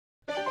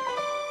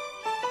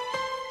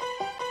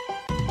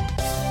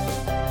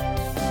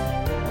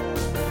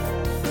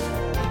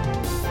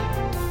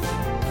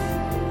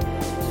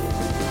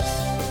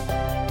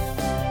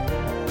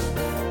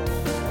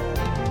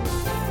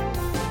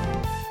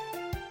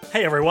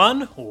Hey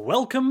everyone,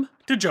 welcome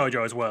to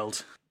JoJo's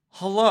World.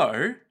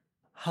 Hello.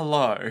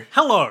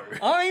 Hello.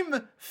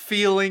 I'm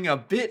feeling a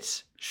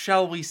bit,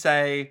 shall we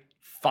say,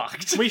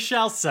 fucked. We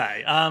shall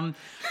say,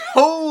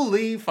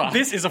 Holy fuck.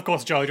 this is of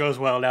course JoJo's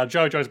World, our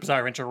JoJo's Bizarre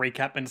Adventure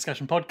recap and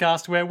discussion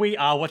podcast where we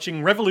are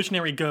watching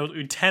Revolutionary Girl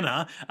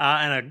Utena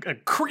and a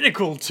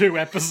critical 2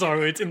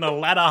 episodes in the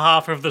latter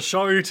half of the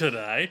show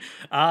today.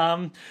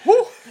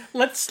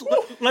 Let's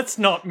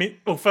not...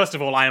 Well, first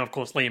of all, I am of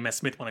course Liam S.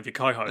 Smith, one of your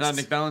co-hosts.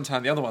 Nick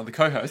Valentine, the other one, the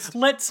co-host.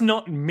 Let's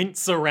not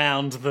mince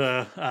around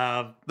the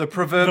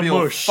proverbial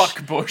the mush.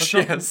 fuck bush,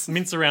 Let's not yes.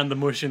 mince around the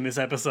mush in this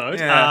episode.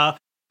 Yeah.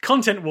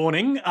 Content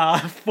warning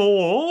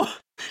for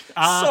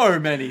So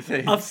many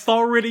things.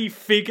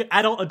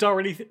 adult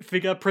authority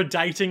figure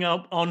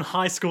predating on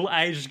high school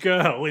aged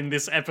girl in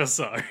this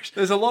episode.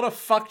 There's a lot of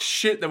fucked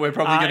shit that we're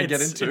probably going to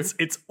get into.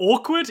 It's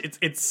awkward.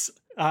 It's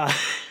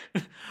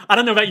I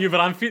don't know about you,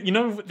 but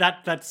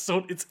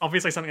it's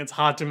obviously something that's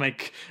hard to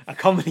make a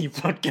comedy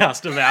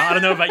podcast about. I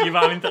don't know about you,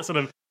 but I'm in that sort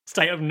of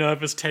state of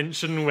nervous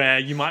tension where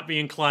you might be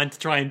inclined to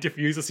try and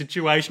diffuse a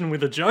situation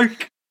with a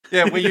joke.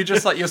 Yeah, where you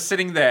just you're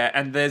sitting there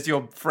and there's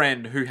your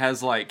friend who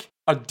has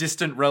a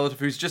distant relative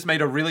who's just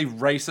made a really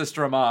racist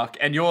remark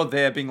and you're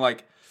there being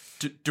like,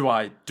 do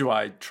I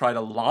try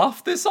to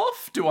laugh this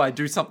off? Do I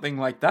do something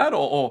like that?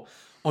 Or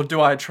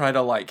do I try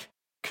to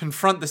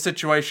confront the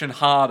situation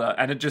harder?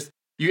 And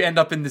you end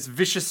up in this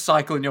vicious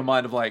cycle in your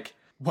mind of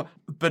what?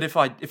 But if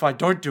I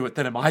don't do it,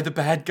 then am I the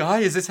bad guy?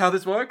 Is this how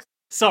this works?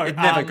 So It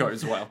never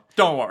goes well.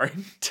 Don't worry.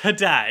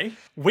 Today,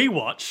 we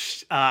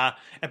watched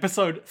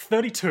episode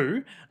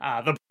 32,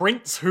 The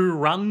Prince Who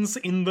Runs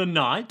in the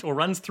Night, or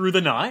Runs Through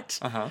the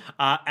Night.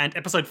 And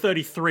episode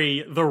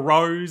 33, The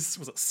Rose...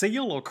 Was it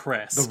Seal or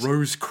Crest? The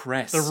Rose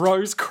Crest. The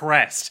Rose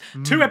Crest.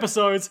 2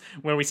 episodes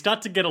where we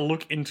start to get a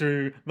look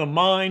into the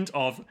mind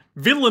of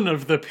villain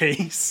of the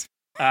piece,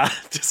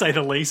 to say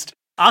the least,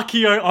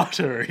 Akio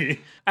Otori,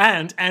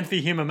 and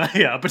Anthy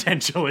Himamaya,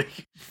 potentially.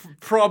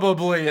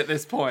 Probably at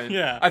this point.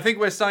 Yeah. I think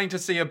we're starting to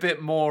see a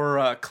bit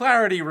more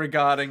clarity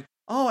regarding,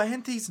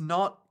 Anthy's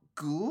not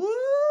good?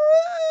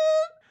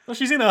 Well,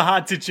 she's in a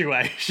hard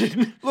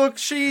situation. Look,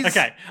 she's...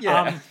 Okay,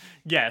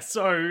 Yeah.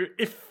 So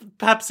if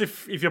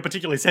you're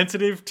particularly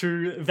sensitive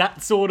to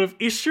that sort of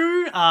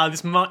issue,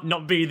 this might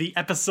not be the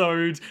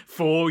episode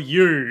for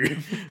you.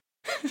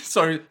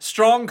 So,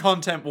 strong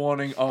content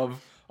warning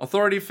of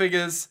authority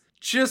figures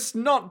just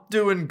not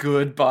doing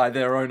good by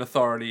their own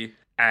authority,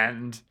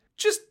 and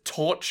just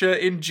torture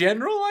in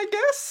general, I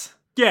guess?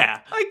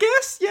 Yeah.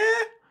 Yeah.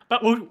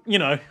 But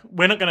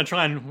we're not going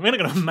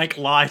to make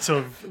light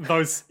of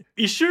those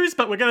issues,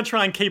 but we're going to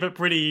try and keep it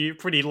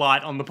pretty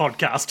light on the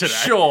podcast today.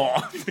 Sure.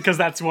 Because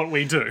that's what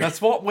we do.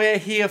 That's what we're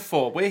here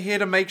for. We're here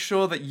to make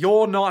sure that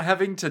you're not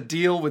having to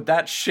deal with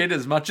that shit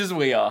as much as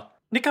we are.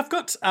 Nick, I've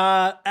got,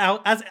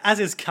 as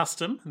is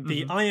custom,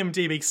 the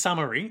IMDb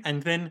summary,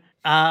 and then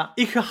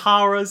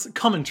Ikuhara's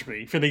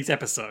commentary for these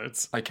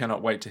episodes. I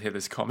cannot wait to hear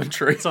this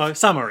commentary. So,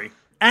 summary.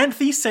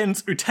 Anthy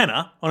sends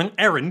Utena on an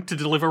errand to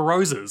deliver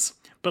roses.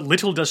 But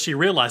little does she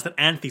realise that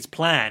Anthy's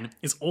plan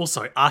is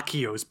also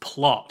Akio's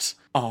plot.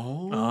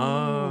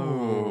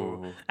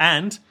 Oh.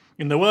 And,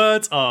 in the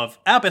words of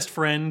our best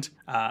friend,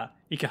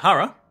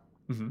 Ikuhara,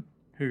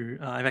 who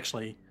I've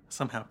actually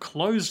somehow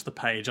closed the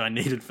page I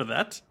needed for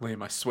that.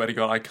 Liam, I swear to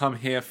God, I come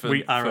here for... Oh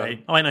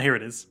wait, no, here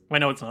it is. Wait,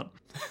 no, it's not.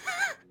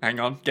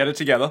 Hang on, get it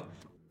together.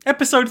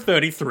 Episode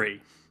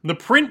 33. The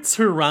Prince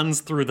Who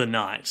Runs Through the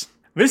Night.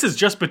 This is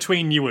just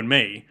between you and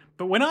me,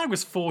 but when I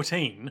was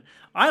 14,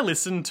 I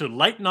listened to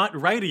late night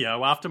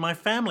radio after my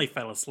family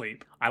fell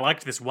asleep. I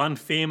liked this one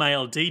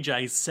female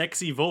DJ's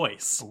sexy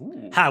voice.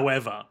 Ooh.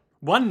 However,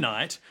 one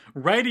night,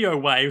 radio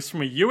waves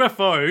from a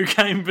UFO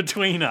came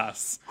between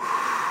us.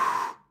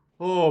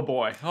 Oh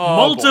boy.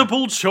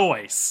 Multiple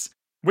choice.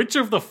 Which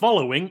of the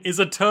following is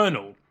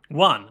eternal?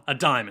 1, a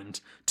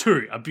diamond.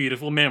 2, a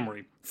beautiful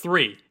memory.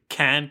 3,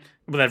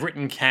 they've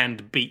written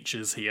canned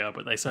beaches here,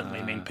 but they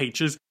certainly mean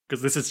peaches,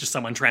 because this is just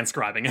someone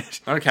transcribing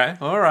it. Okay,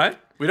 alright.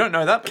 We don't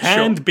know that, but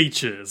Canned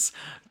beaches.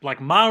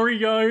 Like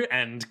Mario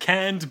and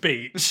Canned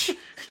Beach.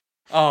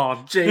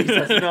 Oh,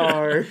 Jesus,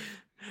 no.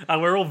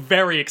 We're all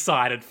very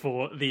excited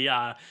for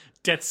the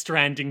Death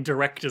Stranding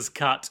director's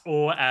cut,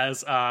 or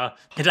as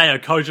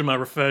Hideo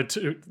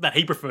Kojima that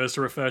he prefers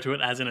to refer to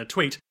it as in a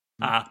tweet,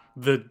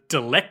 the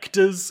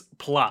Delectors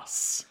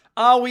Plus.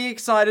 Are we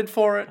excited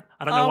for it?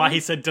 I don't know why he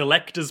said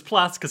Delectors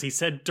Plus, because he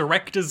said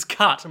director's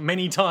cut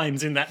many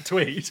times in that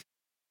tweet.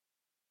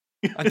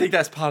 I think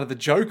that's part of the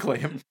joke,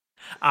 Liam.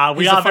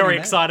 We are very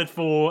excited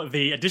for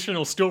the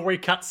additional story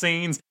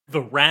cutscenes,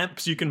 the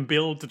ramps you can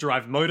build to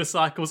drive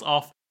motorcycles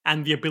off,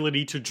 and the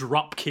ability to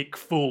drop kick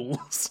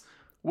fools.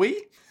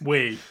 We?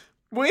 We.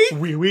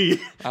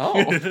 We?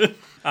 Oh.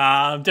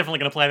 I'm definitely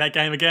going to play that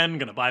game again.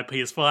 Going to buy a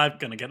PS5.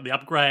 Going to get the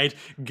upgrade.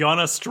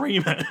 Gonna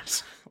stream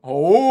it.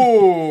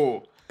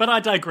 Oh. But I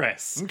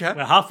digress. Okay.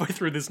 We're halfway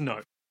through this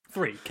note.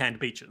 3, canned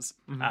beaches.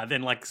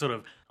 Then sort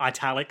of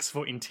italics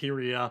for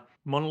interior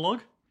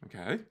monologue.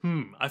 Okay.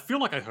 I feel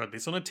like I heard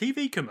this on a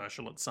TV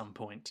commercial at some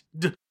point.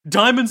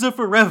 Diamonds are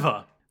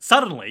forever.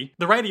 Suddenly,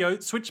 the radio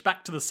switched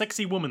back to the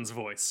sexy woman's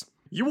voice.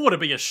 You ought to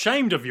be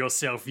ashamed of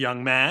yourself,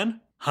 young man.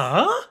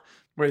 Huh?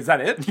 Wait, is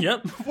that it?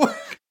 Yep.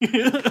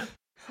 I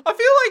feel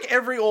like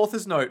every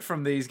author's note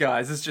from these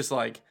guys is just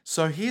like,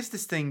 so here's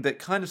this thing that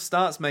kind of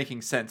starts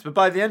making sense, but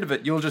by the end of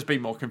it, you'll just be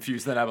more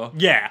confused than ever.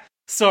 Yeah.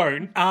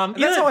 So, And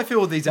that's how I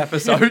feel with these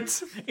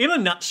episodes. in a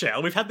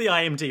nutshell, we've had the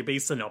IMDb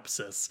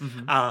synopsis,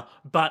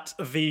 but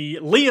the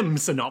Liam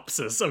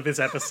synopsis of this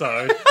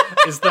episode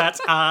is that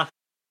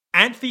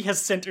Anthe has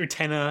sent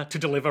Utena to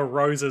deliver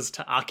roses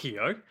to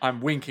Akio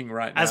I'm winking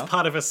right now. as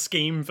part of a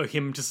scheme for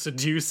him to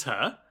seduce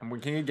her. I'm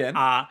winking again.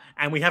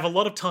 And we have a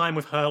lot of time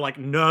with her, like,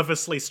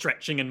 nervously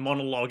stretching and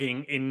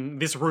monologuing in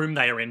this room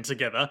they are in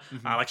together.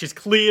 Like, she's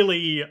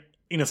clearly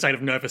in a state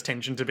of nervous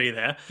tension to be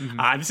there.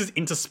 This is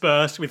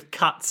interspersed with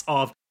cuts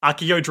of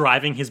Akio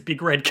driving his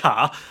big red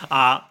car,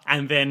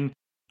 and then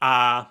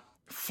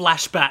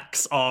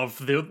flashbacks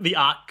of the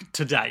arc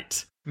to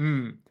date.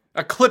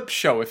 A clip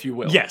show, if you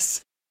will.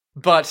 Yes.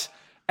 But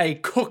a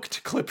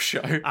cooked clip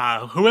show.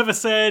 Whoever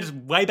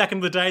said way back in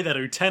the day that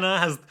Utena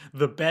has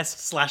the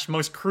best /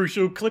 most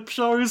crucial clip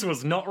shows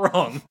was not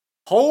wrong.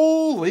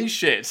 Holy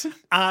shit.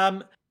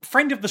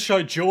 Friend of the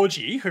show,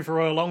 Georgie, who for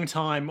a long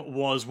time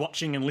was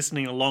watching and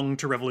listening along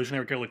to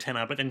Revolutionary Girl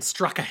Utena, but then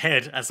struck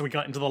ahead as we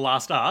got into the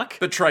last arc.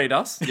 Betrayed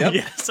us. Yep.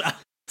 Yes.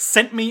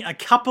 Sent me a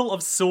couple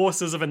of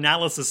sources of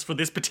analysis for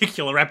this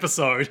particular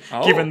episode,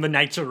 given the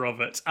nature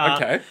of it.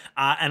 Okay.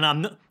 And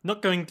I'm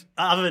not going to,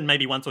 other than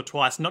maybe once or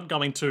twice, not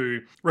going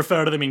to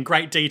refer to them in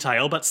great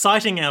detail, but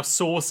citing our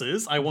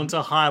sources, I want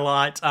to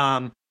highlight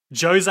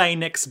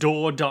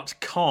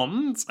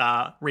josenextdoor.com's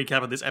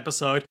recap of this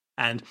episode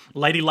and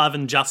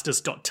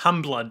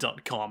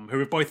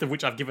ladyloveandjustice.tumblr.com, both of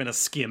which I've given a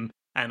skim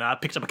and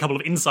picked up a couple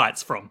of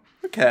insights from.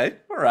 Okay,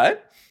 all right.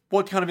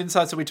 What kind of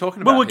insights are we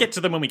talking about? Well, we'll here? get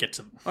to them when we get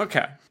to them.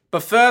 Okay.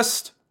 But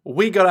first,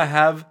 we gotta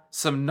have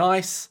some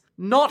nice,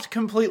 not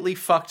completely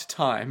fucked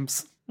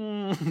times.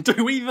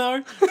 Do we,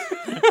 though?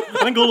 I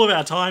think all of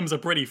our times are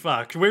pretty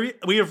fucked.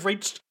 We have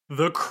reached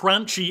the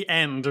crunchy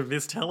end of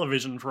this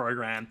television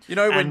program. You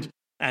know, when...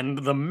 And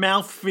the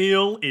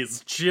mouthfeel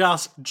is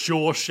just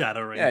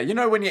jaw-shattering. Yeah, you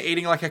know when you're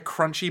eating like a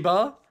crunchy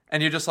bar?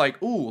 And you're just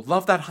like, ooh,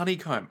 love that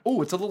honeycomb.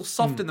 Ooh, it's a little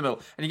soft in the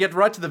middle. And you get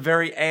right to the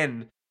very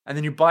end, and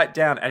then you bite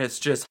down, and it's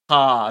just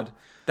hard.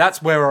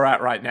 That's where we're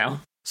at right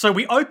now. So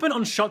we open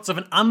on shots of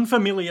an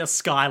unfamiliar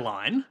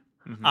skyline.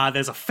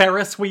 There's a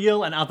Ferris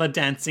wheel and other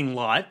dancing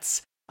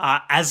lights.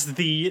 As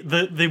the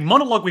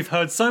monologue we've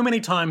heard so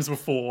many times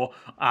before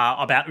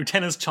about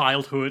Utena's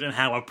childhood and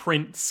how a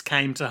prince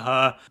came to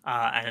her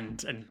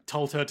and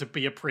told her to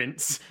be a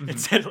prince,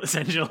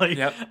 essentially.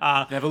 Yep.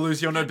 Never lose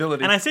your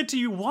nobility. And I said to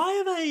you, why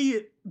are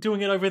they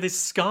doing it over this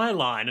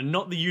skyline and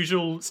not the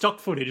usual stock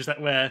footage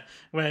that we're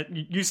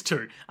used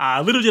to?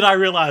 Little did I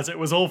realize it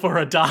was all for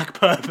a dark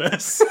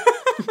purpose.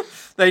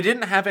 They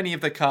didn't have any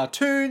of the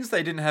cartoons.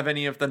 They didn't have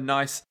any of the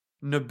nice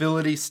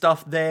nobility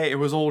stuff there. It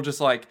was all just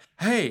like,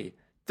 hey,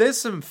 there's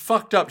some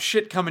fucked up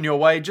shit coming your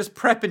way, just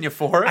prepping you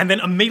for it. And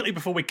then immediately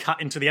before we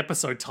cut into the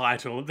episode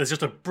title, there's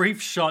just a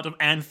brief shot of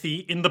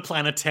Anthe in the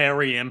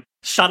planetarium,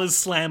 shutters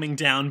slamming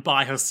down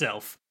by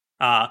herself,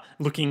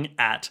 looking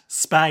at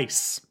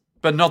space.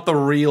 But not the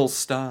real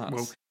stars.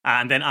 Well,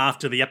 and then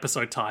after the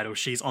episode title,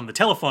 she's on the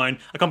telephone,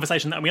 a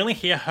conversation that we only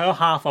hear her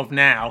half of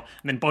now,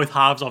 and then both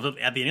halves of it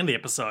at the end of the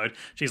episode.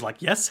 She's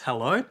like, yes,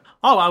 hello?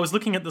 Oh, I was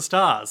looking at the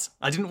stars.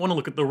 I didn't want to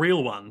look at the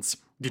real ones.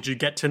 Did you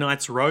get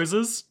tonight's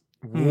roses?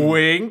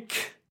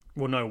 Wink.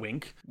 Well, no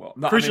wink. Well,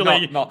 no, crucially,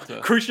 I mean, not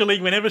to...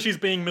 crucially, whenever she's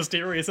being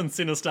mysterious and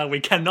sinister, we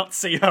cannot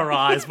see her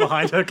eyes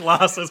behind her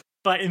glasses.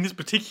 But in this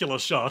particular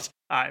shot,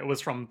 it was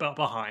from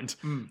behind.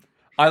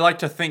 I like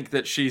to think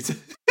that she's...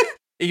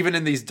 Even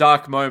in these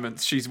dark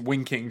moments, she's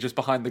winking just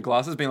behind the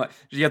glasses, being like,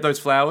 did you get those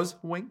flowers?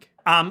 Wink.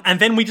 And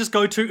then we just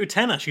go to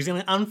Utena. She's in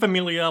an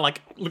unfamiliar,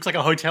 looks like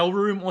a hotel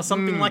room or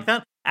something like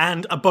that.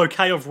 And a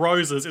bouquet of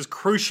roses is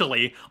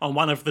crucially on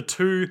one of the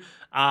two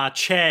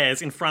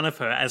chairs in front of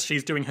her as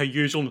she's doing her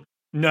usual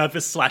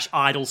nervous /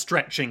 idle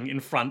stretching in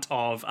front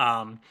of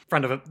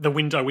the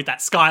window with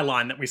that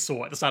skyline that we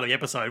saw at the start of the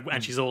episode.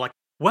 And she's all like,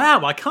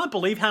 wow, I can't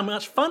believe how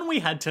much fun we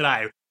had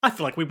today. I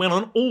feel like we went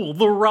on all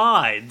the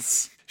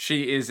rides.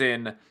 She is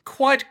in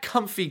quite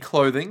comfy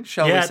clothing,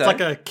 shall we say?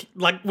 Yeah, it's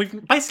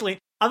we've basically,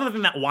 other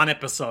than that one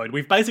episode,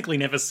 we've basically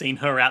never seen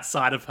her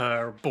outside of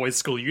her boys'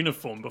 school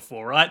uniform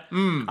before, right?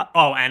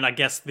 And I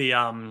guess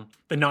the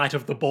night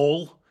of the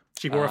ball,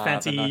 she wore a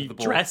fancy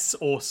dress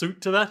or suit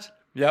to that.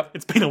 Yep.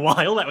 It's been a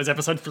while. That was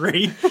episode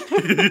 3.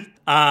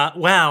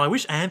 Wow, I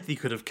wish Anthe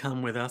could have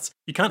come with us.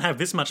 You can't have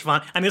this much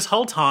fun. And this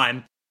whole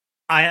time,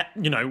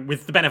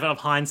 with the benefit of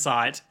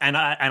hindsight, and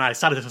I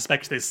started to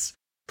suspect this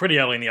pretty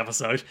early in the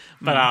episode,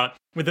 but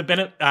with the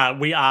benefit,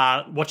 we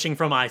are watching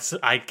from,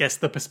 I guess,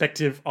 the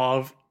perspective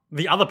of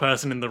the other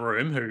person in the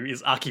room, who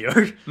is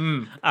Akio.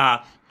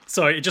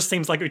 So it just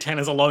seems like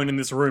Utena's alone in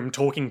this room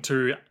talking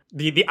to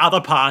the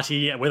other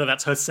party, whether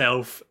that's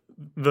herself,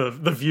 the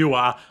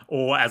viewer,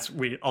 or as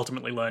we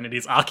ultimately learn, it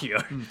is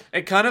Akio.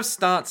 It kind of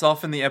starts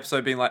off in the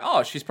episode being like,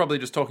 oh, she's probably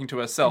just talking to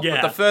herself.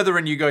 Yeah. But the further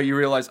in you go, you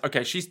realize,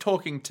 okay, she's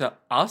talking to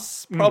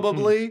us,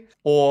 probably,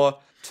 or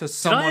to Did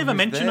someone I ever who's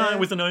mention there. I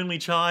was an only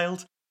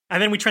child?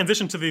 And then we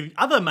transition to the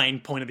other main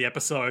point of the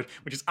episode,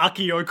 which is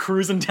Akio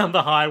cruising down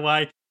the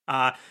highway.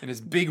 In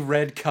his big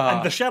red car.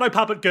 And the Shadow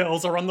Puppet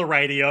Girls are on the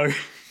radio.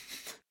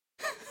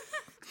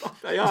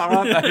 They are,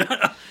 aren't they?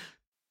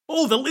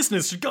 All the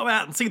listeners should go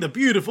out and see the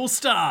beautiful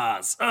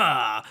stars.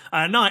 A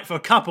night for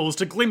couples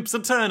to glimpse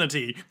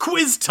eternity.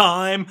 Quiz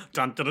time!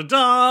 Dun da da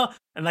da!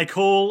 And they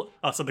call...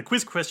 so the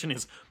quiz question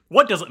is,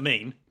 what does it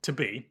mean to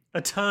be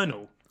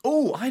eternal?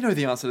 Oh, I know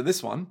the answer to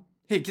this one.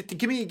 Here,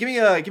 give me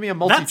a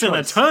multi-choice. That's an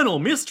eternal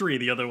mystery,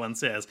 the other one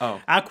says.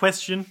 Oh. Our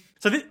question...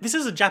 So this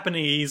is a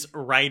Japanese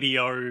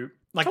radio...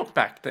 Like,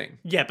 Talkback thing.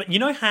 yeah, but you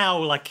know how,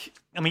 like,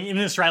 I mean, in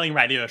an Australian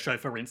radio show,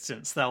 for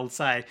instance, they'll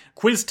say,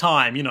 quiz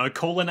time,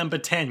 caller number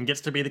 10 gets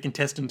to be the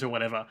contestant or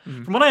whatever.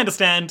 From what I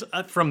understand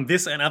from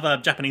this and other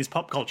Japanese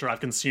pop culture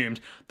I've consumed,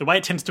 the way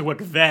it tends to work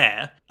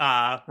there,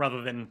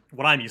 rather than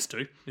what I'm used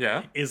to,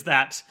 Yeah. is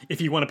that if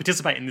you want to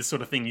participate in this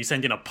sort of thing, you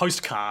send in a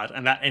postcard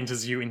and that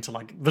enters you into,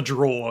 like, the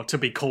draw to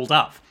be called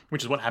up,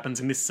 which is what happens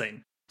in this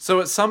scene.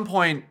 So at some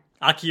point,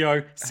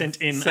 Akio sent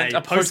in Sent a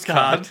a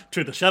postcard postcard.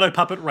 to the Shadow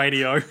Puppet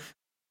Radio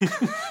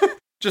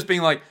just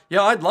being like,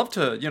 yeah, I'd love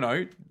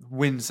to,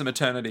 win some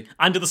eternity.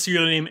 under the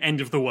pseudonym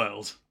End of the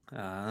World.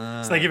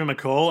 Ah. So they give him a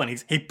call,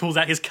 and he pulls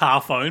out his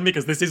car phone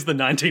because this is the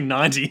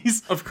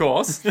 1990s. Of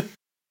course.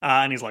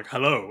 And he's like,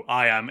 hello,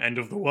 I am End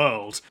of the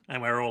World.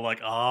 And we're all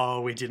like, oh,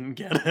 we didn't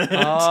get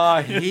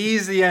it.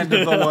 He's the end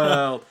of the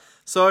world.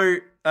 So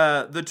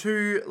the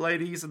two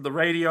ladies at the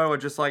radio are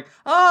just like,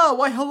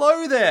 why,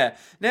 hello there.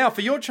 Now,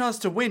 for your chance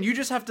to win, you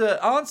just have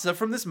to answer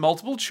from this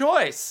multiple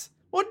choice.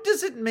 What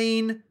does it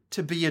mean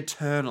to be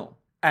eternal?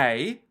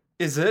 A,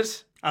 is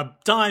it? A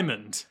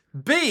diamond.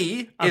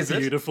 B, A is it?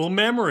 beautiful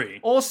memory.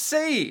 Or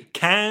C?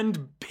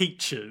 Canned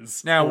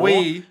peaches. Now Or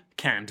we-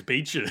 Canned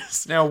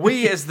beaches. Now,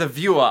 we as the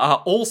viewer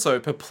are also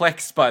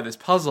perplexed by this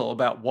puzzle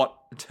about what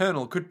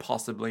eternal could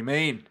possibly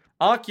mean.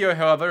 Akio,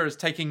 however, is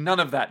taking none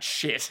of that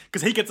shit.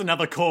 Because he gets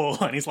another call,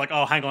 and he's like,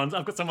 oh, hang on,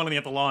 I've got someone on the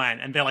other line.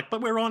 And they're like,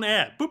 but we're on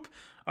air. Boop.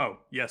 Oh,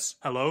 yes.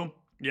 Hello?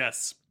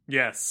 Yes.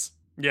 Yes.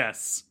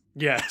 Yes.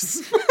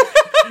 Yes.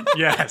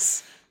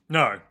 Yes.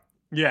 No.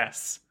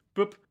 Yes.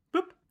 Boop.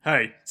 Boop.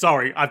 Hey,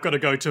 sorry, I've got to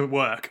go to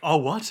work. Oh,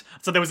 what?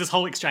 So there was this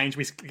whole exchange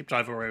we skipped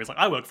over where he was like,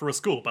 I work for a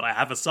school, but I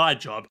have a side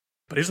job.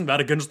 But isn't that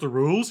against the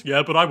rules?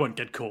 Yeah, but I won't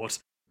get caught.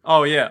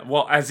 Oh, yeah.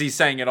 Well, as he's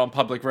saying it on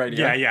public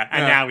radio. Yeah.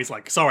 And now he's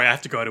like, sorry, I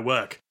have to go to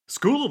work.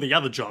 School or the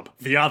other job?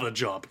 The other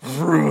job.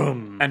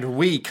 Vroom. And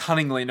we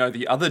cunningly know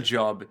the other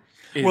job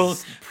is Well-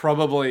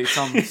 probably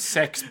some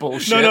sex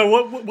bullshit. No,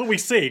 what we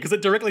see, because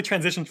it directly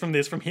transitions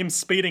from him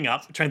speeding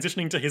up,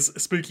 transitioning to his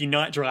spooky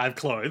night drive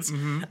clothes,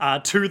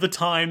 to the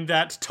time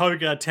that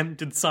Toga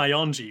tempted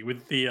Sayonji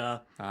with the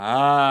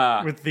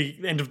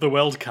End of the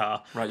World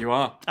car. Right, you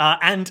are.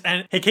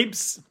 And he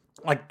keeps,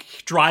 like,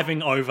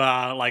 driving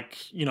over, like,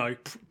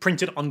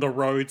 printed on the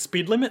road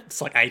speed limit.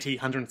 It's like 80,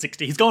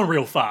 160. He's going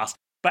real fast.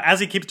 But as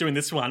he keeps doing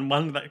this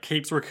one that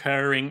keeps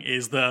recurring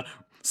is the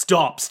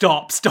stop,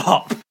 stop,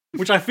 stop,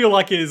 which I feel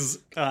like is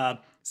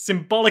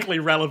symbolically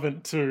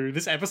relevant to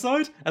this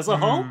episode as a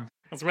whole,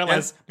 as well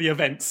as the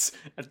events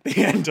at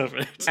the end of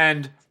it.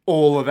 And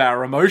all of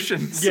our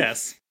emotions.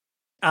 Yes.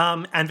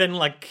 And then,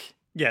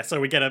 so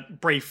we get a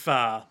brief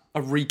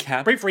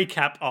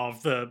recap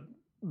of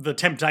the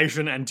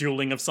temptation and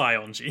dueling of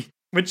Sayonji,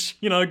 which,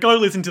 go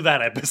listen to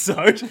that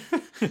episode.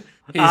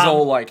 He's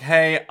all like,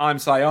 hey, I'm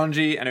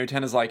Sayonji, and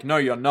Utena's like, no,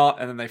 you're not,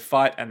 and then they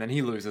fight, and then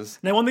he loses.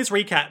 Now, on these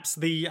recaps,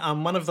 the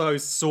one of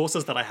those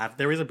sources that I have,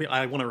 there is a bit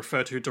I want to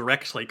refer to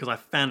directly because I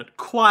found it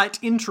quite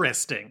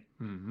interesting.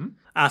 Mm-hmm.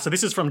 So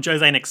this is from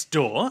Jose Next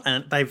Door,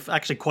 and they've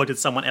actually quoted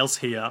someone else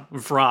here,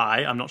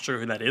 Vry. I'm not sure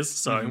who that is,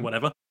 so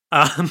whatever.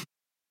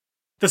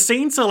 The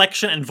scene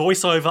selection and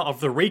voiceover of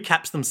the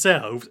recaps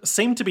themselves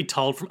seem to be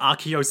told from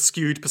Akio's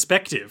skewed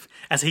perspective,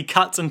 as he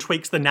cuts and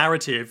tweaks the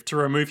narrative to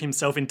remove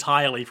himself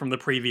entirely from the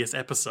previous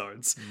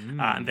episodes.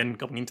 And then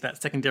going into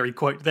that secondary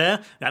quote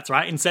there, that's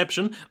right,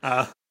 Inception.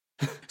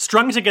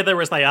 Strung together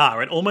as they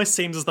are, it almost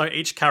seems as though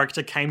each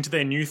character came to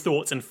their new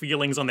thoughts and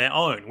feelings on their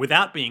own,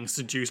 without being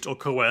seduced or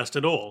coerced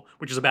at all,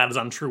 which is about as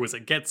untrue as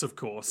it gets, of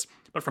course.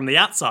 But from the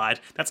outside,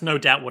 that's no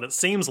doubt what it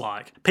seems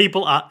like.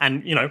 People are,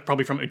 and,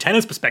 probably from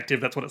Utena's perspective,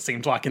 that's what it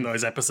seemed like in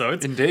those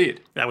episodes. Indeed.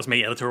 That was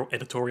me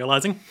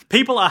editorializing.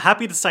 People are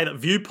happy to say that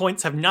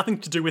viewpoints have nothing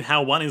to do with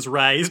how one is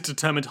raised,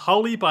 determined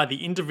wholly by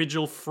the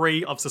individual,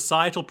 free of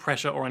societal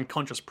pressure or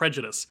unconscious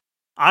prejudice.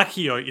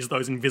 Akio is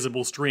those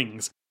invisible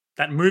strings,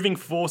 that moving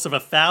force of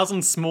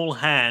 1,000 small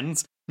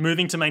hands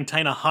moving to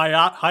maintain a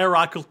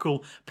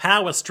hierarchical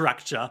power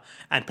structure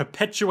and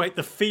perpetuate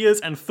the fears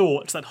and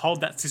thoughts that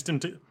hold that system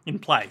in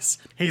place.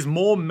 He's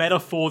more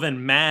metaphor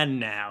than man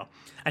now,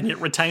 and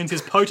yet retains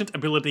his potent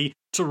ability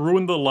to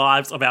ruin the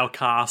lives of our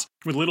cast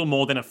with little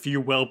more than a few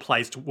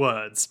well-placed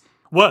words.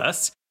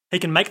 Worse, he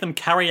can make them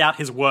carry out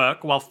his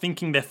work while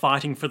thinking they're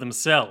fighting for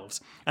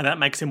themselves. And that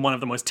makes him one of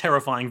the most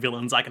terrifying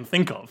villains I can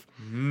think of.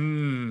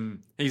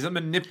 He's a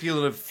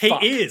manipulative He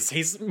fuck. is.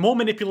 He's more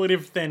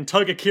manipulative than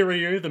Toga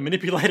Kiryu, the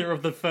manipulator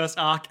of the first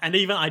arc, and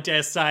even, I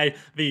dare say,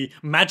 the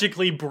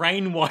magically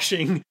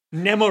brainwashing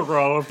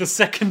Nemuro of the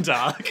second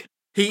arc.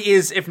 He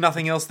is, if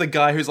nothing else, the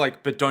guy who's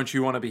like, but don't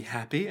you want to be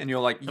happy? And you're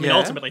like, yeah. I mean,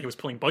 ultimately, he was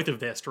pulling both of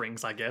their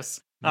strings, I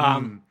guess.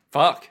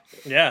 Fuck.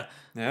 Yeah.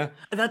 Yeah.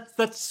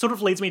 That sort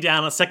of leads me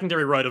down a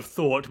secondary road of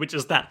thought, which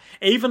is that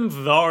even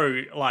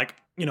though, like,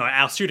 you know,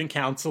 our student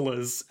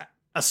counselors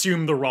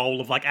assume the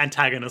role of, like,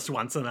 antagonist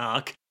once an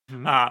arc,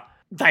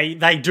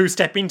 they do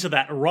step into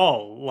that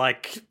role.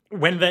 Like,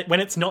 when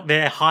it's not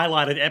their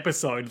highlighted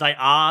episode, they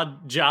are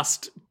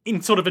just,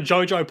 in sort of a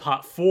JoJo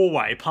Part 4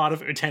 way, part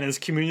of Utena's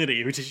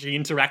community, which she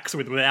interacts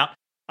with without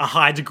a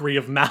high degree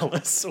of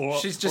malice or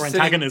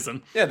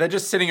antagonism. Yeah, they're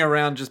just sitting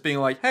around just being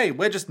like, hey,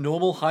 we're just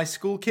normal high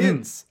school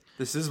kids.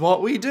 This is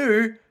what we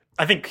do.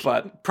 I think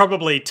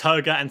probably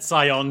Toga and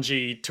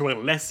Saionji to a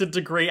lesser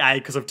degree,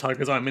 because of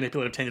Toga's own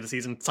manipulative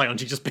tendencies and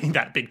Saionji just being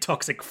that big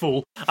toxic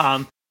fool.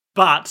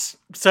 But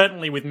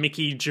certainly with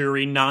Miki,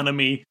 Juri,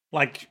 Nanami,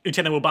 like,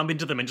 Utena will bump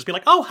into them and just be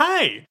like, oh,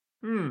 hey!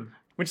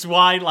 Which is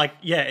why, like,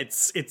 yeah,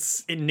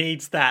 it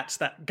needs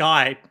that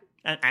guy,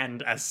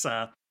 and as,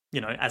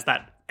 you know, as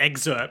that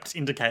excerpt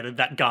indicated,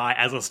 that guy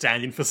as a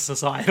stand-in for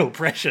societal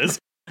pressures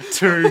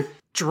to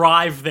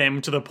drive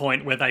them to the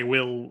point where they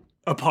will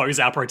oppose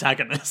our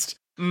protagonist.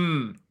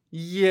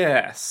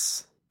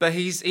 Yes. But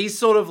he's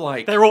sort of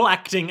like... They're all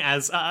acting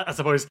as, I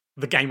suppose,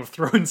 the Game of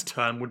Thrones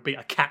term would be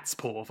a cat's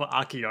paw for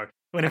Akio.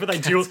 Whenever they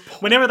duel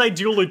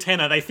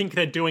Utena, they think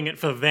they're doing it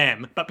for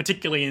them, but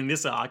particularly in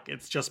this arc,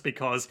 it's just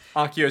because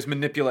Akio's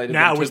manipulated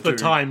now them to is the do.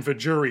 time for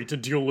Juri to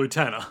duel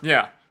Utena.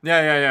 Yeah.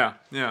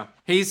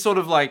 He's sort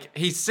of like,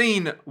 he's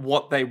seen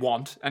what they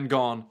want and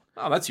gone,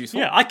 oh, that's useful.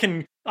 Yeah, I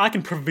can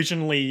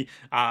provisionally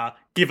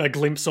give a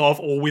glimpse of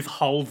or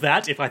withhold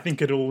that if I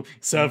think it'll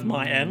serve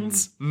my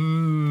ends.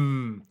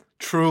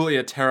 Truly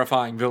a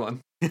terrifying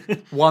villain.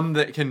 One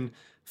that can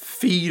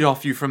feed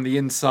off you from the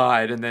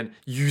inside and then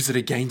use it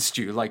against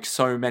you like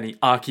so many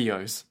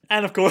Archeos.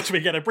 And of course we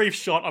get a brief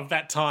shot of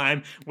that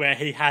time where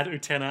he had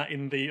Utena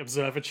in the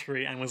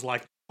observatory and was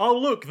like, oh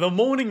look, the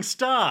Morning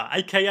Star,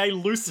 aka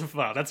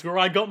Lucifer. That's where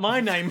I got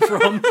my name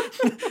from.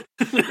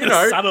 You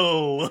know,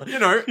 subtle. You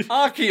know,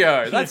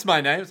 Archeo, that's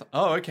my name. It's like,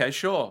 oh, okay,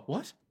 sure.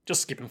 What?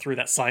 Just skipping through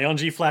that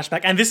Saionji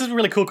flashback. And this is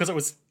really cool because it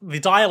was the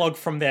dialogue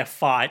from their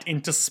fight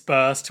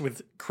interspersed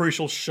with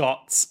crucial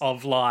shots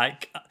of,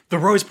 like, the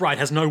Rose Bride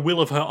has no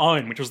will of her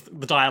own, which was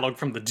the dialogue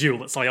from the duel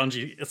that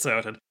Saionji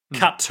asserted.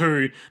 Cut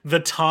to the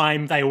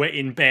time they were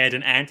in bed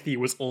and Anthe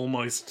was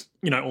almost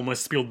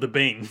spilled the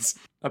beans.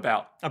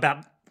 About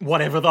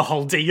whatever the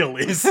whole deal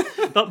is.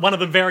 But one of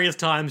the various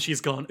times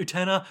she's gone,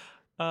 Utena,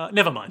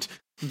 never mind.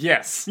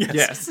 Yes.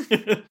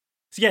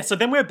 So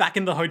then we're back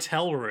in the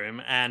hotel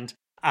room and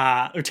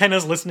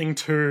Utena's listening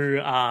to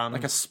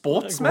like a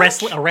sports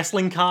match? A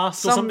wrestling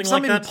cast or something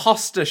like that. Some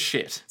imposter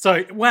shit.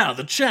 So, wow,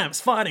 the champ's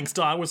fighting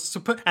style was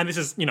super. And this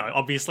is,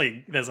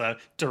 obviously there's a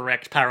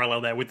direct parallel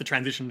there with the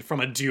transition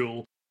from a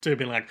duel to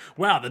being like,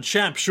 wow, the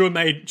champ sure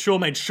made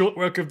short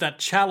work of that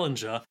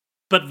challenger.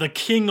 But the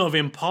king of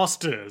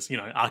imposters,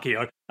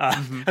 Akio,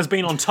 has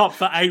been on top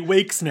for 8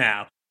 weeks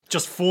now.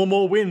 Just 4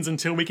 more wins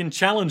until we can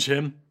challenge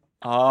him.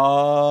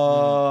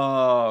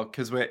 Oh,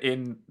 because we're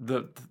in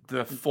the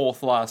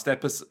 4th last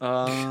episode.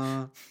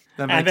 That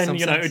makes and then, some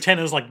sense.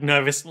 Utena's like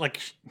nervous, like,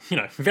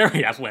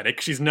 very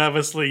athletic. She's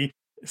nervously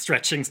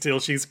stretching still.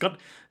 She's got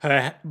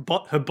her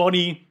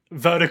body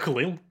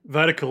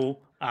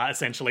vertical,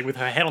 essentially, with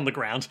her head on the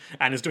ground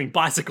and is doing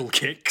bicycle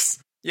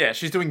kicks. Yeah,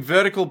 she's doing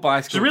vertical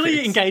bicycle She's really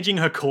kicks. engaging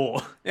her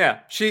core. Yeah,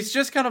 she's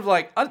just kind of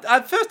like...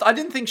 At first, I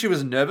didn't think she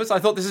was nervous. I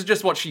thought this is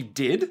just what she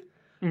did.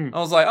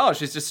 I was like, oh,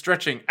 she's just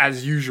stretching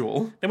as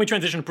usual. Then we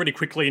transition pretty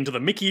quickly into the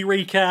Miki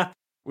recap.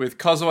 With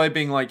Kozue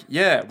being like,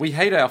 yeah, we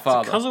hate our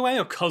father. Kozue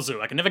or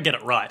Kozu? I can never get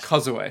it right.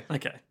 Kozue.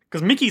 Okay.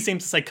 Because Miki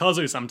seems to say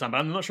Kozu sometimes, but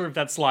I'm not sure if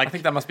that's like... I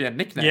think that must be a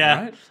nickname,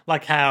 right?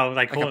 Like how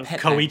they call it pet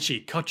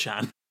Koichi,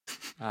 Kochan.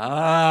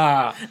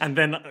 Ah. And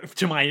then,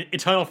 to my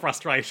eternal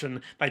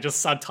frustration, they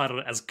just subtitled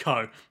it as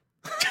Ko.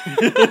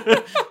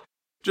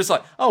 Just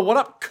like, oh, what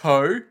up,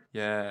 Ko?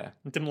 Yeah.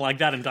 Didn't like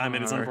that in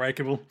Diamond is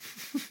Unbreakable.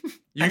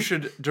 You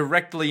should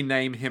directly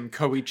name him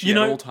Koichi at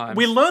all times.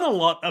 We learn a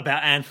lot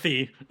about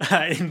Anthe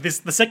in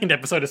the second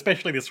episode,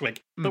 especially this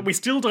week, but we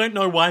still don't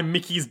know why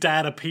Mickey's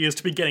dad appears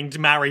to be getting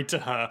married to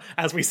her,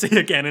 as we see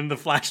again in the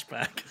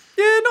flashback.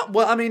 Yeah,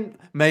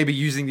 maybe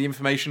using the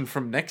information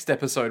from next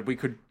episode, we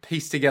could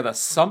piece together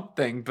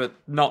something, but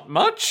not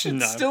much.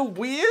 It's still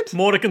weird.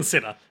 More to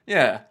consider.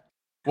 Yeah.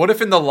 What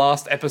if in the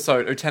last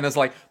episode, Utena's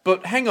like,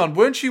 but hang on,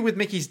 weren't you with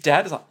Mickey's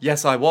dad? It's like,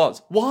 yes, I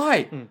was.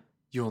 Why?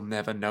 You'll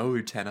never know,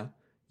 Utena.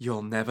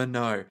 You'll never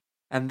know.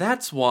 And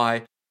that's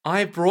why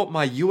I brought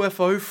my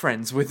UFO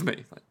friends with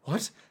me. Like,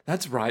 what?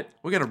 That's right.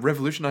 We're going to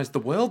revolutionize the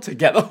world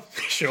together.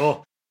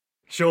 Sure,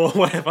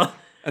 whatever.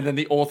 And then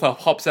the author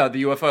hops out of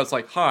the UFO. It's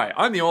like, hi,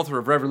 I'm the author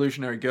of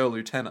Revolutionary Girl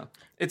Utena.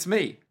 It's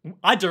me.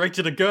 I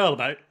directed a girl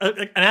about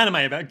an anime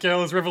about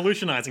girls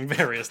revolutionizing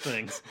various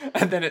things.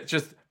 And then it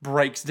just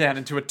breaks down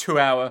into a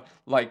 2-hour,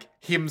 like,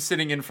 him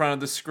sitting in front of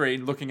the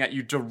screen looking at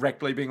you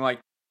directly being like,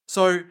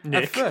 so,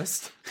 Nick. at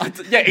first...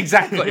 yeah,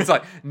 exactly. It's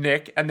like,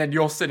 Nick, and then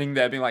you're sitting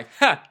there being like,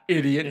 ha,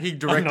 idiot, he I'm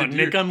directed not you.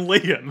 Nick, I'm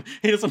Liam.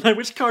 He doesn't know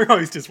which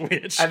co-host is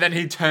which. And then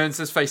he turns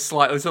his face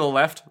slightly to the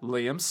left.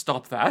 Liam,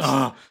 stop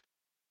that.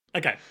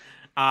 Okay.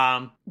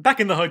 Back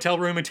in the hotel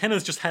room,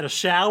 Utena's just had a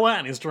shower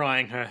and is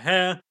drying her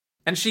hair.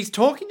 And she's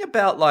talking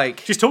about,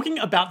 like... She's talking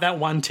about that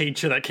one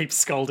teacher that keeps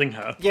scolding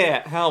her.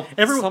 Yeah, how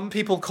some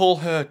people call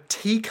her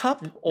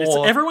teacup,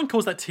 or... Everyone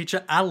calls that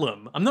teacher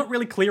Alum. I'm not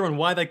really clear on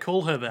why they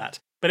call her that,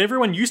 but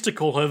everyone used to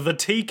call her the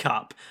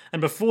teacup.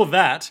 And before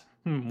that,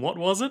 what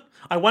was it?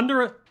 I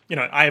wonder... You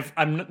know,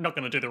 I'm not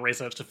going to do the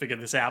research to figure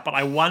this out, but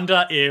I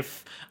wonder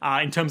if,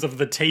 in terms of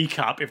the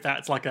teacup, if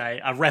that's like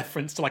a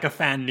reference to like a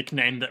fan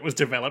nickname that was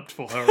developed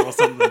for her or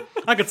something.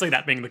 I could see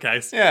that being the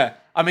case. Yeah.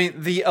 I mean,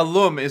 the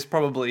alum is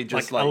probably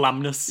just like...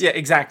 alumnus. Yeah,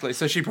 exactly.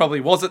 So she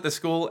probably was at the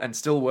school and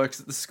still works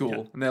at the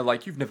school. And they're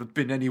like, you've never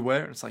been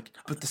anywhere. And it's like,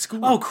 but the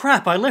school... Oh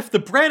crap, I left the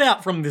bread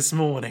out from this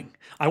morning.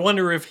 I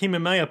wonder if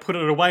Himemea put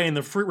it away in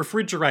the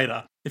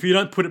refrigerator. If you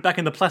don't put it back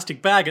in the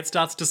plastic bag, it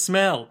starts to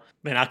smell.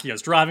 Then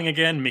Akio's driving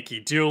again,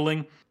 Mickey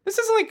dueling. This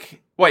is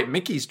like... Wait,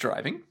 Mickey's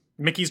driving?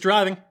 Mickey's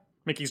driving.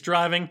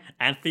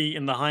 Anthe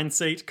in the hind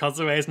seat.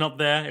 Kozue's not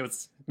there. It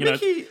was,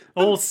 Mickey...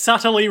 all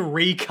subtly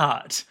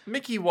recut.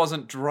 Mickey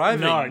wasn't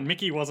driving. No,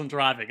 Mickey wasn't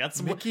driving. I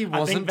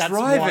think that's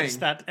driving. what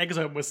that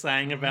excerpt was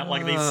saying about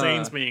like these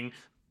scenes being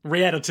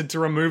re-edited to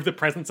remove the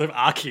presence of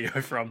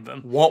Akio from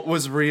them. What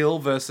was real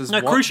versus No,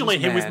 what crucially,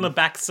 was he was man. in the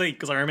back seat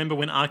because I remember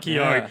when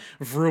Akio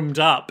vroomed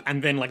up,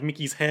 and then like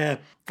Mickey's hair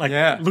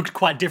looked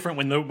quite different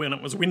when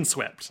it was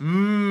windswept.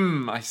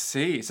 I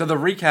see. So the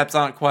recaps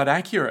aren't quite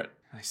accurate.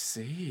 I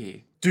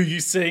see. Do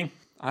you see?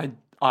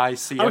 I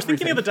see. I was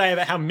thinking the other day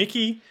about how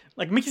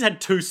Mickey's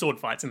had 2 sword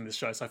fights in this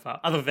show so far,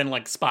 other than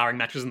like sparring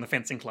matches in the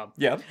fencing club.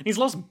 Yeah. And he's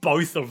lost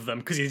both of them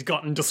because he's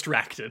gotten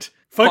distracted.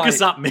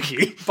 Focus up,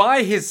 Mickey.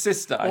 By his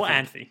sister, Or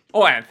Anthe.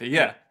 Or Anthe,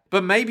 yeah.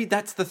 But maybe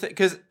that's the thing,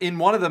 because in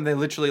one of them they're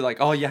literally like,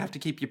 oh, you have to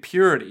keep your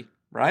purity,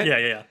 right?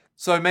 Yeah.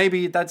 So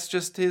maybe that's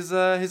just his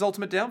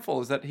ultimate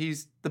downfall, is that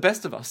he's the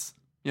best of us,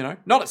 you know?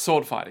 Not at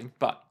sword fighting,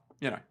 but,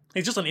 you know.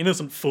 He's just an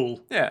innocent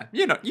fool. Yeah,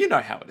 you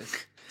know how it is.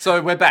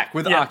 So we're back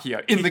with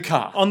Akio in the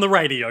car. On the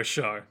radio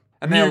show.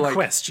 And they're New like,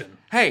 question.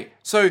 Hey,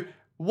 so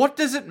what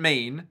does it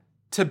mean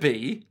to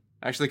be...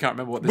 I actually can't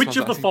remember what this Which one's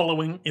of the asking.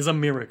 following is a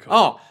miracle?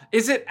 Oh,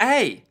 is it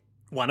A?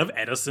 One of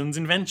Edison's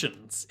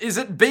inventions. Is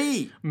it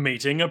B?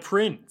 Meeting a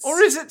prince.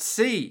 Or is it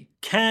C?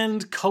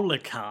 Canned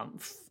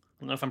coelacanth. I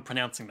don't know if I'm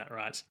pronouncing that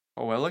right.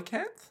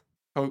 Coelacanth?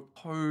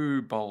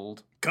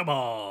 Kobold.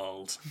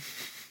 Kobold.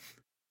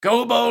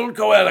 Kobold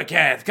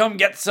coelacanth, come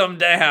get some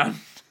down.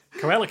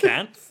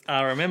 Coelacanth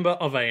are a member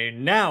of a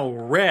now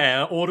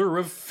rare order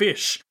of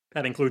fish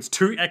that includes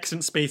 2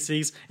 extant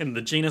species in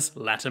the genus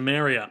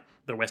Latimeria,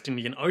 the West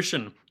Indian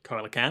Ocean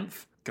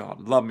coelacanth. God,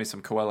 love me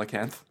some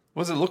coelacanth.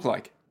 What does it look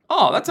like?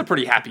 Oh, that's a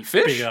pretty happy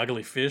fish. Big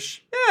ugly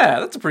fish. Yeah,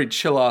 that's a pretty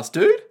chill-ass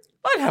dude.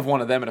 I'd have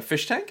one of them in a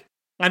fish tank.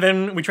 And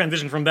then we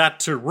transition from that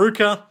to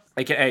Ruka.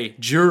 AKA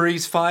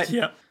Jury's fight.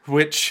 Yep.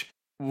 Which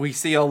we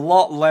see a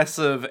lot less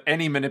of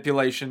any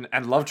manipulation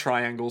and love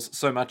triangles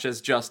so much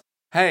as just,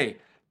 hey,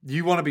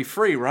 you want to be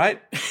free,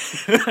 right?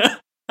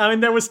 I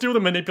mean, there was still the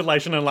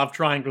manipulation and love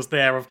triangles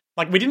there. Of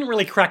like, we didn't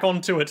really crack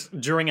onto it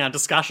during our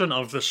discussion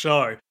of the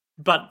show,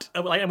 but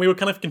and we were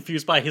kind of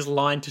confused by his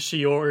line to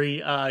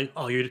Shiori.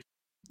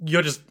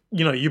 You're just,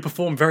 you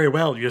perform very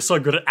well. You're so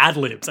good at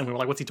ad-libs. And we were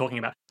like, what's he talking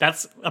about?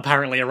 That's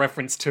apparently a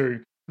reference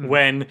to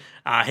when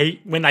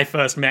they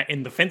first met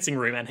in the fencing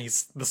room and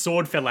the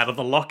sword fell out of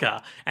the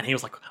locker and he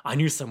was like, I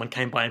knew someone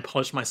came by and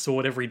polished my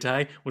sword every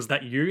day. Was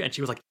that you? And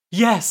she was like,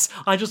 yes,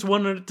 I just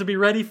wanted it to be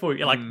ready for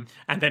you. And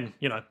then,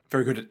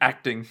 Very good at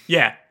acting.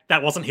 yeah,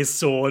 that wasn't his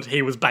sword.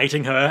 He was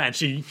baiting her and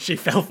she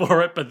fell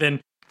for it, but then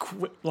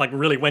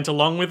really went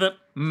along with it.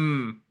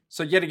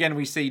 So yet again,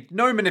 we see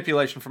no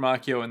manipulation from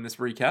Akio in this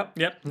recap.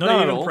 Yep, None not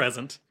at even all.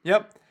 present.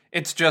 Yep.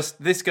 It's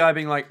just this guy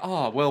being like,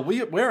 oh, well,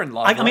 we're in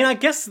love. I mean, I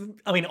guess,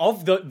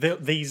 of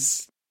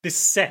this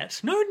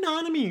set, no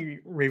Nanami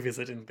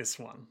revisit in this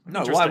one.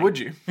 No, why would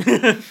you?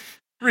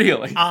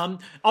 Really?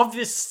 Of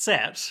this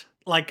set,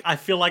 I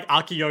feel like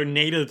Akio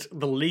needed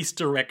the least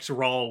direct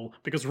role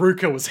because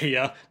Ruka was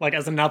here,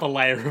 as another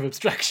layer of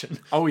abstraction.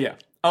 Oh, yeah.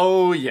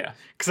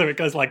 So it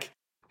goes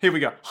Here we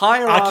go.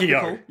 Hierarchical.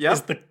 Akio Yep.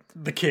 is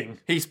the king.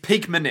 He's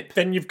peak manip.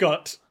 Then you've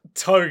got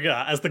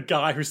Toga as the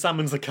guy who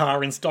summons the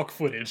car in stock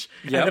footage.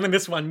 Yep. And then in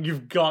this one,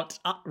 you've got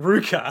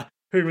Ruka,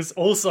 who was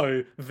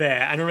also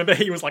there. And remember,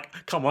 he was like,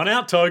 come on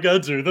out, Toga,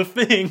 do the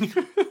thing.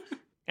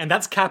 And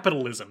that's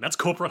capitalism. That's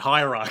corporate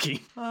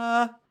hierarchy.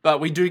 But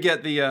we do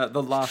get the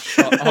last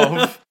shot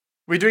of...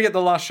 We do get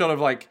the last shot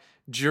of,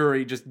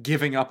 Jury just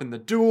giving up in the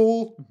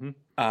duel.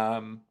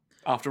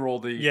 After all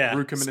the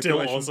Ruka manipulation.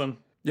 Still awesome.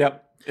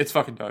 Yep. It's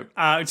fucking dope.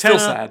 Utena, Still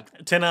sad.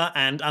 Utena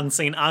and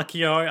Unseen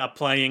Akio are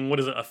playing,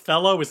 what is it,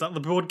 Othello? Is that the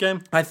board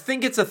game? I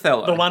think it's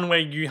Othello. The one where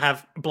you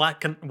have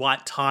black and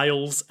white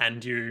tiles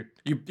and you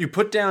You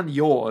put down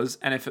yours,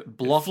 and if it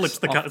blocks... flips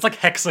the off- card. It's like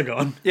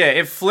hexagon. Yeah,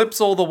 it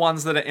flips all the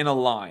ones that are in a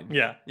line.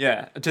 Yeah.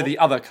 Yeah, to the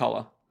other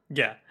colour.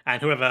 Yeah,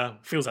 and whoever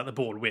fills out the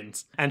board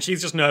wins. And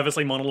she's just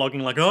nervously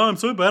monologuing like, oh, I'm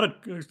so bad at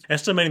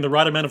estimating the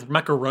right amount of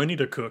macaroni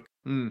to cook.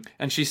 And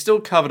she's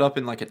still covered up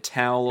in like a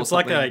towel or It's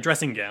something. like a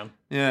dressing gown.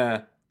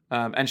 Yeah.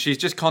 And she's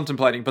just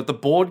contemplating, but the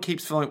board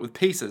keeps filling it with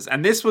pieces.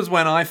 And this was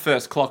when I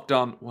first clocked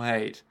on,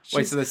 wait,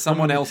 so there's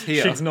someone else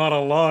here. She's not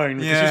alone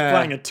because she's Yeah.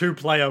 playing a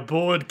 2-player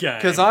board game.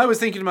 Because I was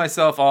thinking to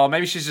myself, oh,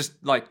 maybe she's just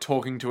like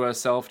talking to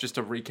herself just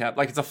to recap.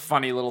 Like it's a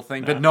funny little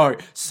thing. But no,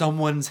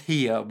 someone's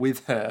here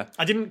with her.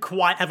 I didn't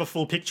quite have a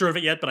full picture of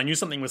it yet, but I knew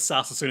something was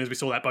sus as soon as we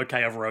saw that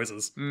bouquet of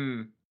roses.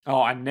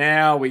 Oh, and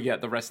now we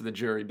get the rest of the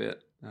jury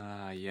bit.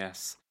 Ah,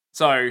 yes.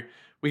 So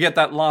we get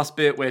that last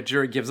bit where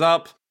jury gives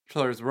up,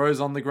 throws Rose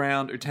on the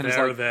ground. Utena's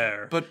like,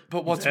 There. But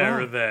what's There,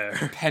 wrong?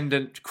 there.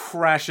 Pendant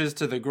crashes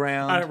to the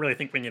ground. I don't really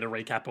think we need to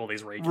recap all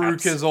these recaps.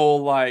 Ruka's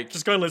all like,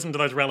 Just go listen to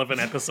those relevant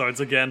episodes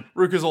again.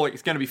 Ruka's all like,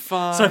 it's gonna be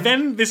fine. So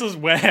then this is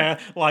where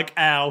like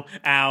our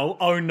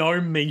oh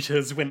no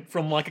meters went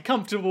from like a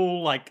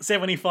comfortable like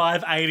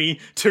 75, 80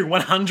 to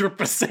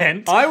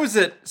 100%. I was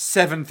at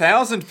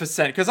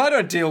 7,000% because I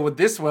don't deal with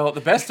this well at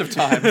the best of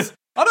times.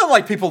 I don't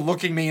like people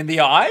looking me in the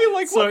eye.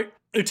 Like, So what?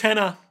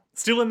 Utena,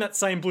 still in that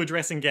same blue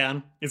dressing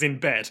gown, is in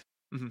bed.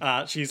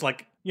 She's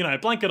like,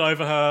 blanket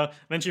over her.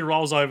 Then she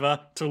rolls over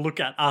to look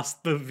at us,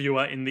 the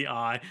viewer, in the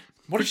eye.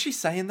 What did she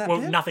say in that Well,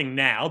 bit? nothing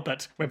now,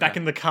 but we're back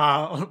in the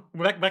car.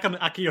 We're back on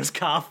Akio's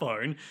car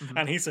phone,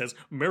 and he says,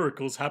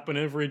 miracles happen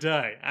every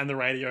day. And the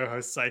radio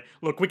hosts say,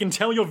 look, we can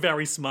tell you're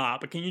very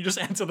smart, but can you just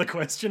answer the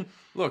question?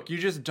 Look, you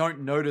just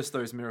don't notice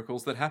those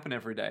miracles that happen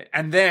every day.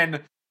 And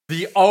then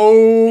the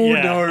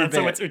no and bit.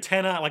 so it's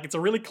Utena, like it's a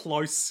really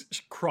close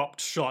cropped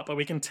shot, but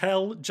we can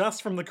tell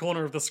just from the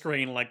corner of the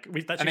screen, like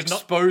that An she's not.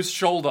 exposed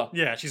shoulder.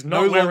 Yeah, she's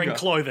No not wearing longer.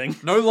 clothing.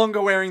 No longer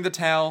wearing the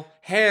towel.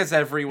 Hairs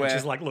everywhere.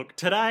 She's like, look,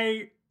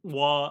 today,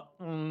 what?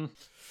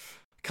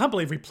 Can't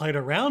believe we played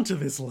around to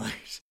this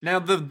late. Now,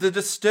 the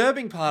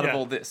disturbing part of Yeah.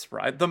 all this,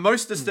 right? The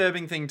most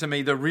disturbing thing to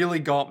me that really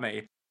got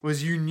me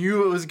was you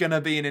knew it was going to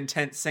be an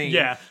intense scene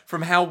Yeah.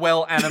 from how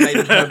well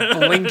animated her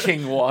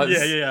blinking was.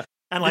 Yeah.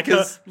 And like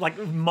Because- her,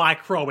 like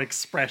micro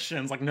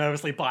expressions, like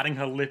nervously biting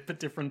her lip at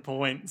different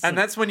points. And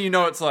that's when you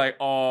know it's like,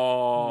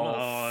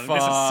 oh, fuck.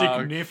 this is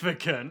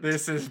significant.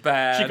 This is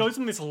bad. She goes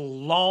in this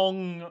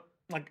long,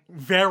 like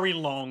very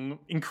long,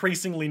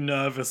 increasingly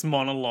nervous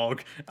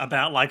monologue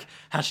about like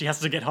how she has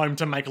to get home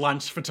to make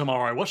lunch for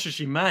tomorrow. What should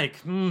she make?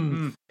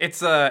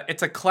 It's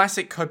a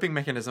classic coping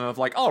mechanism of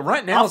like, oh,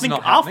 right now I'll it's think,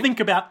 not I'll happening. think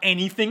about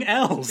anything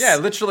else. Yeah,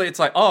 literally, it's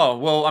like, oh,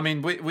 well, I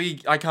mean,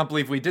 I can't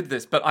believe we did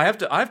this, but I have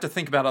to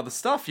think about other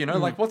stuff,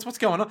 like what's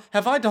going on?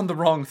 Have I done the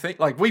wrong thing?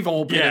 Like we've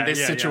all been in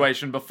this Yeah.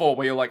 situation before,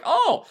 where you're like,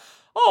 I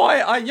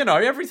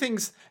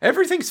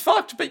everything's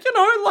fucked, but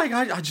like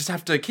I just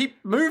have to keep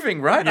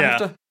moving, right? I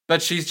have Yeah. to.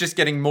 But she's just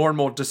getting more and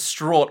more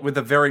distraught with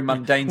a very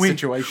mundane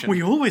situation.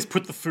 We always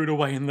put the food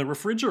away in the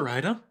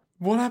refrigerator.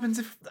 What happens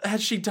if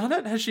has she done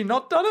it? Has she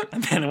not done it?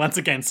 And then once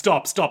again,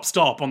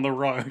 stop on the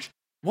road.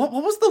 What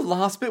was the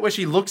last bit where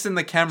she looks in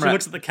the camera? She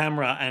looks at the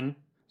camera and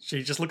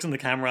she just looks in the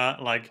camera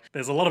like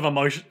there's a lot of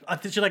emotion. I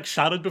think she like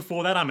shuddered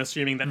before that. I'm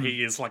assuming that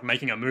he is like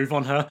making a move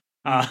on her.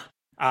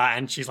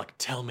 And she's like,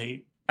 tell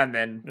me. and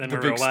then Then the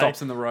we're big away.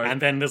 stops in the road.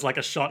 And then there's like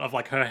a shot of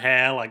like her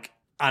hair like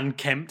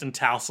unkempt and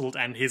tousled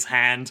and his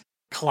hand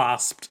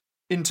clasped.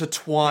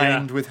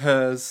 Intertwined with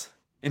hers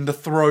in the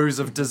throes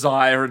of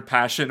desire and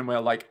passion, and we're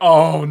like,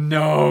 oh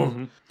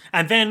no.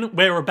 And then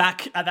we're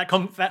back at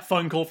that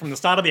phone call from the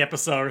start of the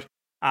episode.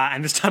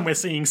 And this time we're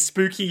seeing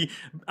spooky,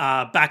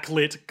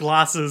 backlit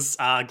glasses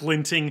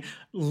glinting,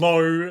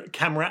 low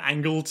camera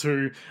angle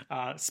to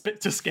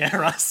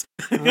scare us.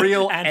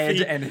 Real And Ed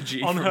he-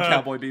 energy on from her-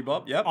 Cowboy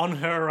Bebop. Yep. On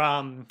her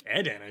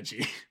Ed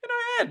energy.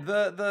 Ed,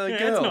 the Yeah,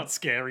 girl. it's not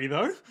scary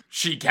though.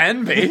 She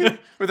can be.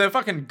 With her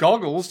fucking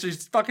goggles,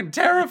 she's fucking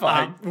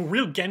terrifying.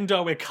 Real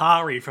Gendo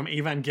Ikari from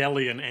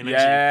Evangelion energy.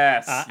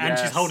 Yes, And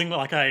she's yes. holding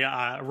like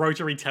a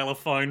rotary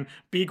telephone,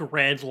 big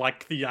red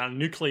like the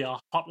nuclear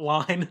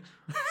hotline.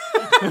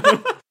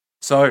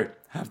 So,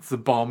 has the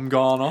bomb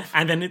gone off?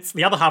 And then it's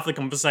the other half of the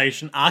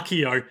conversation,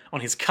 Akio on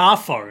his car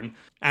phone.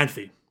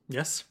 Anthe,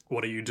 yes?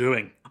 What are you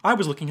doing? I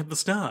was looking at the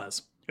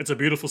stars. It's a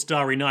beautiful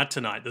starry night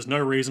tonight. There's no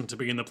reason to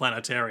be in the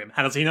planetarium.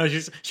 How does he know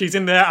she's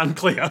in there?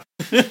 Unclear.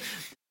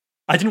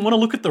 I didn't want to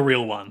look at the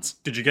real ones.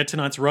 Did you get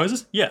tonight's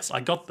roses? Yes, I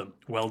got them.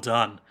 Well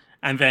done.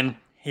 And then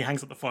he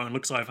hangs up the phone,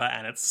 looks over,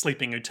 and it's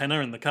sleeping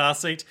Utena in the car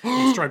seat.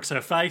 He strokes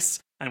her face,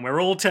 and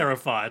we're all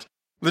terrified.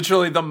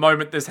 Literally, the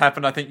moment this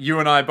happened, I think you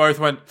and I both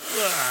went,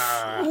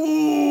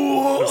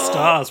 The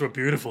stars were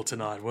beautiful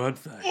tonight,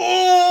 weren't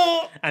they?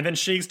 And then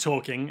she's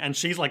talking, and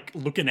she's like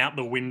looking out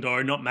the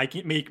window, not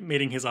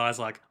meeting his eyes.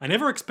 Like, I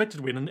never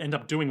expected we'd end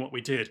up doing what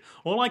we did.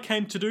 All I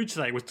came to do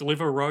today was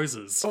deliver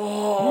roses.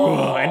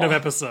 End of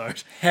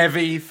episode.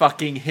 Heavy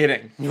fucking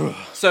hitting.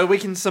 So we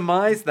can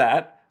surmise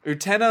that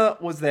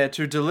Utena was there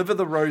to deliver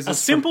the roses. A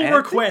simple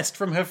request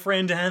from her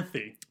friend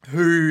Anthe.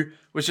 Who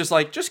was just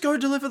like, just go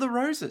deliver the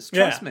roses.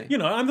 Trust me. You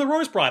know, I'm the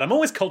rose bride. I'm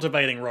always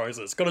cultivating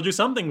roses. Got to do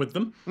something with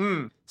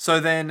them. So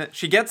then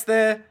she gets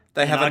there.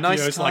 They have a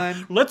nice Akio's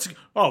time.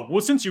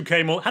 Like, since you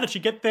came, how did she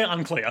get there?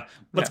 Unclear.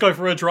 Let's go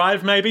for a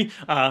drive, maybe.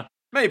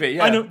 Maybe,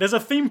 yeah. I know there's a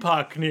theme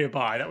park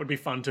nearby that would be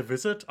fun to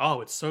visit.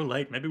 Oh, it's so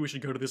late. Maybe we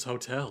should go to this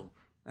hotel.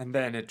 And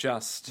then it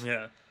just...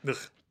 Yeah. Ugh.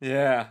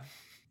 Yeah.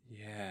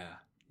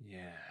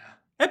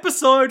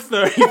 Episode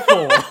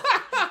 34.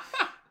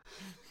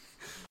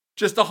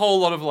 Just a whole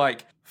lot of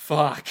like,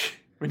 fuck,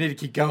 we need to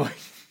keep going.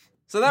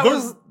 So that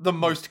was the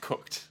most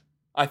cooked.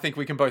 I think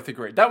we can both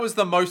agree. That was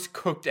the most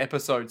cooked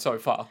episode so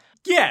far.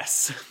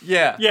 Yes.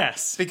 Yeah.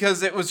 Yes.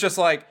 Because it was just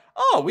like,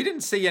 oh, we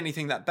didn't see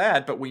anything that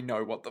bad, but we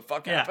know what the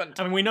fuck happened.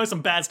 I mean, we know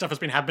some bad stuff has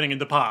been happening in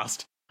the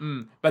past.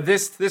 But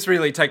this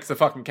really takes the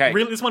fucking cake.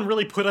 This one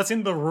really put us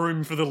in the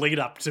room for the lead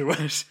up to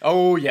it.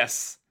 Oh,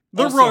 yes.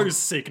 The Also- Rose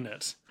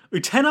Signet.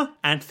 Utena,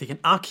 Anthe,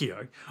 and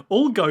Akio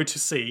all go to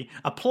see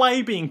a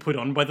play being put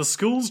on by the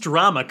school's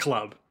drama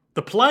club.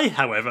 The play,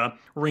 however,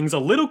 rings a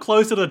little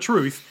closer to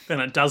truth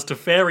than it does to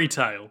fairy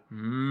tale.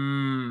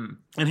 And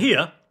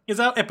here is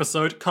our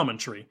episode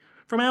commentary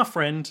from our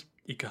friend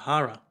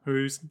Ikehara,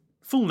 whose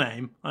full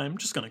name I'm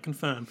just going to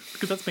confirm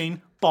because that's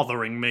been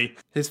bothering me.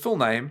 His full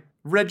name,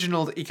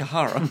 Reginald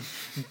Ikehara.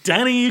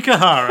 Danny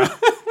Ikehara.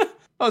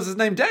 Oh, is his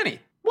name Danny?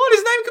 What?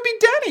 His name could be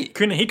Danny.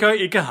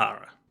 Kunihiko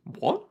Ikehara.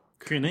 What?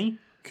 Kunihiko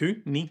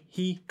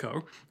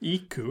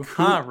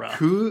Ikuhara.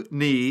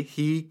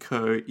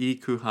 Kunihiko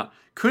Ikuhara.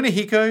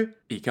 Kunihiko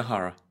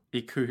Ikehara.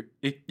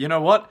 You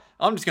know what?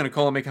 I'm just going to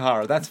call him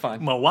Ikehara. That's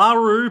fine.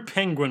 Mawaru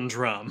Penguin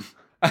Drum.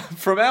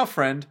 From our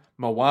friend,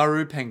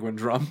 Mawaru Penguin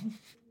Drum.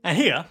 And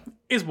here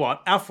is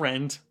what our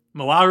friend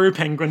Mawaru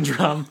Penguin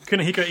Drum,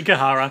 Kunihiko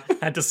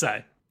Ikehara, had to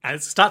say. And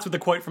it starts with a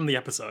quote from the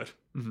episode.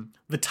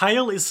 The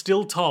tale is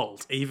still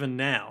told, even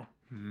now.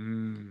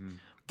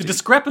 The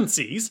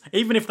discrepancies,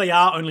 even if they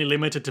are only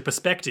limited to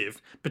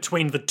perspective,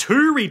 between the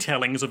two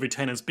retellings of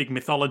Utena's big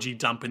mythology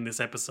dump in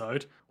this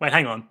episode... Wait,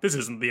 hang on. This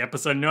isn't the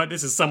episode note.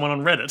 This is someone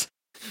on Reddit.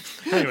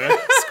 Anyway,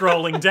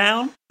 scrolling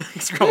down.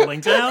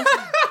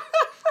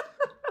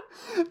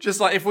 Just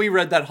like if we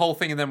read that whole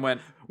thing and then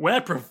went, We're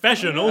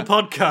professional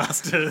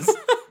podcasters.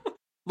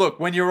 look,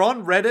 when you're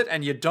on Reddit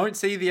and you don't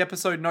see the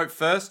episode note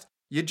first,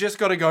 you just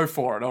got to go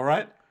for it, all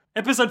right?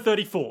 Episode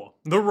 34,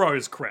 The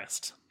Rose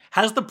Crest.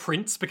 Has the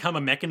prince become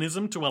a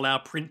mechanism to allow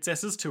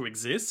princesses to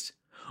exist?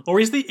 Or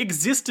is the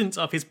existence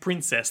of his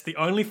princess the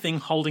only thing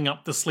holding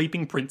up the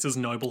sleeping prince's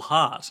noble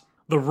heart?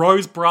 The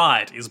Rose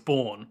Bride is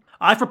born.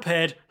 I've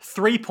prepared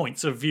 3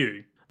 points of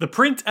view. The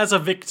prince as a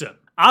victim.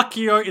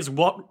 Akio is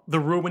what the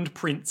ruined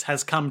prince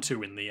has come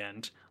to in the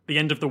end. The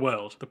end of the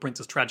world, the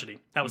prince's tragedy.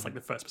 That was like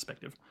the first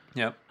perspective.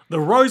 Yep. The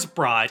Rose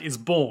Bride is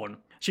born.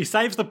 She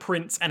saves the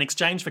prince, and in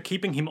exchange for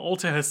keeping him all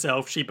to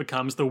herself, she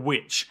becomes the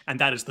witch,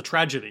 and that is the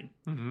tragedy.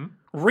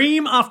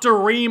 Ream after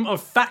ream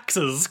of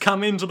faxes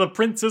come into the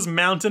prince's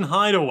mountain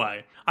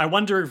hideaway. I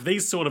wonder if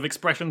these sort of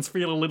expressions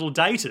feel a little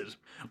dated.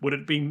 Would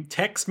it be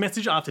text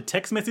message after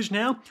text message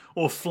now?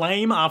 Or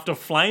flame after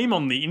flame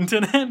on the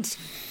internet?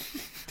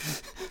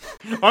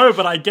 Oh,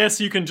 but I guess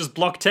you can just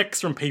block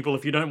texts from people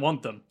if you don't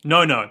want them.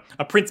 No,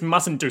 a prince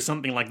mustn't do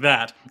something like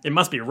that. It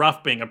must be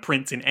rough being a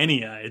prince in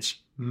any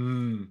age.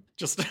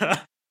 Just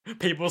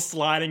people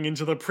sliding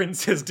into the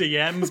prince's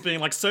DMs being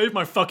like, save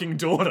my fucking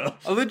daughter.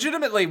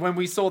 Legitimately, when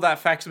we saw that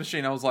fax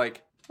machine, I was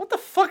like, what the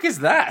fuck is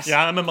that?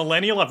 Yeah, I'm a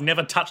millennial. I've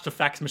never touched a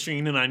fax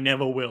machine and I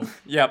never will.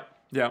 Yep.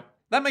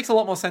 That makes a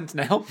lot more sense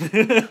now.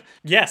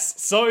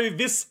 Yes, so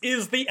this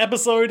is the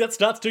episode that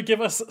starts to give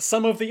us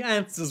some of the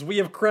answers we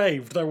have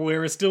craved, though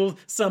there is still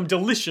some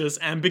delicious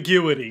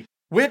ambiguity.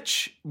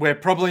 Which we're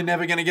probably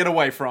never going to get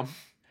away from.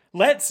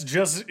 Let's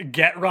just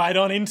get right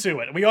on into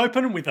it. We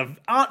open with an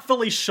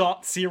artfully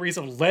shot series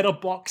of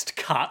letterboxed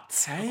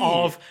cuts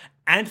of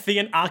Anthe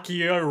and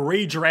Akio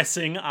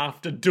redressing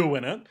after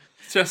doing it.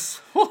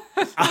 Just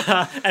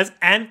As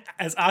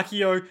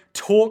Akio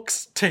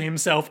talks to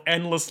himself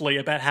endlessly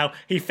about how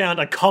he found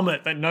a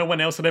comet that no one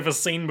else had ever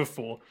seen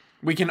before.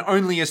 we can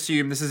only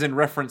assume this is in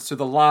reference to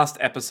the last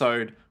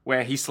episode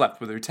where he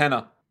slept with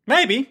Utena.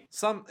 Maybe.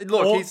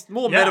 He's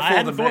more metaphor I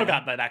hadn't than thought man.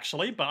 about that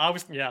actually, but I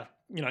was,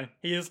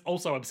 he is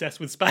also obsessed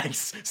with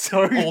space.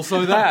 So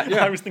Also that,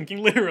 yeah. I was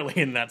thinking literally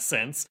in that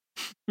sense.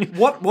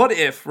 What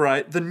if,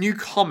 right, the new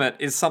comet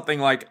is something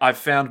like, I've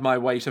found my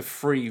way to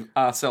free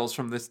ourselves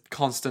from this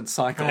constant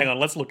cycle. Hang on,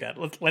 let's look at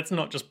it. Let's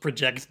not just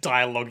project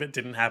dialogue that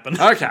didn't happen.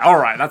 Okay,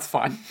 alright, that's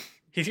fine.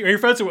 He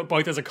refers to it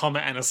both as a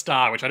comet and a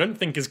star, which I don't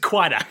think is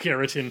quite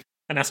accurate in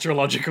an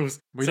astrological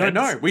sense.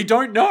 We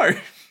don't know.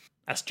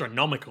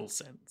 Astronomical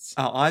sense.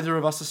 Are either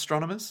of us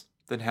astronomers?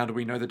 Then how do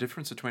we know the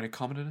difference between a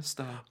comet and a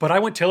star? But I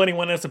won't tell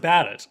anyone else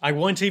about it. I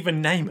won't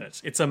even name it.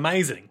 It's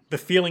amazing. The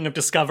feeling of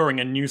discovering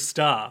a new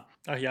star.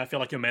 Oh yeah, I feel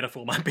like your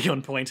metaphor might be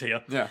on point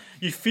here. Yeah.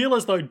 You feel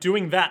as though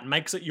doing that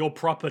makes it your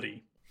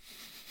property.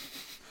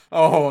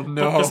 Oh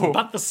no.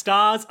 But the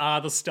stars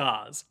are the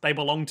stars. They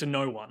belong to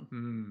no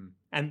one.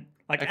 And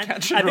like A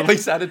catch and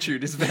release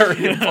attitude is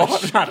very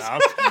important. Shut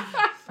up.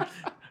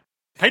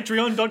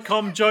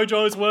 Patreon.com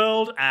JoJo's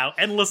World, our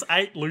endless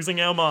 8 losing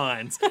our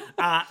minds.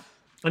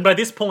 And by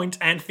this point,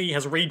 Anthe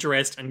has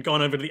redressed and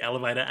gone over to the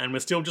elevator, and we're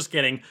still just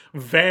getting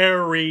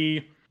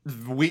very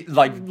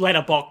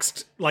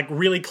letterboxed, like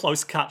really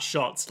close cut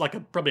shots,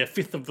 like probably a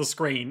fifth of the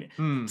screen,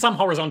 some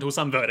horizontal,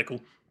 some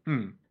vertical.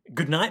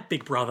 Good night,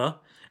 big brother.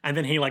 And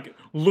then he like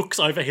looks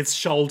over his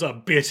shoulder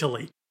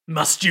bitterly.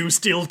 Must you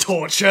still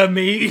torture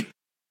me?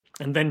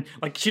 And then,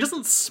 like, she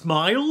doesn't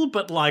smile,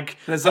 but like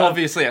there's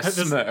obviously a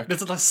smirk.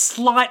 There's a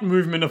slight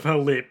movement of her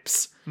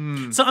lips.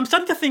 So I'm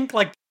starting to think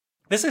like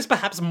this is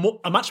perhaps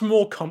a much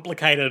more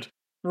complicated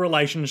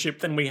relationship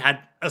than we had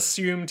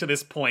assumed to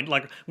this point.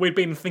 Like, we'd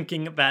been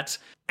thinking that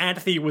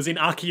Anthe was in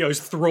Akio's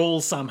thrall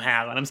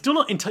somehow, and I'm still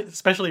not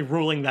especially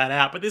ruling that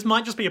out, but this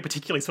might just be a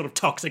particularly sort of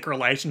toxic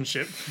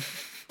relationship.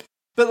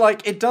 But,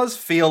 like, it does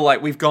feel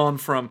like we've gone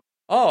from,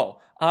 oh,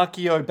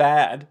 Akio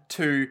bad,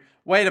 to,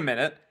 wait a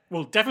minute.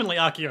 Well, definitely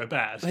Akio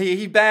bad.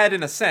 He bad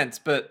in a sense,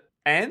 but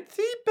Anthe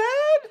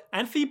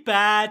bad? Anthe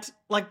bad,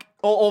 like...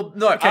 Or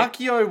no, okay.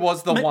 Akio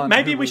was the one.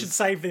 Maybe we should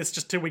save this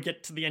just till we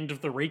get to the end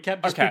of the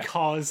recap, just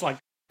because, like,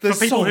 there's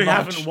for people so who much.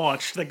 haven't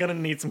watched, they're going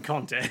to need some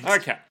context.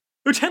 Okay.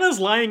 Utena's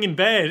laying in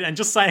bed and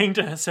just saying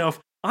to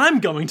herself, I'm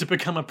going to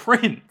become a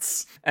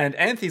prince. And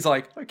Anthe's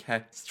like,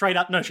 okay. Straight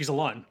up, no, she's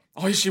alone.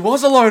 Oh, she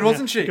was alone,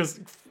 wasn't she? Because,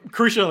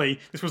 crucially,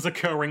 this was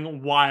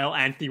occurring while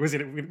Anthe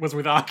was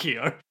with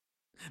Akio.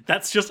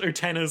 That's just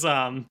Utena's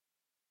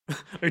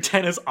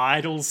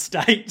idle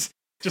state.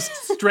 Just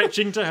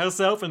stretching to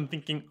herself and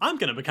thinking, I'm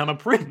going to become a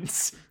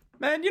prince.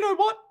 Man, you know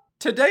what?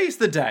 Today's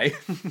the day.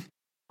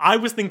 I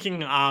was thinking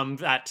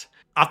that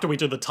after we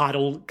do the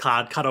title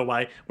card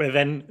cutaway, we're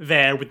then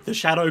there with the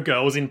Shadow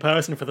Girls in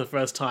person for the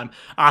first time,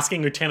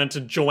 asking Utena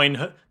to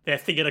join their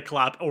theatre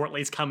club or at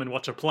least come and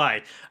watch a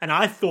play. And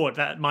I thought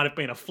that might have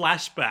been a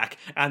flashback,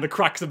 and the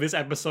crux of this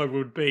episode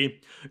would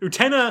be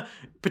Utena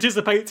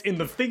participates in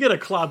the theatre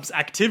club's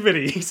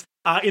activities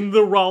in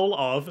the role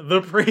of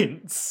the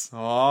prince.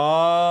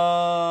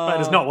 Oh.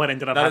 That is not what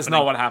ended up happening. That is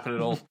not what happened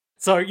at all.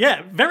 So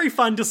yeah, very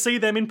fun to see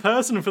them in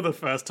person for the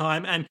first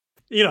time, and,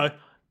 you know,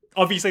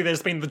 obviously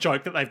there's been the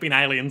joke that they've been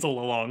aliens all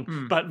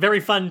along, but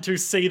very fun to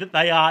see that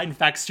they are in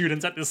fact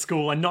students at this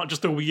school and not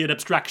just a weird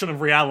abstraction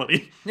of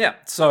reality. Yeah,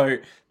 so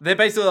they're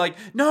basically like,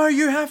 no,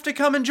 you have to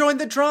come and join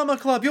the drama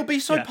club, you'll be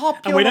so popular.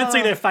 And we don't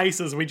see their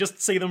faces, we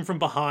just see them from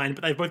behind,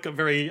 but they've both got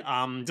very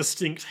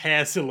distinct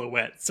hair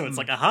silhouettes, so it's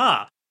like,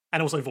 aha!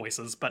 And also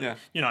voices, but,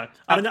 you know,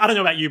 I don't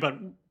know about you, but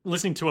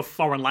listening to a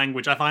foreign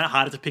language, I find it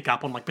harder to pick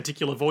up on, like,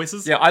 particular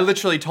voices. Yeah, I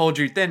literally told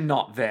you, they're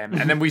not them.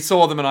 And then we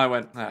saw them and I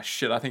went, ah,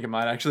 shit, I think it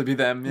might actually be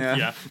them,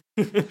 yeah.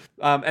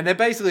 And they're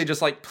basically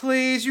just like,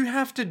 please, you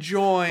have to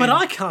join. But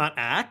I can't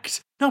act.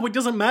 No, it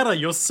doesn't matter.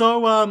 You're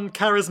so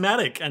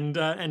charismatic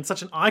and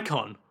such an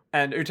icon.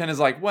 And Utena's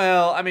like,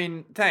 well, I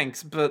mean,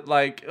 thanks, but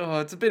like, oh,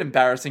 it's a bit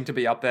embarrassing to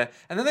be up there.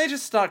 And then they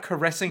just start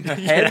caressing her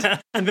head.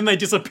 Yeah, and then they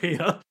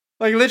disappear.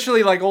 Like,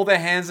 literally, like, all their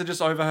hands are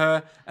just over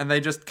her, and they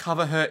just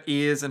cover her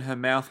ears and her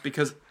mouth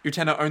because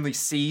Utena only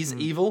sees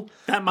evil.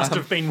 That must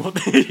have been what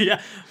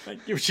yeah.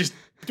 She's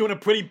doing a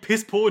pretty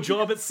piss-poor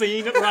job at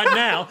seeing it right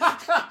now.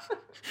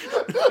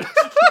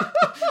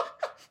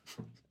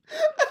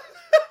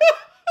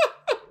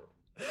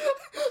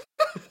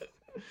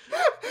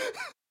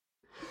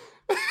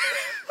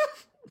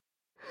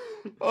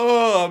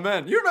 Oh,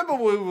 man. You remember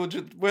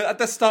we're at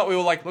the start we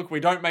were like, look, we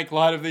don't make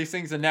light of these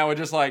things, and now we're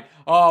just like,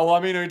 oh, well, I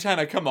mean,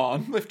 Utena, come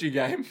on, lift your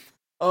game.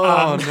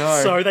 Oh,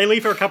 no. So they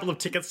leave her a couple of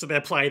tickets to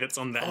their play that's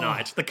on that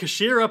night. The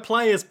Kashira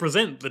players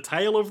present The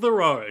Tale of the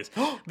Rose.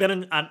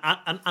 Then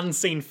an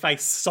unseen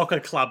face soccer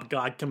club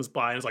guy comes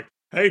by and is like,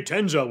 hey,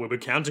 Tenja, we'll be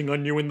counting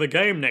on you in the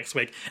game next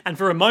week. And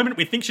for a moment,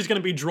 we think she's going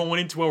to be drawn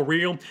into a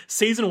real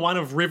Season 1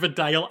 of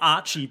Riverdale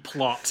Archie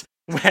plot,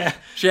 where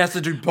she has to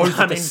do both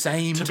at the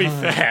same time. To be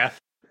fair,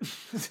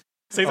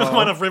 Season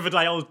 1 of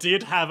Riverdale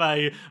did have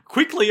a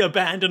quickly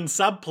abandoned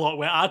subplot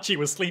where Archie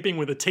was sleeping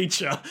with a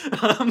teacher.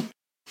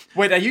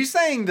 Wait, are you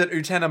saying that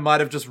Utena might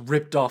have just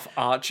ripped off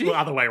Archie? Well,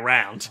 other way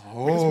around.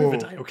 Because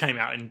Riverdale came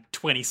out in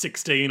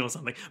 2016 or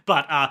something.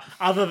 But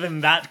other than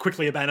that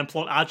quickly abandoned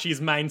plot,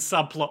 Archie's main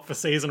subplot for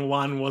Season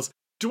 1 was,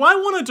 do I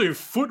want to do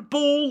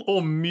football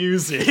or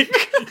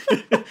music?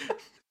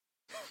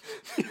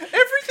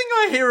 Everything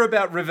I hear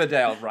about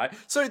Riverdale, right?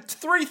 So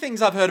 3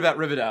 things I've heard about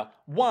Riverdale.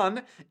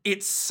 1,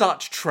 it's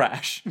such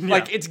trash. Yeah.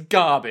 Like, it's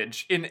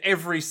garbage in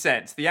every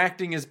sense. The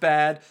acting is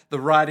bad, the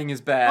writing is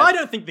bad. I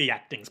don't think the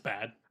acting's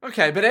bad.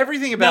 Okay, but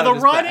everything about now, it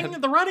is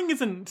bad. The writing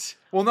isn't...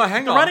 Well, no,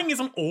 hang on. The writing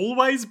isn't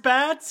always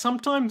bad.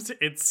 Sometimes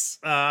it's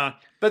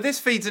But this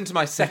feeds into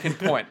my second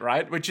point,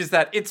 right? Which is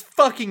that it's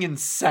fucking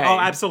insane. Oh,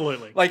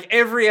 absolutely. Like,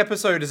 every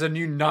episode is a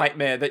new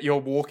nightmare that you're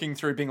walking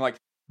through being like,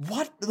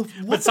 what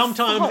But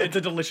sometimes fuck? it's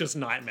a delicious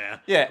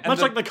nightmare. Yeah, and Much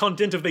the- like the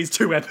content of these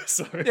 2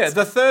 episodes. Yeah,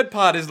 the third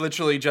part is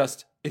literally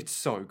just, it's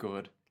so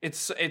good. It's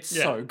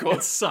so good.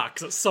 It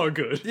sucks. It's so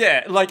good.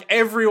 Yeah, like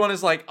everyone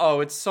is like, oh,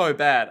 it's so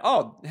bad.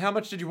 Oh, how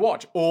much did you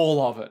watch?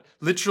 All of it.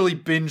 Literally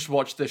binge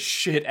watched the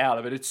shit out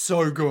of it. It's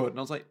so good. And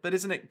I was like, but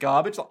isn't it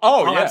garbage? Like,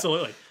 Oh, yeah.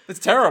 absolutely. It's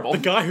terrible. The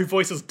guy who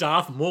voices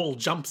Darth Maul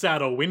jumps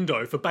out a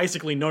window for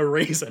basically no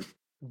reason.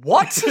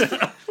 What?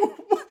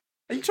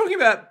 Are you talking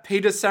about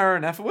Peter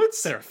Serafinowicz?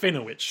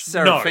 Serafinowicz.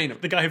 No,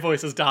 Serafinowicz. the guy who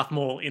voices Darth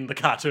Maul in the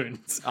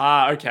cartoons.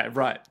 Ah, okay,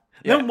 right.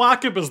 Yeah. Then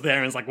Wakib was there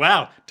and it's like,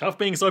 wow, tough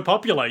being so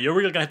popular. You're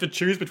really going to have to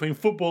choose between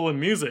football and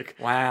music.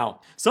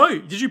 Wow. So,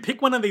 did you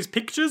pick one of these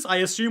pictures? I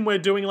assume we're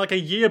doing like a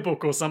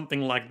yearbook or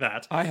something like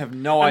that. I have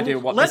no idea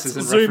what Let's this is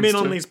in zoom reference in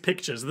on to. these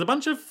pictures. There's a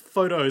bunch of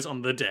photos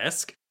on the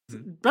desk.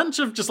 Bunch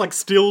of just like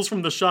stills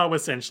from the show,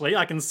 essentially.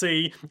 I can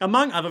see,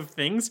 among other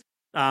things,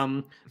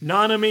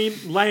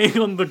 Nanami laying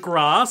on the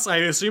grass, I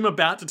assume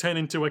about to turn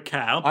into a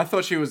cow. I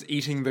thought she was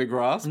eating the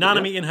grass. but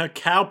Nanami in her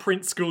cow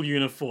print school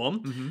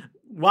uniform.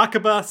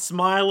 Wakaba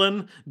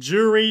smiling.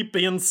 Juri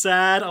being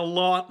sad a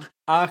lot.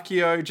 yeah.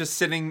 Akio just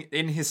sitting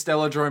in his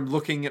stellodrome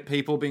looking at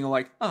people being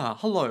like, ah,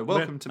 hello,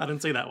 welcome to I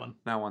didn't see that one.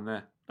 that one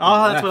there.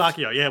 Oh, that's Left.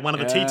 with Akio. Yeah, one of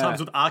the tea Yeah.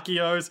 times with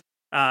Akios.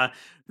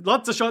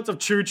 Lots of shots of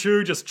Choo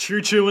Choo just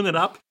choo-chooing it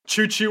up.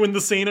 Choo-chooing the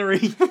scenery.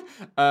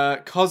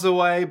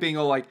 Kozue being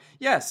all like,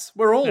 yes,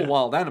 we're all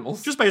wild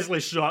animals. Just basically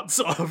shots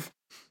of...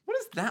 What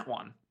is that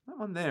one? That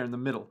one there in the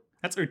middle.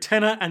 That's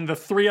Utena and the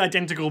 3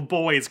 identical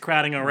boys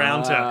crowding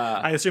around her.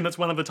 Ah. I assume that's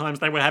one of the times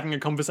they were having a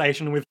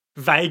conversation with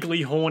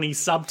vaguely horny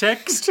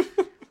subtext.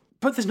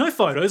 But there's no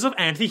photos of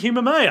Anthe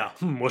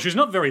Humamea. Well, she's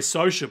not very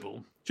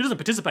sociable. She doesn't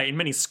participate in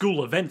many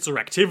school events or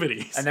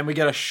activities. And then we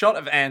get a shot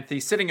of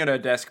Anthe sitting at her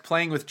desk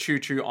playing with Choo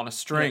Choo on a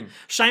string.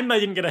 Shame they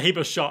didn't get a heap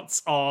of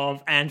shots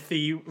of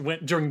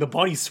Anthe during the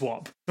body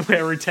swap,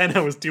 where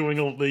Utena was doing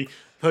all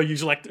her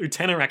usual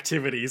Utena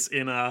activities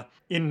in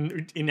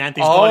Anthe's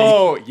body.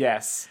 Oh,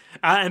 yes.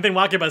 And then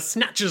Wakiba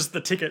snatches the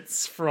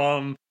tickets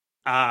from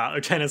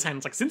Utena's hand.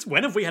 It's like, since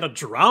when have we had a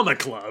drama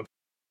club?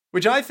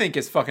 Which I think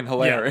is fucking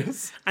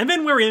hilarious. And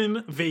then we're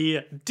in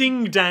the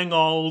ding-dang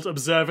old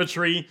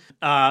observatory,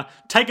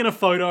 taking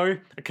a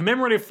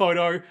commemorative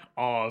photo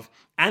of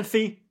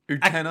Anthe,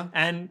 Utena.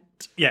 and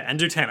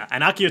Utena.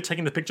 And Akio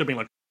taking the picture being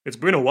like, it's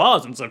been a while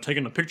since I've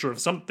taken a picture of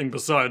something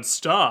besides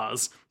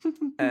stars.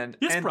 And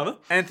Yes, brother.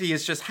 Anthe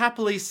is just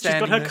happily She's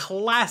standing got her there.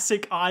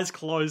 classic eyes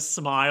closed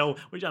smile,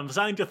 which I'm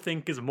starting to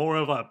think is more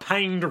of a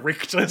pained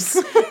rictus.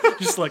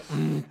 Just like,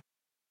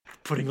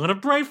 putting on a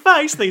brave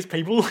face, these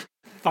people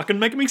fucking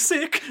make me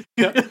sick.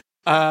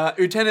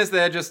 Utena's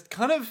there just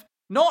kind of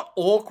not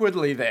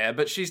awkwardly there,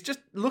 but she's just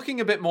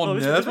looking a bit more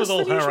nervous This was all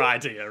than her usual.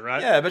 idea,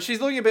 right? Yeah, but she's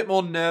looking a bit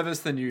more nervous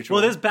than usual.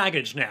 Well, there's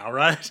baggage now,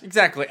 right?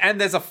 Exactly,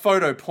 and there's a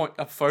photo?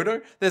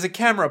 There's a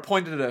camera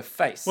pointed at her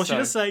face. Well, she so-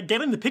 just say,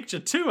 get in the picture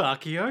too,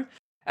 Akio.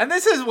 And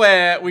this is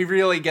where we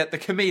really get the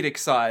comedic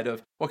side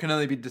of what can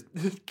only be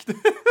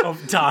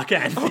Of Dark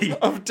Anthe.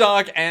 of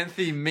Dark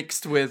Anthe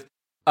mixed with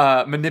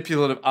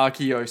manipulative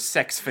Akio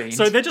sex fiend.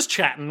 So they're just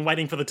chatting,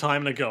 waiting for the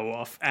time to go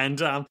off, and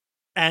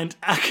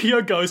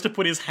Akio goes to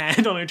put his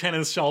hand on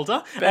Utena's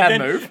shoulder. Bad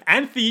and then move.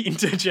 Anthe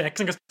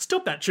interjects and goes,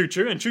 stop that, Choo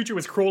Choo. And Choo Choo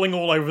is crawling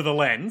all over the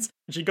lens.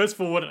 And she goes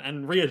forward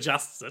and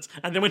readjusts it.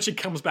 And then when she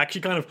comes back, she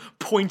kind of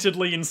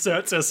pointedly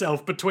inserts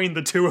herself between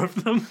the two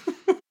of them.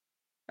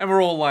 And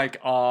we're all like,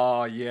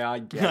 oh, yeah, I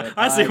get it.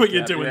 I see what get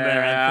you're it. doing Yeah,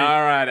 there, Anthe.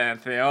 All right,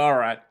 Anthe, all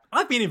right.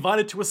 I've been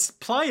invited to a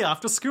play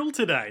after school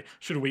today.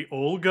 Should we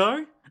all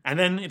go? And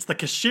then it's the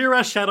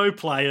Kashira Shadow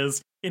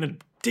players in a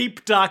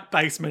deep, dark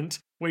basement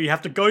where you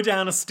have to go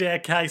down a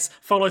staircase,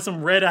 follow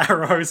some red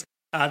arrows,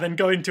 then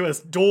go into a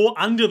door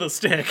under the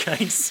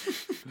staircase.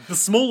 The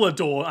smaller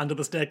door under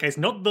the staircase,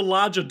 not the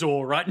larger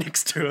door right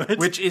next to it.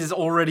 Which is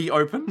already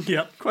open?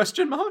 Yep.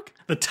 Question mark?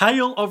 The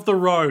Tale of the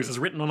Rose is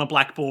written on a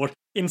blackboard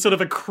in sort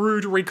of a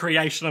crude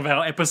recreation of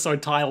our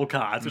episode tile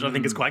cards, which I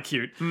think is quite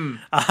cute.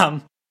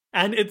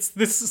 And it's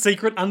this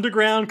secret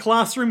underground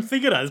classroom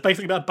theatre. It's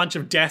basically about a bunch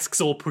of desks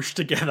all pushed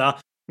together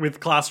with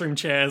classroom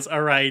chairs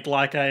arrayed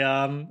like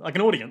an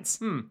audience.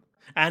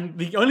 And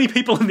the only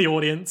people in the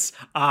audience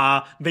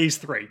are these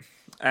 3.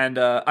 And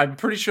I'm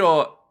pretty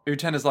sure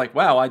Utena's like,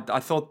 wow, I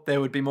thought there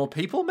would be more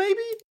people,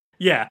 maybe?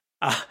 Yeah.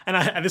 And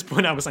at this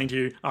point I was saying to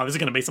you, oh, this is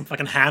going to be some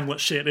fucking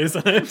Hamlet shit,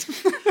 isn't it?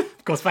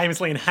 Of course,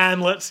 famously in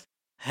Hamlet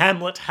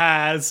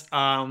has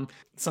some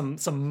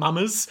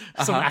mummers,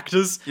 some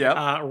actors,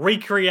 Yep.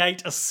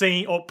 recreate a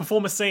scene or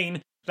perform a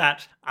scene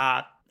that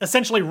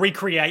essentially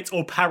recreates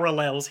or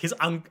parallels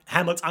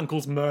Hamlet's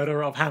uncle's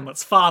murder of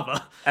Hamlet's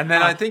father. And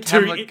then I think to,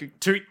 Hamlet...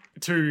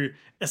 to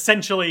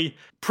essentially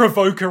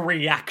provoke a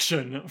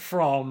reaction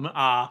from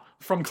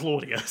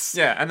Claudius.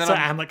 Yeah, and then so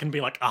I'm- Hamlet can be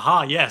like,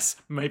 aha, yes,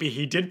 maybe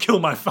he did kill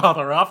my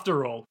father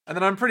after all. And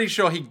then I'm pretty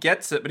sure he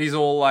gets it, but he's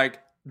all like,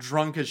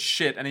 drunk as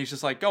shit, and he's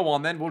just like, go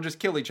on then, we'll just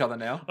kill each other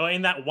now. Or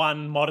in that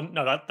one modern...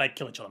 No, they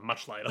kill each other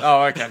much later.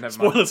 Oh, okay, never mind.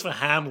 Spoilers for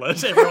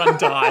Hamlet. Everyone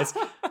dies.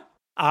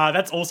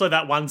 That's also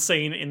that one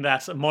scene in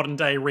that modern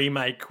day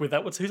remake with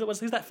that...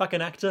 Who's that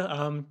fucking actor?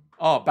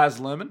 Oh, Baz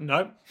Luhrmann?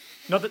 No.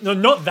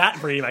 Not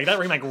that remake. That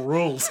remake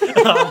rules.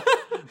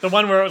 The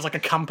one where it was like a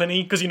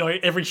company, because,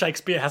 every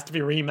Shakespeare has to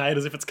be remade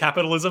as if it's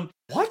capitalism.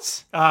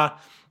 What?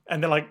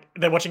 And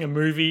they're watching a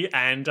movie,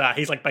 and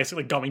he's like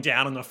basically going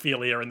down on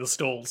Ophelia in the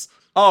stalls.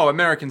 Oh,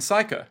 American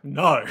Psycho.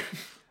 No.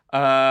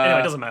 Anyway,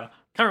 it doesn't matter.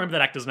 Can't remember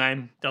that actor's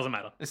name. Doesn't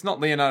matter. It's not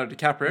Leonardo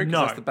DiCaprio, because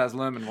No. that's the Baz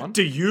Luhrmann one.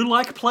 Do you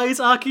like plays,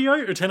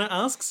 Archeo? Utena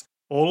asks.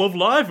 All of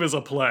life is a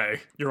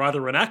play. You're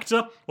either an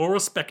actor or a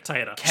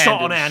spectator.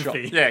 Shot on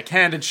Anthe. Yeah,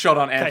 candid shot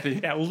on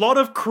Anthe. Yeah, a lot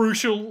of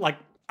crucial,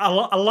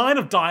 a line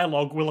of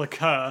dialogue will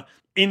occur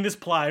in this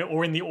play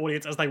or in the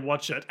audience as they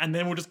watch it, and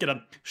then we'll just get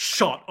a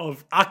shot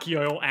of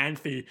Archeo or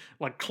Anthe,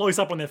 close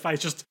up on their face,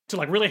 just to,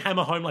 really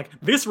hammer home,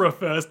 this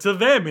refers to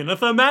them in a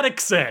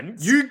thematic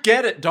sense. You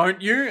get it, don't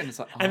you? And it's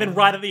like, And then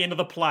right at the end of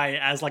the play,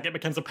 as, it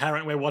becomes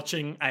apparent we're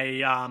watching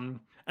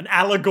an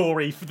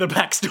allegory for the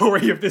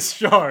backstory of this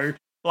show,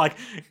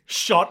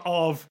 shot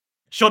of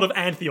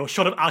Anthe or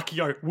shot of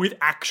Archeo with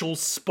actual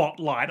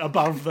spotlight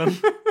above them.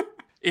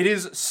 It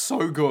is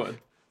so good.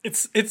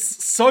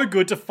 It's so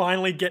good to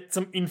finally get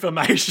some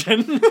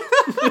information.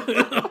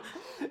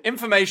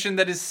 Information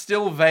that is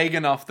still vague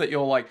enough that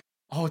you're like,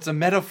 oh, it's a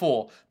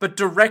metaphor, but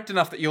direct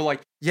enough that you're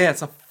like, yeah,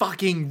 it's a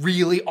fucking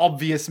really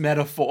obvious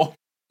metaphor.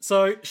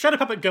 So, Shadow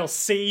Puppet Girl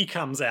C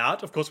comes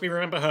out. Of course, we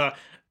remember her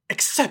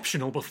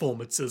exceptional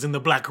performances in the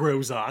Black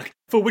Rose arc,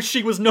 for which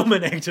she was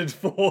nominated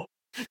for...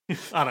 I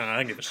don't know, I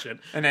don't give a shit.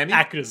 An Emmy?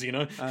 Actors,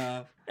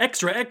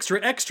 Extra,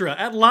 extra, extra,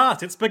 at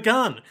last it's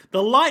begun.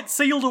 The light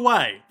sealed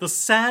away, the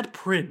sad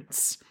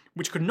prince,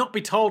 which could not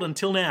be told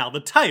until now, the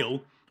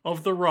tale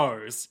of the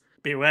rose.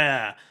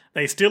 Beware,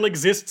 they still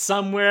exist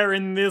somewhere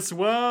in this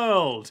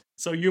world,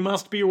 so you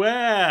must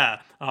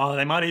beware. Oh,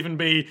 they might even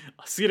be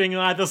sitting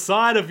either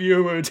side of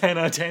you,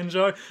 Utena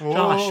Tenjo.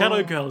 Oh,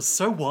 Shadow Girl is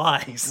so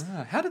wise.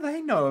 How do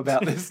they know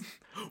about this?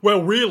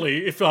 Well,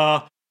 really,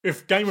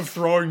 if Game of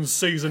Thrones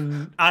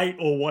Season 8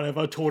 or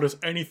whatever taught us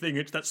anything,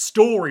 it's that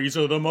stories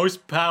are the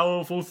most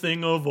powerful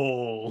thing of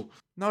all.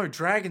 No,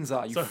 dragons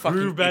are, you So fucking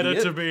who better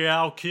idiot. to be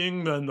our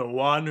king than the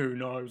one who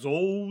knows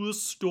all the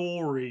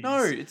stories?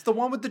 No, it's the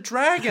one with the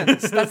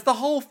dragons. That's the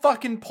whole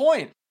fucking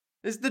point.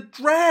 Is the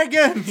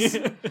dragons.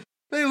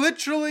 They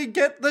literally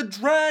get the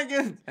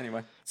dragons.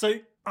 Anyway. So,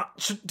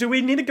 do we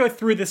need to go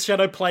through this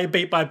shadow play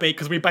beat by beat?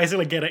 Because we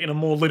basically get it in a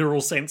more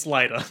literal sense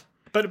later.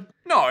 But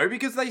No,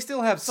 because they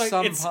still have so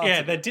some it's, parts. yeah,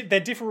 of- they're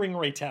differing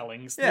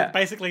retellings. Yeah.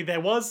 Basically, there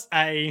was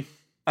a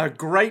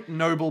great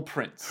noble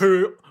prince.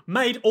 who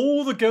made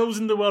all the girls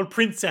in the world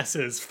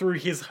princesses through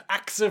his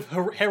acts of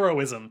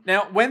heroism.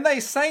 Now, when they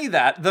say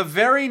that, the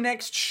very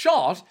next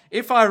shot,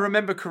 if I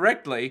remember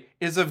correctly,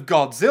 is of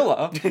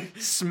Godzilla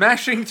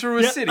smashing through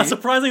a city. A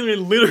surprisingly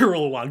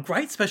literal one.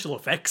 Great special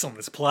effects on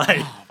this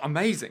play.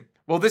 Amazing.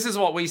 Well, this is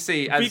what we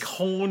see as... Big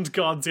horned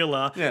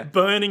Godzilla Yeah.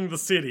 burning the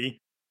city,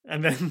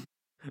 and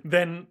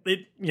then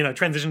it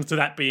transitions to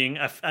that being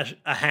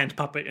a hand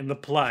puppet in the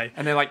play.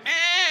 And they're like...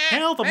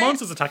 How the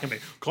monster's attacking me?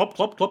 Clop,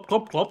 clop, clop,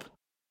 clop, clop.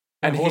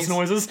 And horse he's-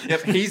 noises.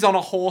 Yep, he's on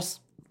a horse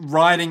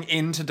riding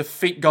in to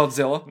defeat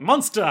Godzilla.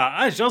 Monster,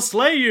 I shall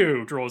slay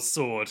you, draws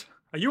sword.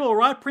 Are you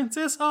alright,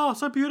 princess? Oh,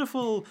 so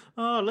beautiful.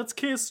 Oh, let's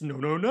kiss. No,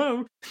 no,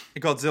 no.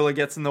 Godzilla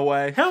gets in the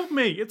way. Help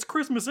me, it's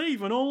Christmas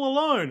Eve and all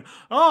alone.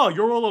 Oh,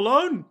 you're all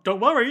alone? Don't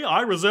worry,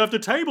 I reserved a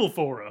table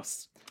for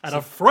us. At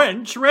a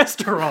French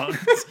restaurant.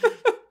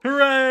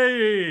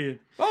 Hooray!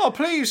 Oh,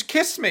 please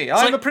kiss me.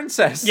 I'm a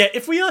princess. Yeah,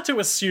 if we are to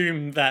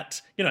assume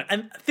that,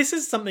 and this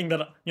is something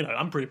that,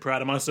 I'm pretty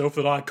proud of myself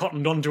that I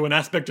cottoned onto an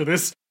aspect of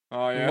this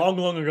Oh, yeah. long,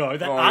 long ago.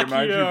 That Oh,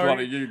 mate, you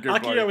bloody- you good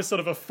bloke. Archeo is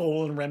sort of a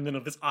fallen remnant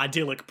of this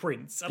idyllic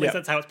prince. At least Yeah.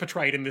 that's how it's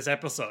portrayed in this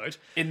episode.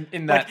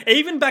 In that...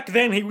 Even back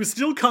then, he was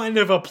still kind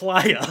of a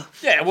player.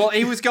 Yeah, well,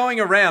 he was going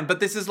around, but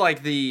this is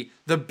like the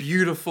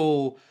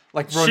beautiful,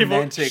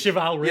 romantic...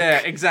 chivalric. Yeah,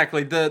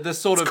 exactly. The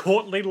sort of...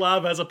 Courtly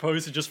love as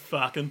opposed to just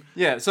fucking.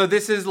 Yeah, so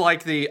this is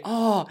like the,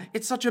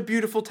 it's such a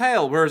beautiful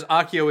tale, whereas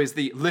Archeo is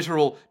the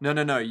literal,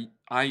 no,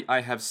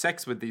 I have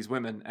sex with these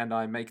women and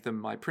I make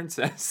them my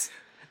princess.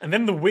 And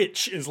then the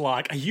witch is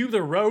like, are you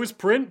the Rose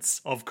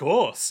Prince? Of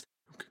course.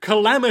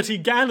 Calamity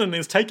Ganon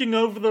is taking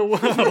over the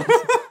world.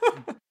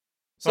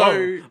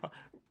 So,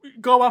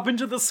 Go up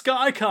into the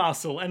Sky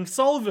Castle and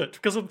solve it.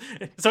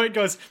 So it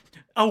goes,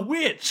 a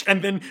witch,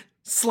 and then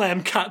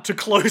slam cut to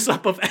close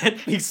up of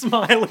Anthe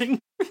smiling.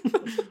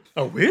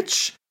 A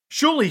witch?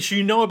 Surely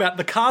she know about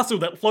the castle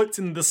that floats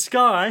in the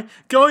sky.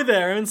 Go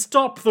there and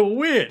stop the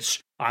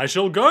witch. I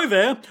shall go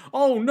there.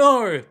 Oh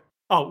no.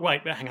 Oh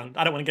wait, hang on.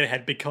 I don't want to get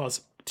ahead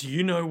because do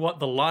you know what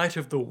the light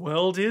of the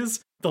world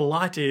is? The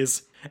light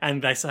is,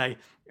 and they say,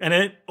 and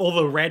then all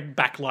the red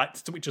backlight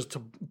switches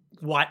to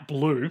white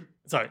blue.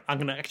 So I'm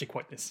going to actually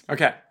quote this.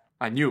 okay,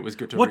 I knew it was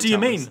good to What do you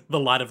retell mean, this. the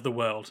light of the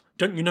world?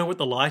 Don't you know what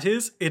the light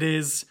is? It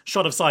is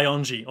shot of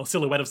Saionji, or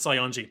silhouette of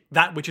Saionji,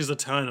 that which is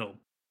eternal.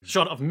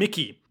 Shot of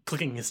Mickey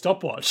clicking his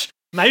stopwatch.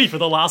 Maybe for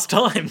the last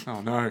time.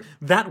 Oh no.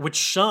 That which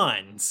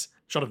shines.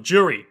 Shot of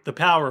Juri, the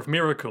power of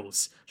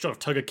miracles. Shot of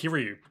Toga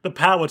Kiryu, the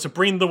power to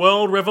bring the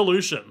world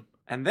revolution.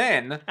 And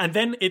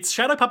then It's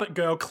Shadow Puppet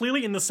Girl,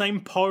 clearly in the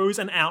same pose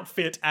and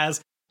outfit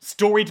as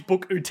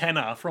Storybook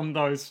Utena from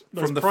those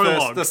from the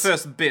prologues.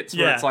 first bits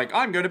where Yeah. it's like,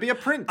 I'm going to be a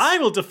prince. I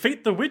will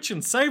defeat the witch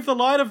and save the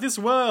light of this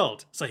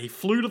world. So he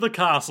flew to the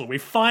castle. We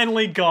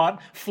finally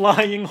got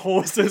flying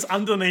horses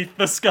underneath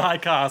the sky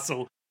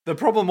castle. The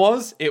problem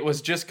was, it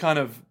was just kind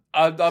of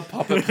a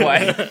puppet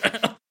play.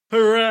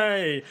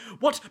 Hooray!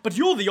 What? But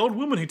you're the old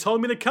woman who told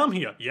me to come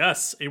here.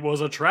 Yes, it was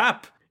a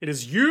trap. It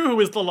is you who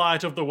is the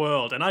light of the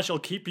world, and I shall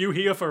keep you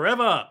here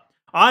forever.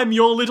 I'm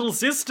your little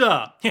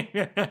sister. She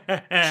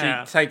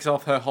takes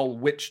off her whole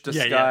witch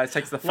disguise,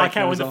 takes the fake Like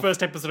how in nose the off.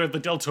 first episode of the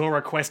Del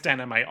Toro Quest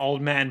anime,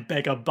 Old Man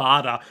Beggar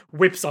Barda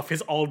whips off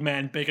his Old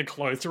Man Beggar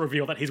clothes to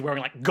reveal that he's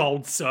wearing like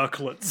gold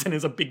circlets and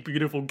is a big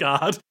beautiful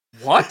guard.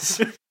 What?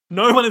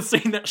 No one has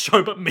seen that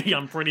show but me,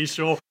 I'm pretty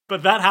sure.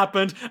 But that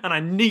happened, and I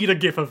need a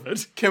gif of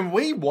it. Can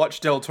we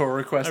watch Del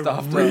Toro Quest I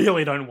after?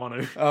 really don't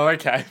want to. Oh,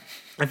 okay.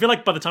 I feel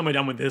like by the time we're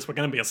done with this, we're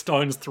going to be a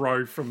stone's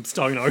throw from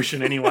Stone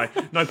Ocean anyway.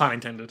 No pun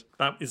intended.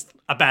 That is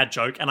a bad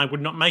joke, and I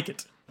would not make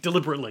it.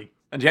 Deliberately.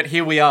 And yet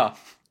here we are,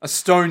 a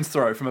stone's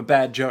throw from a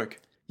bad joke.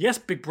 Yes,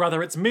 big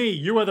brother, it's me.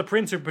 You are the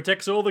prince who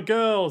protects all the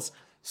girls.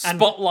 And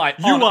Spotlight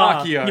you on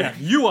are, Akio. Yeah,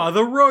 you are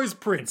the Rose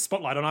Prince.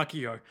 Spotlight on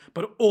Akio.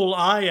 But all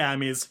I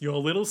am is your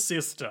little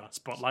sister.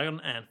 Spotlight on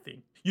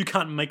Anthe. You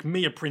can't make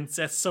me a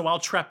princess, so I'll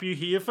trap you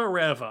here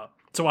forever.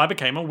 So I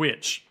became a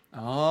witch.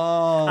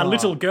 Oh. A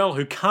little girl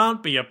who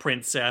can't be a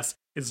princess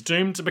is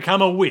doomed to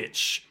become a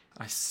witch.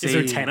 I see.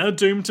 Is Utena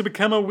doomed to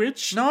become a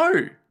witch?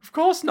 No, of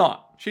course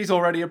not. She's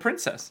already a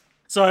princess.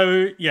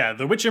 So, yeah,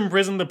 the witch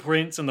imprisoned the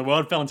prince and the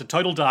world fell into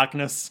total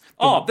darkness.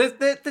 Oh,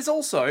 there's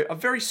also a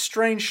very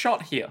strange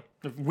shot here.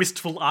 The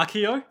wistful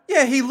Akio.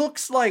 Yeah, he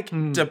looks like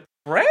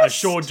depressed. I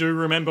sure do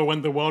remember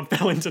when the world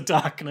fell into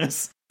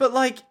darkness. But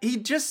like, he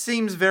just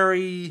seems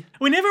very...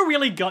 We never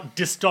really got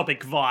dystopic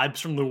vibes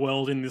from the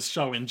world in this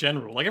show in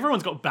general. Like,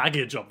 everyone's got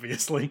baggage,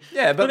 obviously.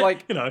 Yeah, but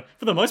like... You know,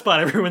 for the most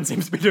part, everyone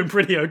seems to be doing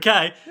pretty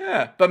okay.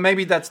 Yeah, but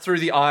maybe that's through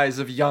the eyes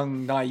of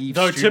young, naive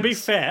Though, students. to be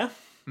fair,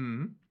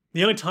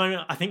 the only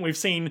time I think we've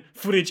seen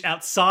footage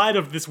outside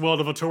of this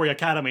world of Otori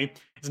Academy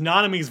is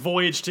Nanami's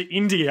voyage to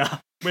India,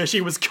 where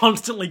she was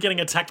constantly getting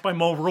attacked by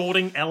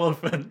marauding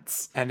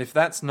elephants. And if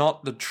that's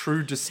not the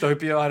true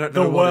dystopia, I don't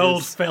know The what it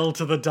world is. fell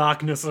to the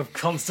darkness of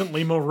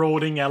constantly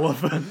marauding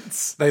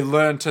elephants. They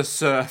learned to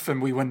surf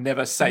and we were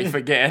never safe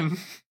again.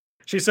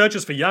 She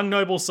searches for young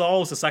noble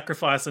souls to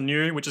sacrifice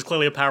anew, which is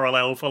clearly a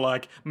parallel for,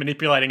 like,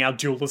 manipulating our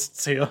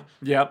duelists here.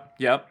 Yep.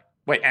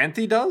 Wait,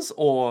 Anthe does?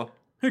 Or...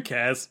 Who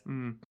cares?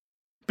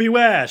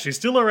 Beware, she's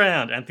still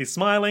around. Anthe's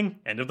smiling.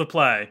 End of the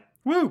play.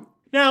 Woo!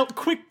 Now,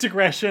 quick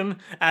digression,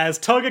 as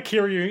Toga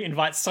Kiryu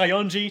invites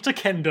Sayonji to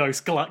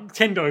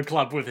Kendo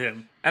Club with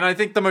him. And I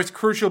think the most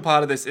crucial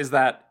part of this is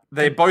that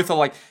they both are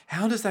like,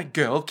 how does that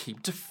girl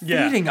keep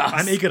defeating us?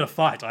 I'm eager to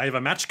fight. I have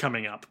a match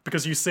coming up.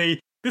 Because you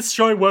see, this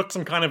show works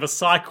on kind of a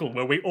cycle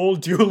where we all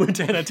duel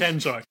Lieutenant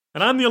Tenjo.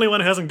 And I'm the only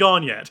one who hasn't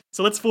gone yet.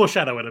 So let's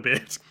foreshadow it a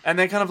bit. And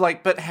they're kind of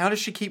like, but how does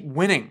she keep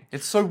winning?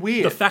 It's so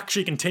weird. The fact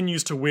she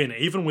continues to win,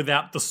 even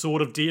without the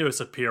Sword of Dios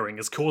appearing,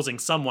 is causing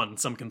someone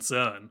some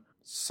concern.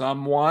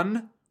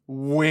 Someone?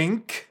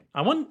 Wink?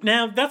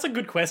 Now, that's a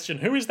good question.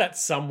 Who is that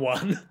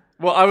someone?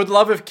 Well, I would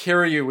love if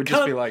Kiryu would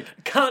just be like...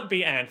 Can't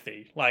be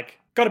Anthe. Like,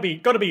 gotta be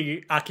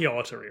Akio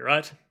Otori,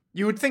 right?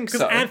 You would think so.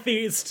 Because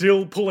Anthe is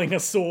still pulling a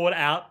sword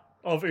out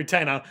of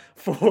Utena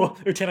for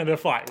Utena to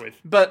fight with.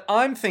 But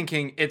I'm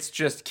thinking it's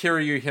just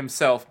Kiryu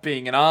himself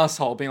being an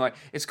asshole, being like,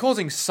 it's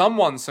causing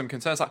someone some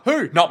concern. It's like,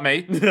 who? Not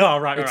me. Oh,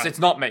 right. It's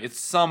not me. It's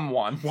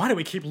someone. Why do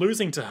we keep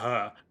losing to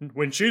her?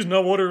 When she's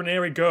no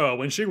ordinary girl,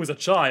 when she was a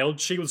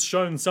child, she was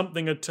shown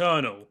something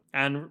eternal.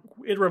 And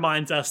it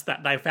reminds us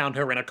that they found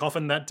her in a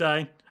coffin that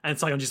day. And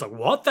Sayonji's like,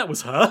 what? That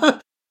was her?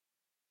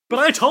 But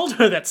I told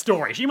her that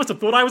story. She must have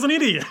thought I was an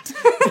idiot.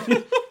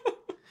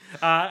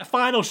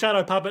 Final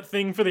shadow puppet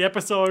thing for the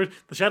episode.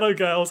 The shadow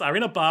girls are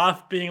in a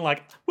bath being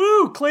like,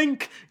 woo,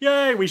 clink,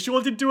 yay, we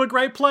sure did do a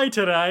great play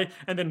today.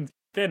 And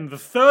then the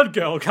third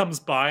girl comes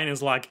by and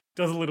is like,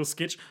 does a little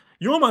sketch.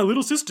 You're my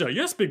little sister.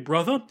 Yes, big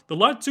brother. The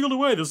light sealed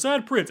away the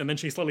sad prince. And then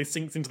she slowly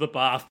sinks into the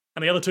bath.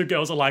 And the other two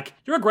girls are like,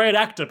 you're a great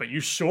actor, but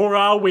you sure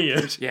are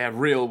weird. Yeah,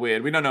 real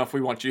weird. We don't know if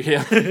we want you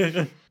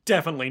here.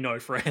 Definitely no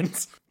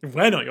friends. If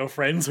we're not your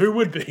friends, who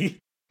would be?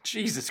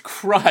 Jesus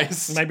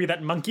Christ. Maybe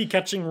that monkey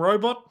catching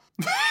robot?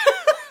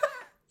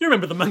 You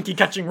remember the monkey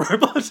catching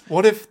robot?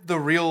 What if the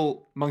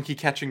real monkey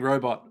catching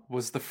robot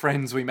was the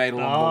friends we made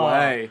along the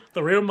way?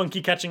 The real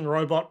monkey catching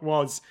robot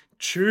was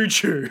Choo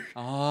Choo.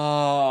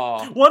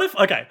 Oh. What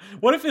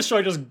if this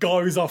show just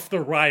goes off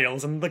the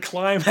rails and the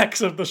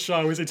climax of the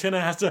show is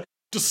Utena has to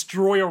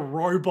destroy a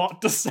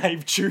robot to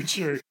save Choo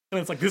Choo. And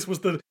it's like, this was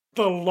the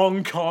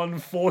long con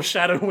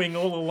foreshadowing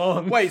all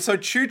along. Wait, so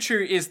Choo Choo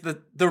is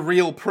the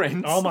real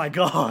prince? Oh my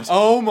god.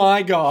 Oh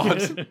my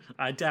god.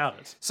 I doubt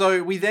it.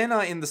 So we then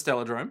are in the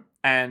Stellardrome,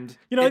 and...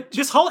 You know,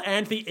 this whole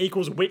Anthe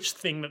equals witch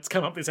thing that's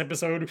come up this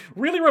episode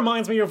really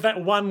reminds me of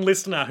that one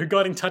listener who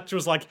got in touch and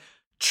was like,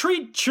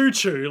 treat Choo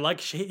Choo like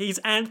he's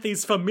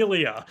Anthe's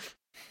familiar.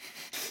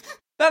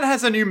 That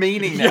has a new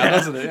meaning now,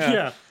 doesn't it?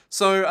 Yeah.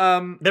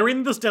 So, They're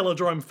in the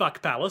Stellardrome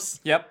fuck palace.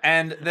 Yep,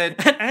 and then...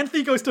 And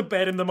Anthe goes to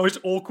bed in the most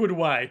awkward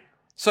way.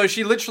 So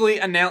she literally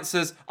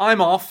announces, I'm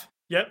off.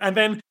 Yep, and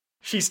then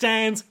she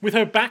stands with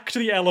her back to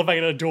the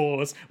elevator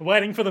doors,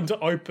 waiting for them to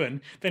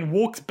open, then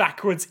walks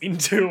backwards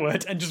into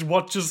it and just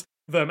watches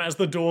them as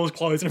the doors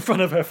close in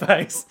front of her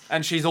face.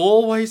 And she's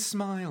always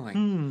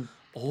smiling.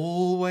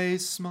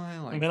 Always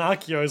smiling. And then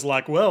Akio's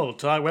like, well,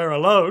 we're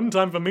alone,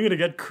 time for me to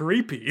get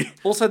creepy.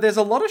 Also, there's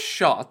a lot of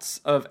shots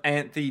of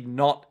Anthe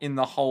not in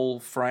the whole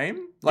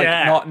frame. Like,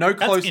 Yeah, no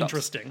close-ups. that's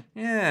interesting.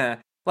 Yeah.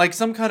 Like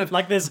some kind of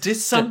Like there's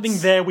distance. something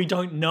there we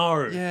don't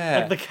know. Yeah.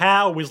 Like the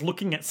cow is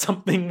looking at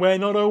something we're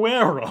not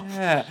aware of.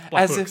 Yeah.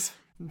 Like As books.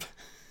 if...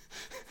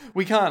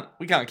 We can't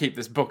keep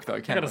this book,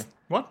 though, can we?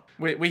 What?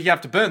 We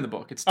have to burn the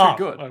book. It's too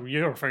good. Oh,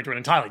 you're referring to an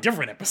entirely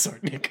different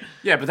episode, Nick.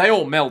 Yeah, but they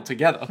all meld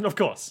together. Of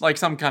course. Like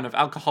some kind of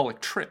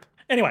alcoholic trip.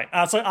 Anyway,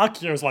 so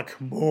Akio's like,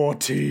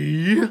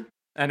 Morty.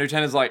 And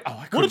Utena's like, oh,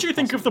 I couldn't What did you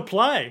think of the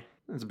play?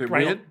 It's a bit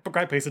weird.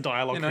 Great piece of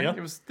dialogue You know, here.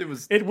 it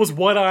was... It was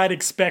what I'd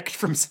expect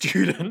from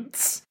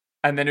students.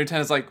 And then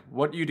Utena's like,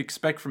 what you'd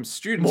expect from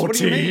students? More What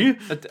do you tea?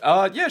 mean?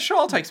 Yeah, sure,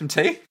 I'll take some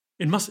tea.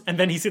 It must, and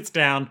then he sits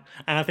down,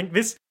 and I think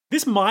this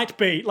might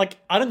be like,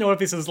 I don't know if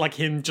this is like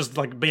him just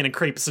like being a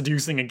creep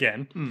seducing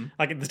again.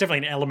 Like there's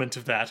definitely an element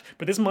of that,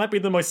 but this might be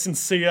the most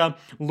sincere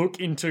look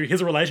into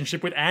his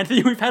relationship with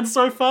Anthe we've had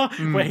so far,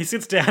 where he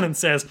sits down and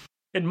says,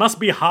 "It must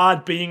be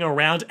hard being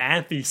around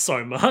Anthe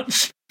so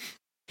much."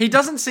 He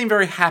doesn't seem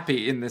very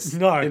happy in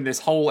this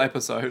whole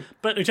episode.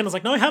 But Utena's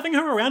like, no, having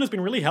her around has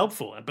been really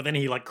helpful. But then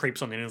he like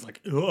creeps on in and is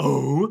like,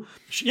 oh,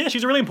 yeah,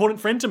 she's a really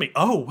important friend to me.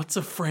 Oh, what's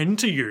a friend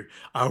to you?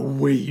 Are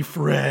we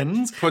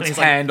friends? Puts And he's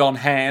hand on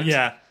hand.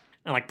 Yeah,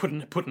 and like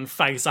putting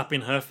face up in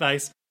her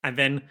face. And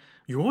then,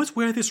 you always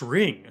wear this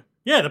ring.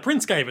 Yeah, the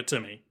prince gave it to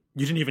me.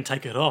 You didn't even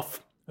take it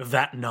off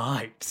that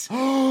night.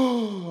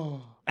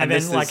 and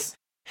then like,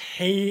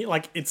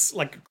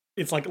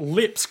 it's like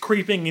lips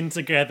creeping in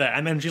together,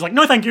 and then she's like,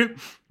 no, thank you.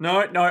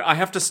 No, I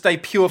have to stay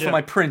pure for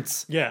my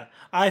prince. Yeah.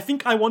 I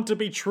think I want to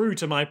be true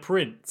to my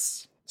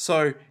prince.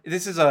 So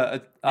this is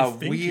a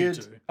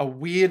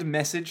weird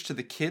message to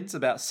the kids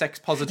about sex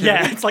positivity.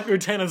 Yeah, it's like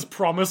Utena's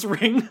promise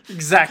ring.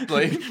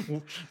 Exactly.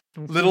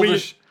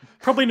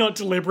 Probably not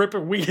deliberate,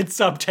 but weird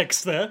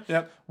subtext there.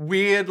 Yep.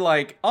 Weird,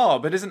 like, oh,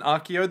 but isn't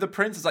Akio the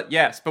prince? It's like,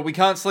 yes, but we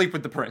can't sleep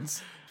with the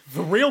prince.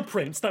 The real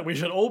prince that we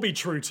should all be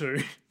true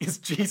to is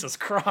Jesus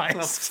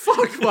Christ. Oh,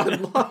 fuck my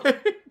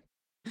life.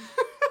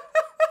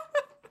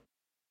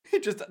 He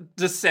just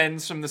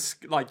descends from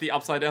the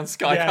upside down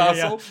sky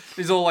castle. Yeah.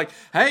 He's all like,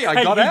 hey,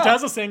 I got out. He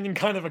does ascend in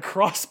kind of a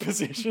cross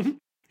position.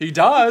 He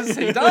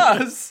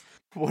does.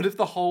 What if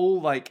the whole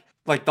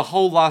the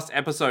whole last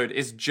episode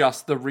is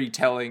just the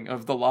retelling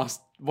of the last,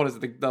 what is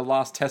it, the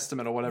Last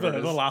Testament or whatever it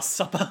is? The Last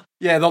Supper.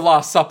 Yeah, the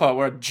Last Supper,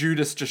 where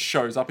Judas just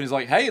shows up and he's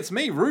like, hey, it's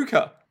me,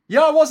 Ruka.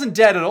 Yeah, I wasn't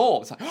dead at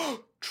all. It's like,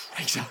 oh,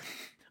 traitor.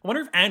 I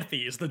wonder if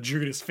Anthe is the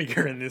Judas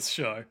figure in this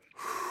show.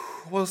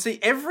 Well, see,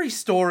 every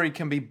story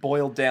can be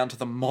boiled down to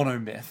the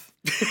monomyth.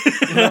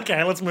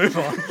 Okay, let's move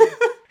on.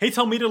 He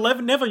told me to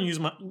never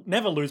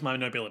lose my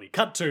nobility.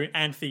 Cut to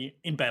Anthe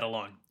in bed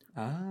alone.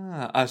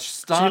 Ah, a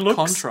stark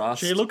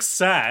contrast. She looks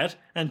sad,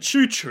 and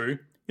Choo Choo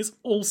is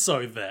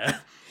also there.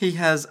 He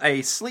has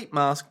a sleep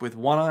mask with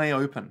one eye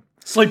open.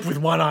 Sleep with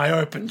one eye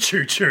open,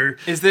 Choo Choo.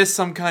 Is this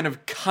some kind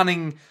of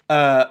cunning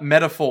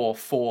metaphor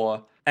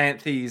for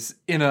Anthe's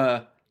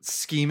inner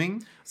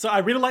scheming? So I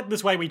really like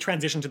this way we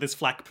transition to this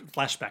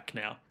flashback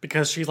now.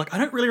 Because she's like, I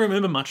don't really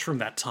remember much from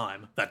that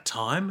time. That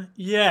time?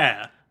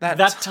 Yeah. That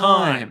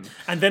time.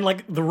 And then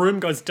like the room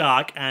goes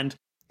dark and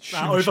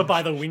over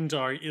by the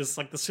window is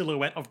like the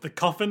silhouette of the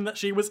coffin that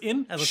she was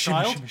in as a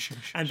child.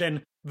 And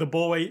then the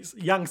boys,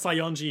 young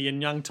Sayonji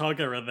and young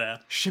Toga are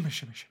there. Shimmer,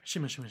 shimmer, shimmer.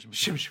 Shimmer, shimmer, shimmer,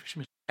 shimmer,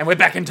 shimmer. And we're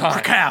back in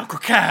time. Krakow,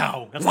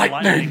 krakow. That's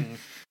lightning.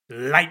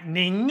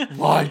 Lightning.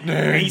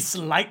 Ace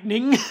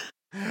Lightning.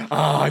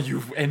 Ah,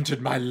 you've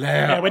entered my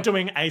lair. Yeah, we're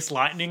doing Ace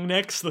Lightning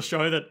next, the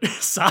show that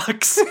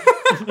sucks.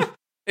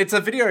 It's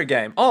a video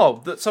game.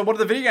 Oh, so what are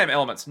the video game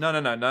elements? No.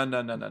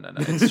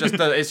 It's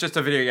just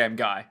a video game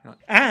guy.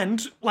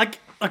 And, like,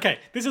 okay,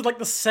 this is like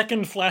the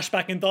second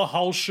flashback in the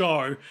whole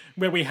show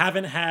where we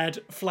haven't had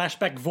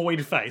flashback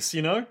void face,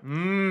 you know?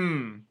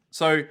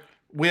 So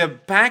we're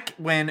back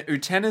when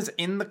Utena's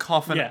in the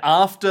coffin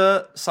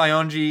after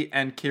Sayonji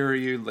and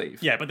Kiryu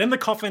leave. Yeah, but then the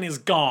coffin is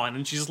gone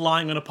and she's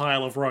lying on a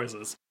pile of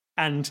roses.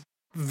 And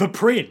the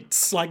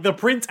prince. Like, the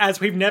prince as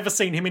we've never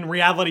seen him in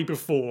reality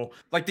before.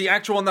 Like the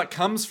actual one that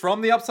comes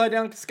from the Upside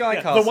Down Sky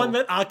Yeah, Castle. the one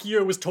that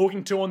Akio was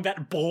talking to on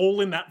that ball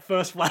in that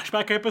first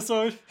flashback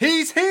episode.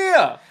 He's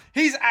here!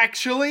 He's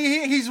actually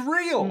here. He's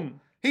real.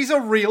 He's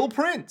a real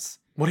prince.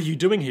 What are you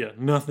doing here?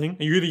 Nothing.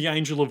 Are you the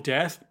angel of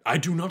death? I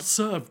do not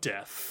serve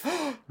death.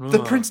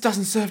 The prince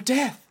doesn't serve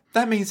death.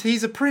 That means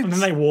he's a prince. And then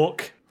they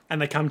walk,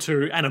 and they come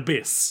to an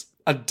abyss.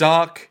 A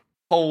dark,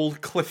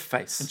 cold cliff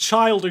face.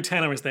 Child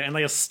Utena is there, and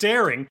they are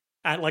staring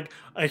at like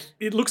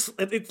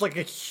it's like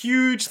a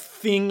huge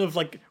thing of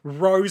like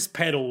rose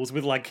petals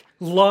with like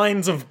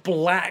lines of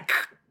black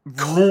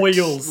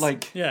coils.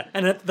 like- yeah,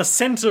 and at the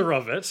center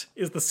of it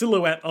is the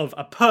silhouette of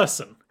a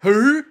person.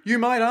 Who, you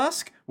might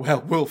ask?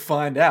 Well, we'll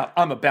find out.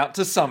 I'm about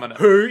to summon it.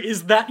 Who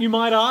is that, you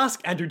might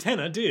ask? And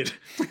Utena did.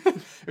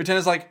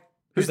 Utena's like,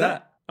 who's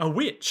that? A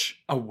witch.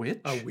 A witch?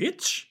 A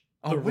witch?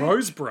 The witch?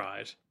 Rose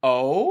Bride.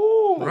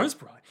 Oh. Rose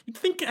Bride. You'd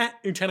think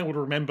Utena would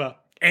remember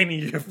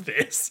any of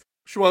this.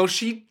 Well,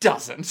 she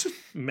doesn't.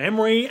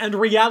 Memory and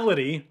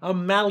reality are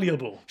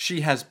malleable.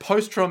 She has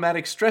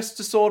post-traumatic stress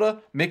disorder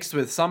mixed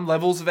with some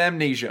levels of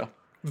amnesia.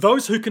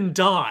 Those who can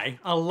die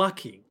are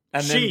lucky.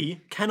 And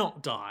she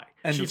cannot die.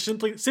 And- She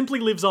simply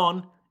lives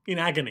on in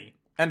agony.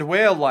 And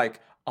we're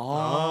like,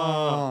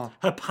 ah.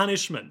 Her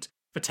punishment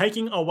for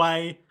taking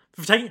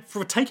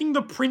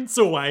the prince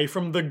away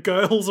from the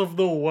girls of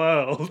the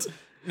world.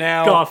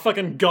 Now, God,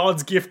 fucking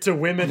God's gift to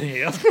women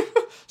here.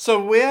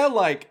 so we're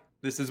like,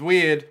 this is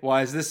weird.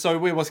 Why is this so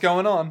weird? What's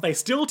going on? They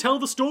still tell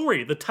the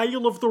story, the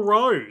tale of the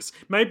rose.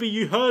 Maybe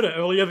you heard it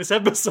earlier this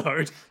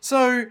episode.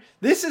 So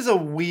this is a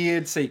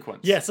weird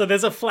sequence. Yeah, so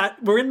there's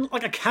we're in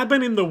like a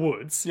cabin in the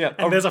woods. Yeah.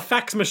 And there's a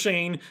fax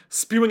machine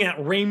spewing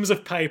out reams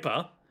of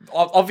paper.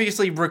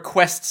 Obviously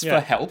requests for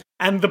help.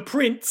 And the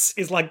prince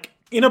is like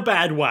in a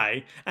bad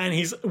way. And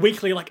he's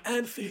weakly like,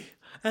 Anthe.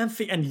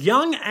 And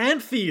young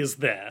Anthe is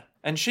there.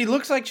 And she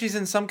looks like she's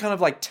in some kind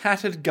of like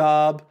tattered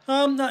garb.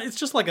 No, it's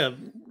just like a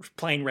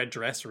plain red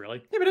dress,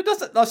 really. Yeah, but it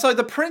doesn't. So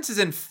the prince is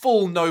in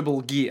full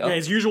noble gear. Yeah,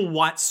 his usual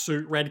white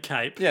suit, red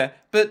cape. Yeah,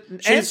 but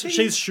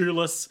She's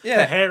shoeless. Yeah.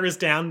 Her hair is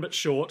down but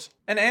short.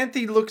 And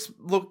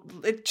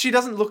Anthe she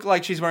doesn't look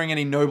like she's wearing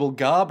any noble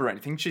garb or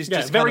anything. She's Yeah,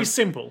 just very kind of,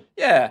 simple.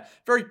 yeah,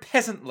 very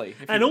peasantly.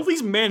 if And you all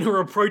these men are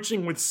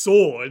approaching with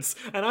swords,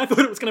 and I thought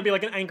it was going to be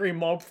like an angry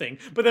mob thing,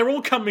 but they're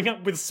all coming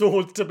up with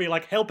swords to be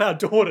like, help our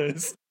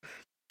daughters.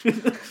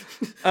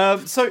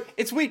 So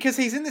it's weird because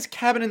he's in this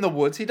cabin in the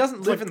woods. He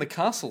doesn't live in the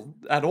castle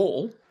at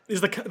all. Is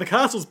the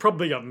castle's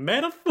probably a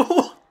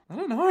metaphor? I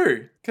don't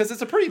know because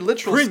it's a pretty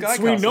literal Prince, sky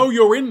we castle. know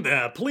you're in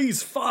there.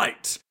 Please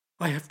fight.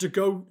 I have to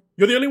go.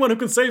 You're the only one who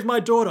can save my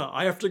daughter.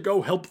 I have to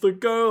go help the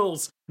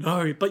girls.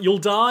 No, but you'll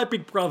die,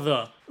 big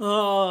brother.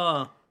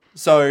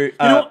 So You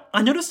know what?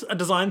 I noticed a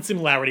design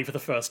similarity for the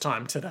first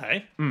time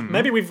today.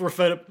 Maybe we've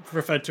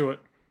referred to it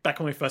back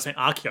when we first met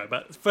Akio,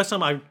 but it's the first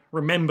time I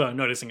remember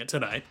noticing it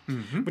today,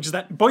 which is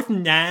that both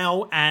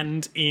now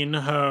and in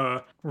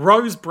her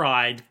Rose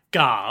Bride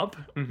garb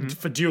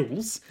for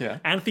duels,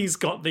 Anthe's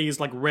got these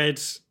like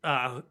red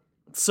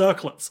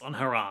circlets on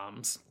her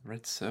arms.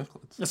 red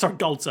circlets. Sorry,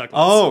 gold circlets.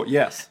 Oh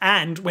yes.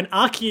 And when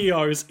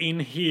Akio's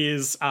in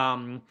his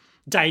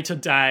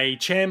day-to-day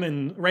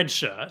chairman red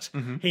shirt,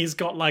 he's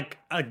got like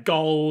a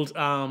gold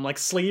like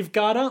sleeve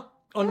garter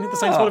on the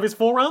same spot of his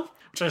forearm,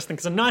 which I just think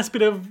is a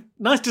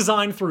nice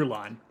design through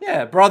line.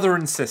 Yeah, brother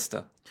and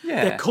sister.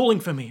 Yeah. They're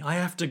calling for me. I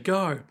have to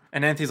go.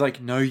 And Anthe's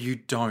like, no, you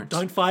don't.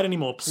 Don't fight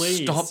anymore,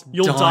 please. Stop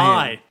You'll dying.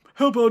 die.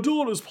 Help our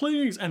daughters,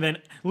 please. And then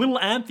little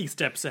Anthe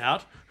steps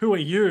out. Who are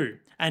you?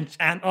 And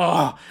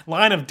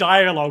line of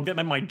dialogue that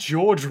made my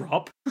jaw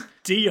drop.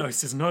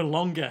 Dios is no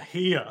longer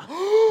here.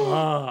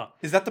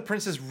 Is that the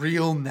prince's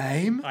real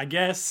name? I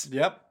guess.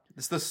 Yep.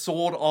 It's the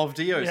sword of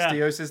Dios. Yeah.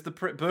 Dios is the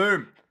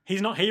boom.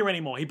 He's not here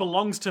anymore. He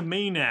belongs to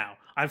me now.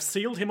 I've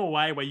sealed him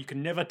away where you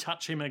can never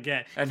touch him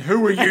again. And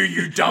who are you,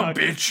 you dumb No,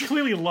 bitch?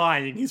 Clearly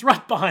lying. He's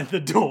right behind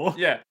the door.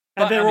 Yeah.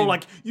 And But, they're I all mean,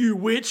 like, you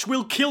witch,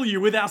 we'll kill you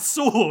with our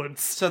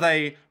swords. So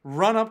they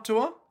run up to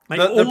her. They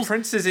The all-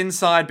 prince is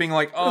inside being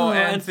like, oh,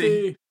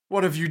 Anthe,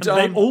 what have you They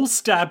done? all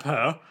stab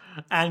her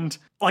and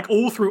like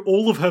all through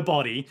all of her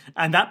body.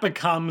 And that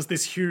becomes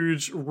this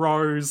huge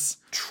rose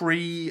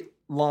Tree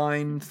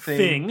line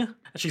thing. thing.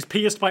 She's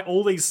pierced by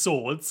all these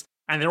swords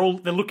and they're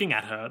looking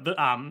at her. The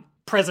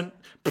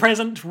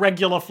present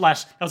regular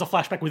flash. That was a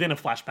flashback within a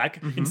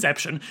flashback,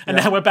 Inception. And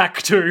now we're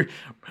back to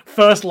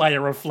first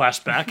layer of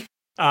flashback,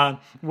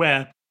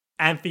 where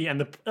Anthe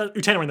and the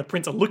Utena and the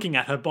prince are looking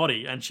at her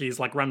body, and she's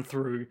like run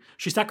through.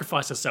 She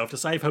sacrificed herself to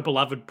save her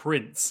beloved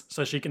prince,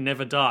 so she can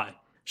never die.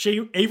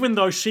 Even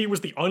though she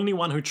was the only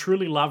one who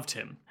truly loved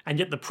him, and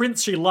yet the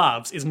prince she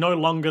loves is no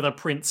longer the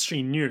prince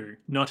she knew,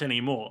 not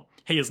anymore.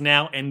 He is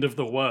now end of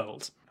the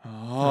world.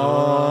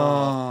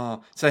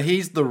 Oh. So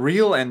he's the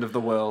real end of the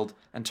world,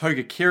 and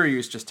Toga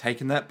Kiryu's just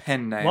taken that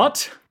pen name.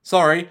 What?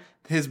 Sorry,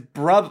 his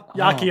brother.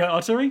 Akio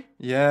Otori?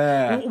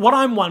 Yeah. What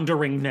I'm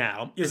wondering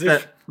now is if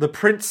That the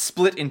prince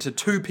split into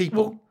two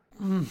people.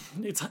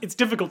 it's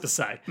difficult to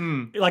say.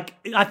 Like,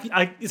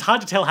 it's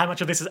hard to tell how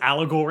much of this is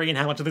allegory and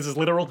how much of this is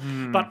literal.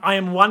 But I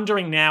am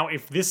wondering now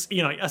if this,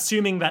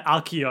 assuming that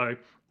Akio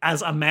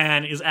as a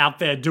man is out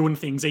there doing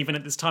things even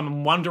at this time,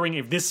 I'm wondering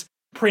if this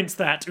prince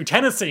that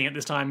Utena's seeing at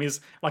this time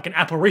is like an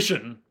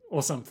apparition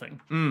or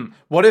something.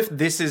 What if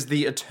this is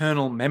the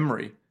eternal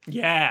memory?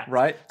 Yeah.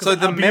 Right? So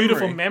the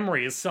beautiful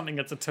memory is something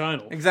that's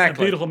eternal.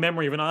 Exactly. A beautiful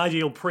memory of an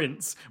ideal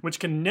prince, which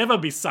can never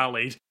be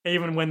sullied,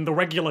 even when the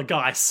regular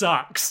guy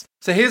sucks.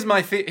 So here's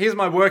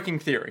my working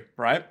theory,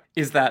 right?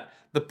 Is that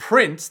the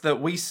prince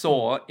that we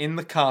saw in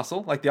the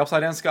castle, like the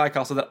Upside Down Sky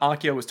Castle that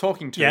Akio was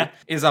talking to,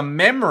 is a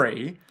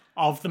memory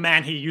of the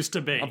man he used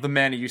to be. Of the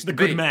man he used to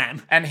be. The good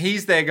man. And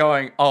he's there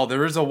going, oh,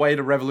 there is a way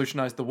to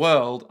revolutionize the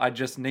world. I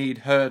just need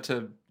her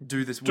to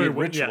do this weird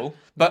ritual. Yeah.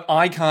 But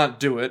I can't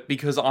do it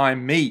because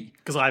I'm me.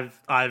 Because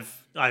I'm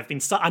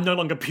no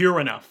longer pure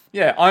enough.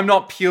 Yeah, I'm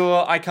not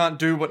pure. I can't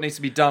do what needs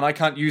to be done. I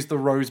can't use the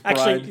Rose Bride.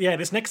 Actually, yeah,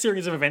 this next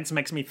series of events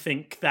makes me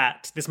think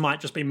that this might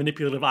just be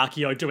manipulative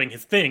Akio doing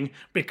his thing,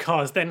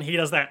 because then he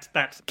does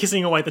that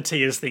kissing away the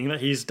tears thing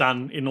that he's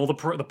done in all the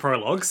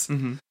prologues.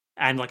 Mm-hmm.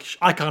 And like,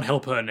 I can't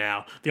help her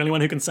now. The only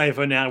one who can save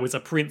her now is a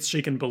prince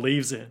she can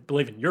believe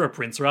in. You're a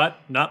prince, right?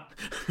 No.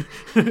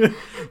 And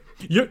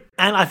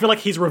I feel like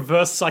he's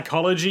reverse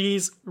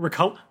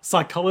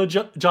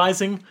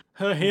psychologizing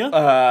her here.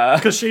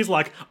 Because she's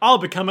like, I'll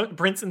become a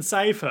prince and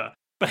save her.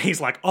 But he's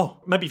like, oh,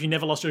 maybe if you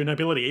never lost your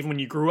nobility, even when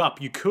you grew up,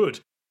 you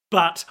could.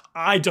 But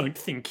I don't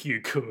think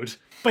you could.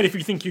 But if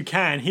you think you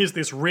can, here's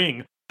this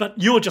ring.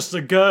 But you're just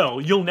a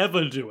girl. You'll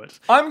never do it.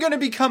 I'm going to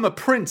become a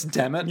prince,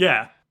 damn it.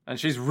 Yeah. And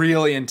she's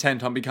really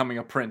intent on becoming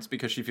a prince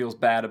because she feels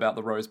bad about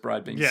the Rose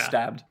Bride being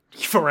stabbed.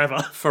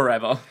 Forever.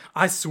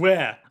 I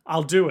swear,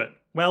 I'll do it.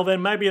 Well,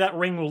 then maybe that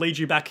ring will lead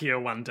you back here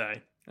one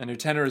day. And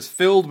Utena is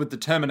filled with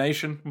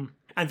determination.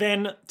 And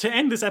then, to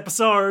end this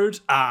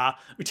episode,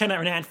 Utena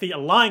and Anthe are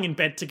lying in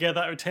bed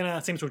together.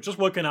 Utena seems to have just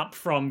woken up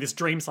from this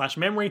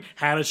dream/memory.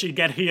 How does she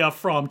get here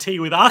from tea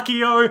with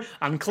Akio?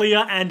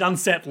 Unclear and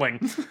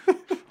unsettling.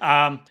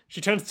 She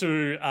turns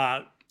to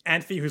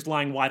Anthe, who's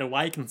lying wide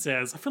awake, and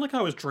says, I feel like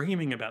I was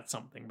dreaming about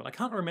something, but I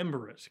can't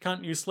remember it.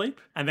 Can't you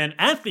sleep? And then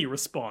Anthe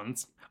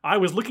responds, I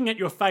was looking at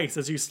your face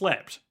as you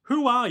slept.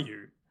 Who are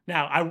you?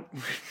 Now,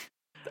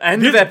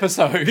 End of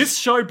episode. This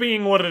show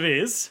being what it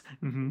is,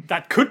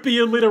 that could be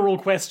a literal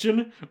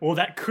question, or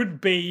that could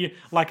be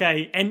like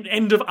a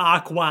end of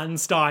Arc 1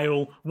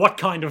 style, what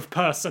kind of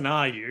person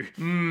are you?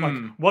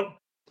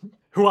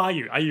 Who are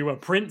you? Are you a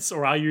prince,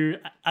 or are you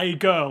a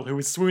girl who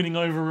is swooning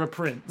over a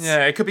prince?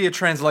 Yeah, it could be a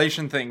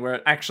translation thing where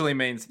it actually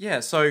means,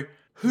 so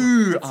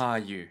who are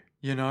you?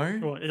 You know?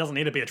 Well, it doesn't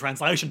need to be a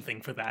translation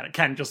thing for that. It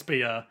can just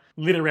be a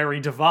literary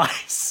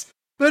device.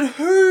 But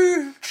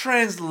who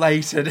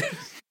translated it?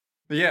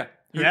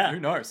 But who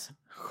knows?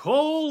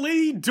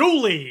 Holy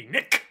dooly,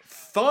 Nick.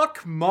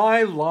 Fuck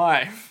my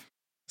life.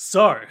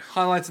 So,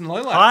 highlights and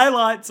lowlights.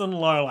 Highlights and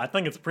lowlights. I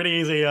think it's a pretty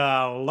easy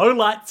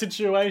lowlight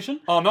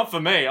situation. Oh, not for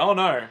me. Oh,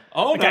 no.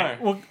 No.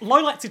 Well,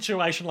 lowlight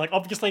situation, like,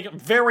 obviously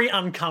very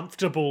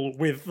uncomfortable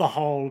with the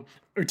whole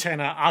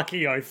Utena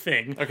Akio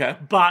thing. Okay.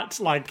 But,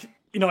 like,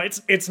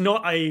 it's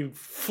not a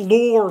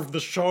flaw of the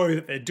show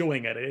that they're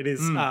doing it. It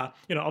is,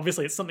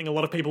 obviously it's something a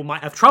lot of people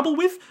might have trouble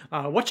with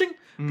watching,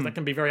 because that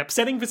can be very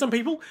upsetting for some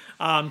people.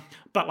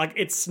 But, like,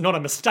 it's not a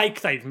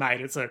mistake they've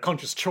made. It's a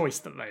conscious choice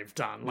that they've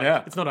done.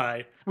 Like, it's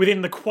not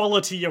within the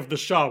quality of the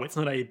show, it's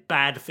not a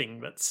bad thing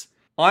that's...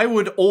 I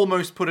would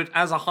almost put it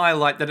as a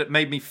highlight that it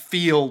made me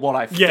feel what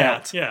I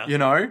felt. Yeah. You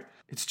know?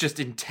 It's just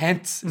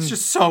intense. It's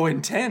just so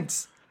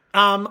intense.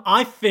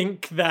 I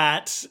think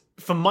that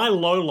for my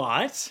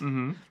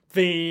lowlight...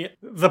 The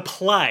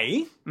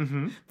play,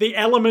 the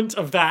element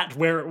of that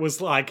where it was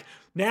like,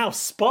 now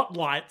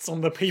spotlights on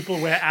the people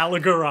we're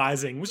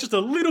allegorizing was just a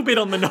little bit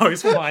on the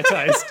nose for my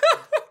taste.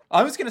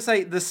 I was going to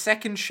say the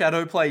second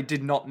shadow play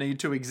did not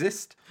need to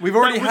exist. We've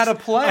already had a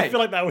play. I feel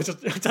like that was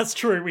that's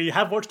true. We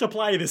have watched a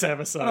play this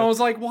episode. And I was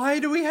like, why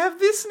do we have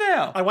this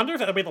now? I wonder if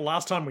that'll be the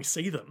last time we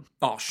see them.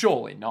 Oh,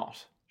 surely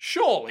not.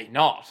 Surely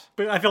not.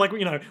 But I feel like,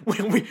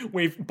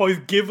 we've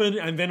both given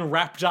and then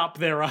wrapped up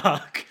their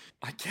arc.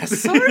 I guess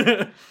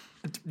so.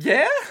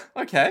 Yeah?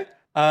 Okay.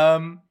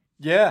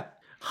 Yeah.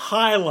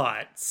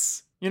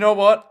 Highlights. You know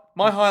what?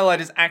 My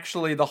highlight is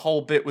actually the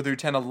whole bit with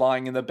Utena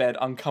lying in the bed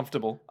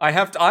uncomfortable. I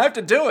have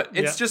to do it.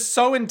 It's just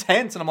so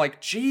intense, and I'm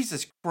like,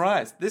 Jesus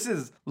Christ, this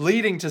is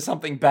leading to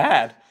something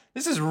bad.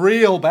 This is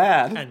real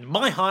bad. And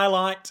my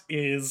highlight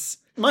is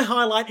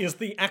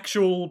the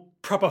actual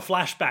proper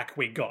flashback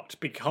we got,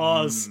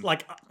 because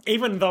like,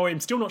 even though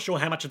I'm still not sure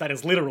how much of that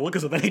is literal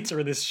because of the nature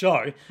of this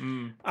show,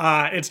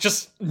 it's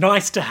just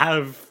nice to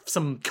have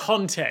some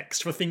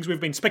context for things we've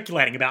been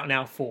speculating about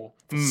now for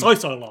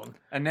so long.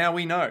 And now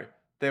we know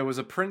there was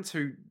a prince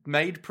who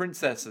made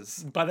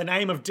princesses by the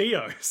name of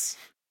Dios,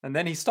 and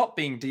then he stopped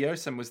being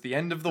Dios and was the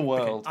end of the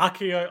world.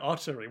 Akio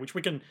Otori, which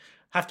we can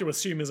have to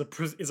assume is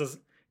because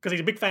he's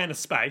a big fan of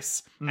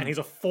space and he's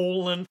a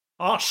fallen.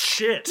 Oh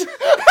shit!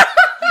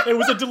 It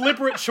was a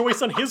deliberate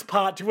choice on his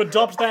part to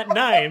adopt that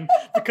name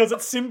because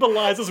it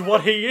symbolizes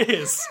what he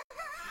is.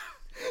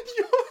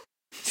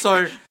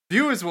 So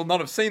viewers will not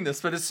have seen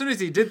this, but as soon as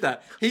he did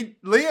that,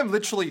 Liam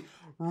literally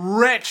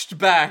retched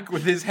back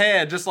with his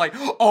hair, just like,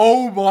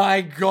 oh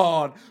my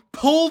god,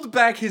 pulled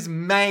back his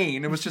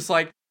mane and was just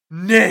like,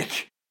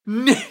 Nick.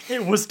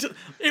 It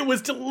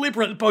was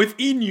deliberate, both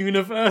in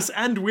universe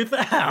and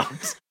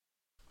without.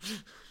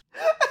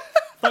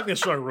 Fuck, this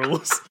show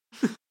rules.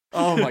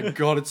 Oh my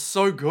god, it's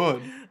so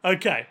good.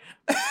 Okay.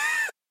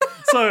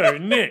 So,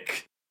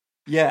 Nick.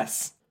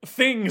 Yes.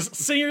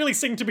 Things really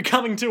seem to be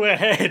coming to a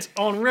head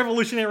on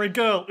Revolutionary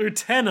Girl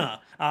Utena.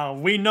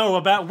 We know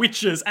about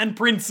witches and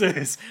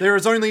princes. There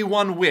is only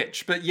one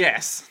witch, but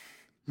yes.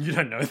 You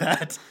don't know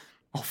that.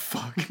 Oh,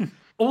 fuck.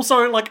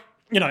 Also, like,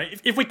 you know,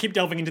 if we keep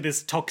delving into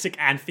this toxic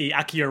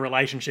Anthe-Akio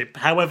relationship,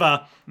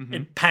 however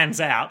it pans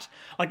out,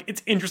 like,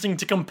 it's interesting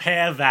to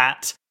compare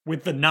that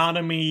with the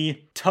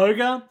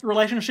Nanami-Toga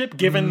relationship,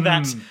 given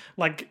that,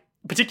 like,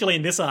 particularly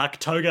in this arc,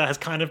 Toga has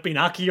kind of been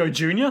Akio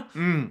Jr.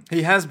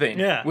 He has been.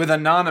 Yeah. With a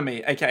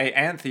Nanami, aka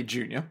Anthe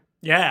Jr.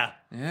 Yeah.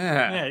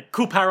 Yeah. Yeah,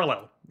 cool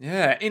parallel.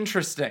 Yeah,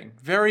 interesting.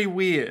 Very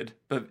weird,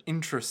 but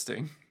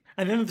interesting.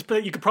 And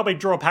then you could probably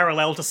draw a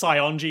parallel to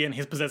Saionji and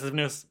his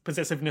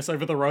possessiveness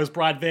over the Rose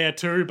Bride there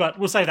too, but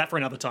we'll save that for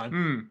another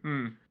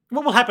time.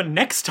 What will happen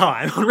next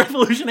time on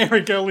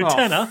Revolutionary Girl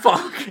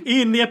Utena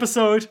in the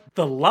episode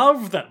The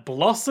Love That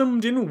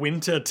Blossomed in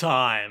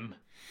Wintertime?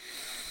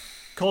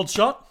 Cold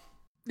shot?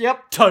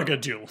 Yep. Toga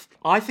duel.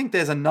 I think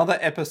there's another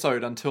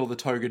episode until the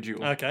Toga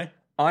duel. Okay.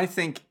 I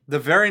think the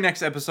very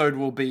next episode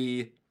will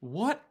be,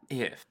 what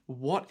if?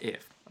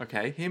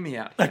 Okay, hear me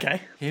out.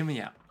 Okay. Hear me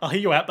out. I'll hear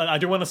you out, but I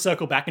do want to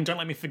circle back and don't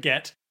let me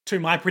forget to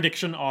my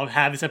prediction of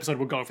how this episode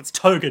will go if it's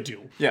Toga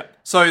duel. Yeah.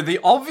 So the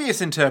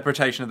obvious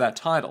interpretation of that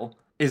title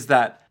is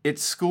that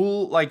it's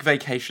school, like,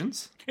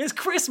 vacations. It's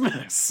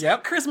Christmas.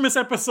 Yep. Christmas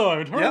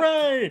episode.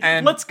 Hooray.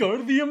 And- let's go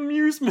to the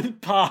amusement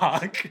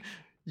park.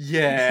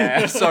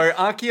 Yeah. So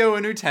Akio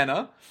and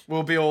Utena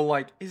will be all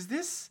like, is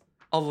this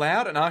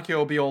allowed? And Akio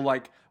will be all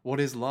like, what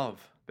is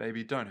love?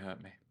 Baby, don't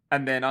hurt me.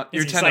 And then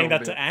Is Utena he saying will that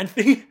be... to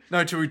Anthe?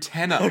 No, to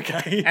Utena.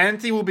 Okay.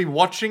 Anthe will be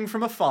watching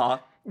from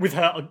afar. With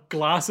her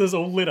glasses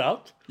all lit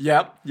up.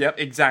 Yep,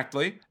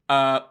 exactly.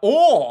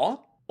 Or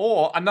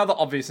another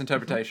obvious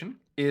interpretation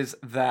is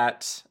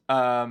that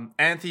Anthe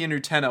and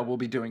Utena will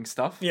be doing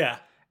stuff. Yeah.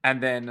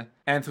 And then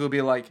Anthe will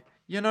be like,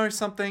 you know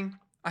something?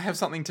 I have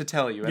something to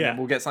tell you. And Yeah. then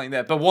we'll get something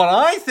there. But what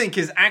I think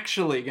is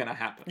actually going to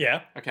happen.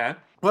 Yeah. Okay.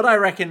 What I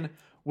reckon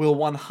will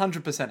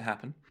 100%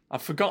 happen.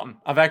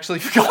 I've actually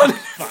forgotten.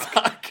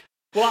 Fuck.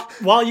 Well,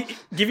 while you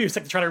give you a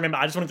sec to try to remember,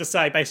 I just wanted to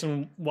say, based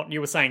on what you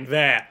were saying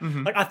there,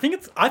 like I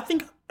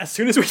think as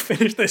soon as we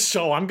finish this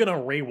show, I'm gonna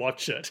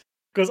rewatch it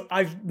because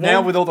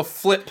Now with all the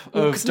flip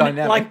of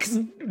dynamics,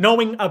 like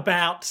knowing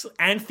about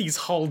Anthe's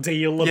whole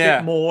deal a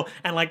bit more,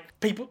 and like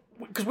people,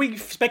 because we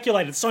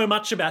speculated so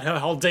much about her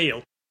whole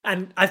deal,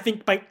 and I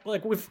think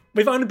like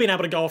we've only been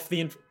able to go off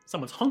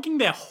someone's honking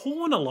their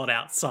horn a lot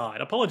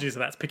outside. Apologies if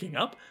that's picking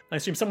up. I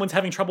assume someone's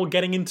having trouble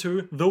getting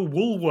into the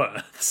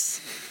Woolworths.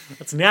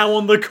 It's now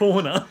on the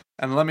corner.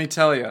 And let me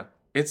tell you,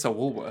 it's a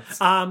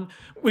Woolworths.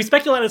 We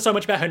speculated so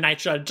much about her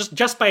nature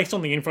just based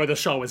on the info the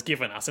show has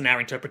given us and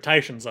our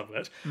interpretations of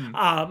it.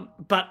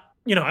 But,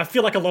 you know, I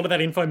feel like a lot of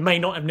that info may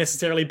not have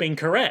necessarily been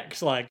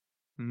correct. Like,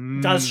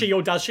 does she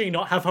or does she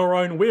not have her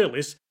own will?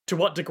 To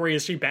what degree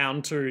is she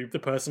bound to the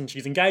person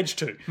she's engaged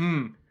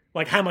to?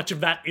 Like, how much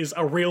of that is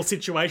a real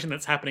situation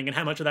that's happening and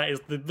how much of that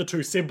is the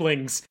two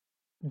siblings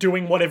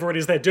doing whatever it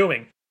is they're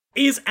doing?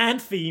 Is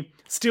Anthe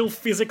still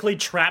physically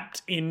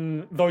trapped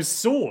in those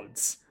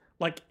swords?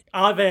 Like,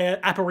 are there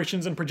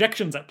apparitions and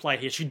projections at play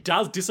here? She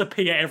does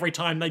disappear every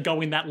time they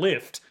go in that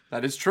lift.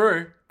 That is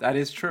true.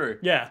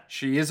 Yeah.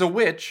 She is a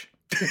witch.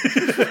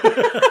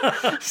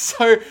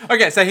 So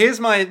here's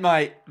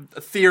my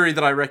theory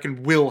that I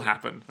reckon will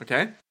happen,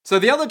 okay? So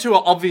the other two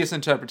are obvious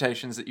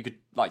interpretations that you could,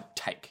 like,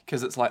 take,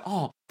 because it's like,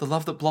 oh, the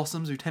love that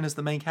blossoms, Utena's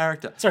the main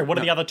character. Sorry, what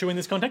are the other two in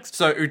this context?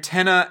 So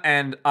Utena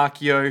and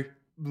Akio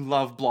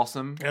love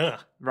blossom, Ugh.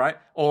 right?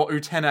 Or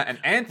Utena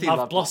and Anthe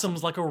Love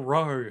blossoms like a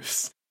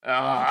rose. or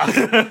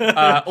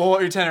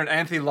Utena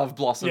and Anthe love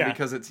blossom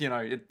because it's, you know,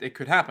 it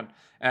could happen.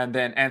 And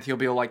then Anthe will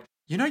be all like,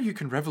 you know, you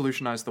can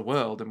revolutionize the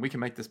world and we can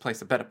make this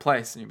place a better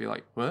place. And you'll be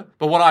like, what?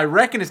 But what I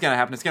reckon is going to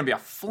happen is going to be a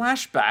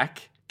flashback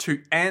to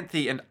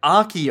Anthe and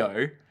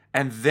Akio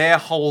and their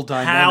whole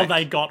dynamic. How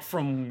they got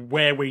from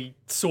where we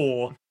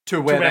saw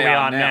to where they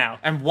are now.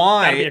 And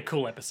why... That'd be a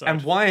cool episode.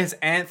 And why is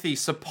Anthe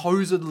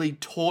supposedly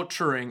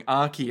torturing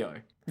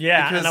Akio?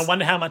 Yeah, and I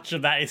wonder how much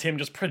of that is him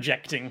just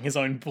projecting his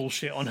own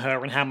bullshit on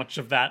her and how much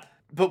of that...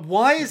 But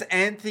why is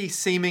Anthe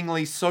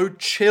seemingly so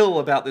chill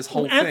about this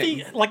whole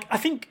thing? Like, I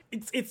think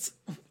it's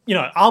you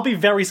know, I'll be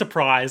very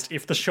surprised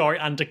if the show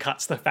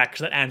undercuts the fact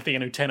that Anthe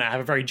and Utena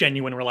have a very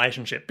genuine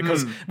relationship,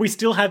 because we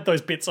still had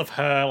those bits of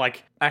her,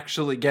 like...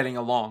 actually getting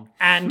along.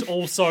 And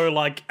also,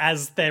 like,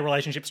 as their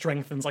relationship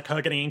strengthens, like,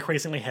 her getting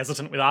increasingly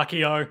hesitant with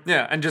Akio.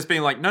 Yeah, and just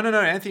being like, no,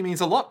 Anthe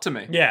means a lot to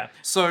me. Yeah.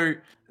 So...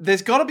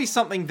 there's got to be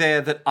something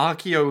there that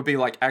Akio would be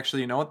like,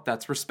 actually, you know what?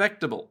 That's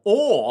respectable.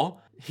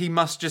 Or he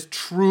must just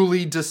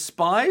truly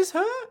despise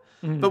her.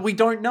 but we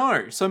don't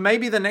know. So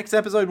maybe the next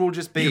episode will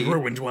just be... You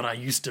ruined what I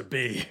used to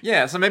be.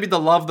 Yeah, so maybe the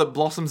love that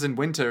blossoms in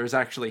winter is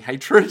actually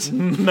hatred.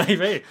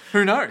 Maybe.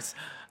 Who knows?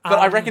 But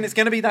I reckon it's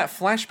going to be that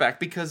flashback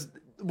because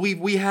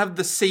we have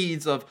the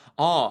seeds of,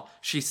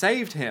 she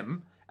saved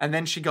him and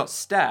then she got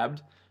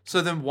stabbed.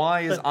 So then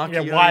why is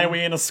Akio... Yeah, why are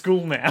we in a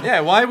school now?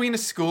 Yeah, why are we in a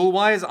school?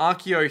 Why is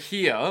Akio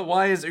here?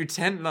 Why is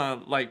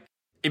Utena,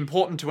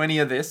 important to any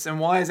of this? And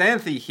why is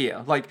Anthe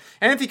here?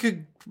 Anthe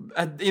could,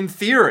 in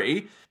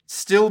theory,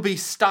 still be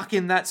stuck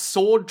in that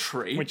sword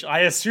tree. Which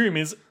I assume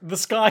is the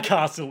Sky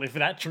Castle, if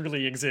that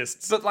truly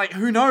exists. But,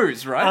 who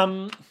knows,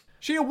 right?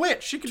 She's a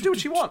witch. She can do what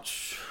she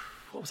wants.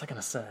 What was I going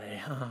to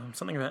say?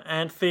 Something about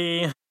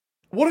Anthe.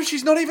 What if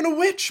she's not even a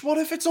witch? What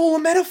if it's all a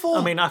metaphor?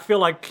 I mean, I feel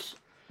like,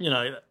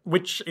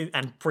 witch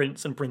and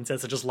prince and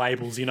princess are just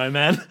labels,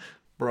 man?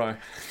 Bro.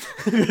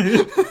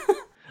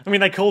 I mean,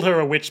 they called her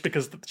a witch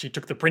because she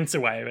took the prince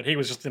away, but he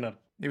was just in a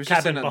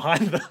cabin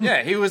behind them.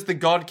 Yeah, he was the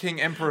God King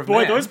Emperor of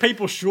Boy, Man. those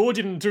people sure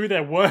didn't do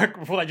their work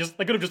before they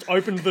could have just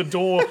opened the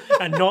door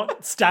and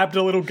not stabbed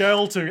a little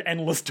girl to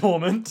endless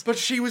torment. But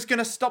she was going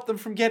to stop them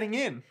from getting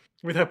in.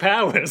 With her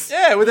powers.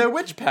 Yeah, with her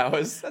witch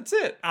powers. That's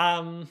it.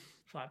 There's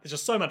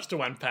just so much to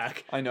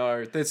unpack. I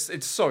know.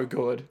 It's so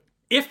good.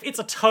 If it's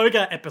a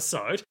Toga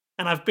episode,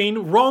 and I've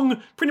been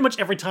wrong pretty much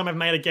every time I've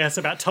made a guess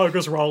about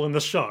Toga's role in the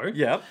show.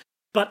 Yeah.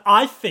 But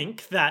I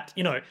think that,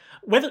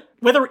 whether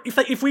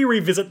if we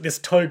revisit this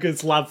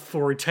Toga's love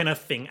for Utena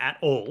thing at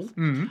all,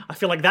 I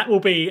feel like that will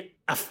be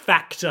a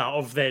factor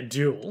of their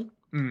duel.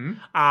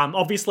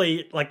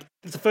 Obviously,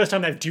 it's the first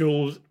time they've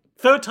dueled,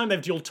 third time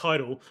they've dueled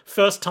total,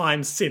 first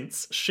time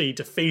since she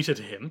defeated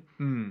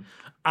him,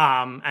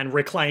 and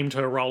reclaimed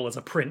her role as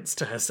a prince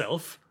to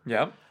herself.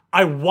 Yeah.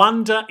 I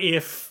wonder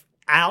if,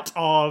 out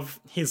of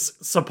his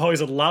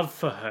supposed love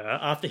for her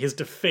after his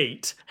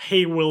defeat,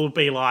 he will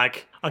be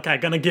like, okay,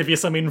 gonna give you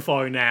some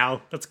info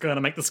now that's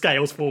gonna make the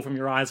scales fall from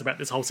your eyes about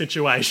this whole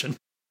situation.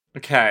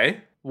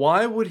 Okay.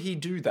 Why would he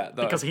do that,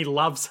 though? Because he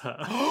loves her.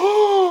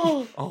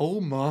 Oh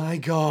my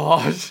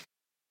god.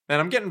 Man,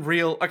 I'm getting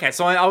real... Okay,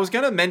 so I was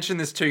going to mention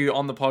this to you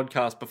on the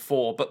podcast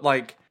before, but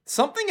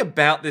something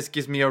about this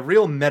gives me a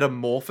real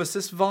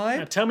Metamorphosis vibe.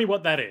 Now tell me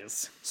what that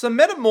is. So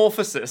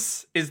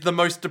Metamorphosis is the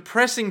most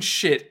depressing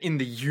shit in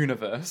the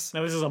universe.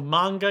 Now this is a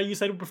manga you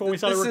said before we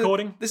started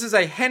recording? This is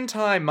a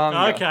hentai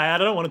manga. Okay, I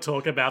don't want to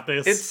talk about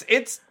this.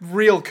 It's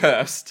real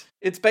cursed.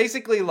 It's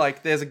basically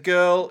there's a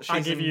girl... I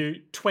give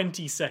you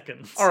 20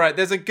 seconds. Alright,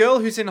 there's a girl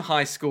who's in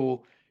high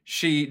school.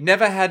 She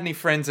never had any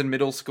friends in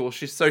middle school.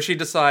 So she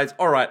decides,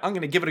 alright, I'm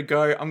going to give it a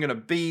go. I'm going to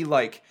be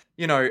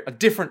a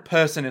different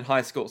person in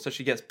high school. So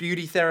she gets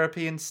beauty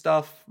therapy and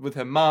stuff with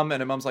her mum. And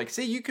her mum's like,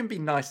 see, you can be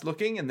nice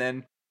looking. And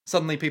then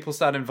suddenly people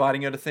start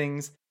inviting her to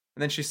things.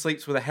 And then she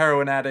sleeps with a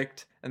heroin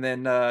addict. And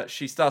then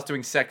she starts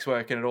doing sex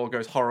work and it all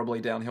goes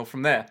horribly downhill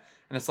from there.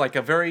 And it's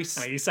a very...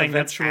 Are you saying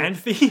that's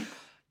Anthe?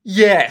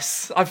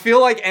 Yes. I feel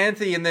like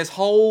Anthe in this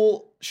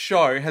whole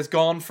show has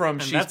gone from...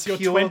 And that's your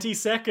 20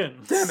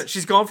 seconds. Damn it.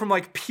 She's gone from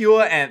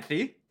pure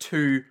Anthe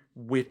to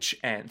witch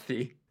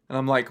Anthe. And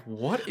I'm like,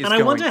 what is going on?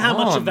 And I wonder how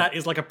much of that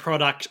is a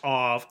product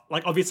of...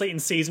 obviously in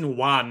season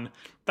 1,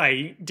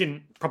 they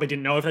probably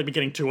didn't know if they'd be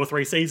getting 2 or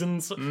 3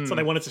 seasons. So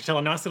they wanted to tell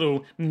a nice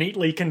little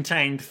neatly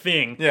contained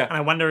thing. Yeah. And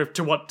I wonder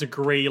to what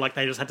degree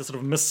they just had to sort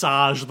of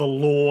massage the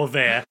lore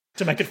there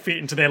to make it fit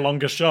into their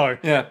longer show.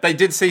 Yeah, they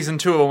did season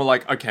 2 and were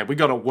like, okay, we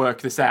got to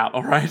work this out,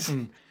 all right?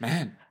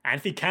 Man.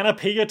 Anthe can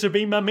appear to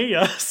be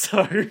Mamiya,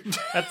 so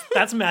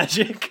that's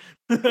magic.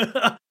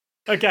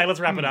 Okay, let's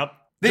wrap it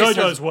up.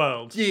 JoJo's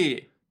World. Yeah.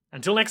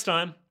 Until next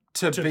time.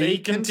 To be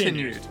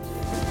continued.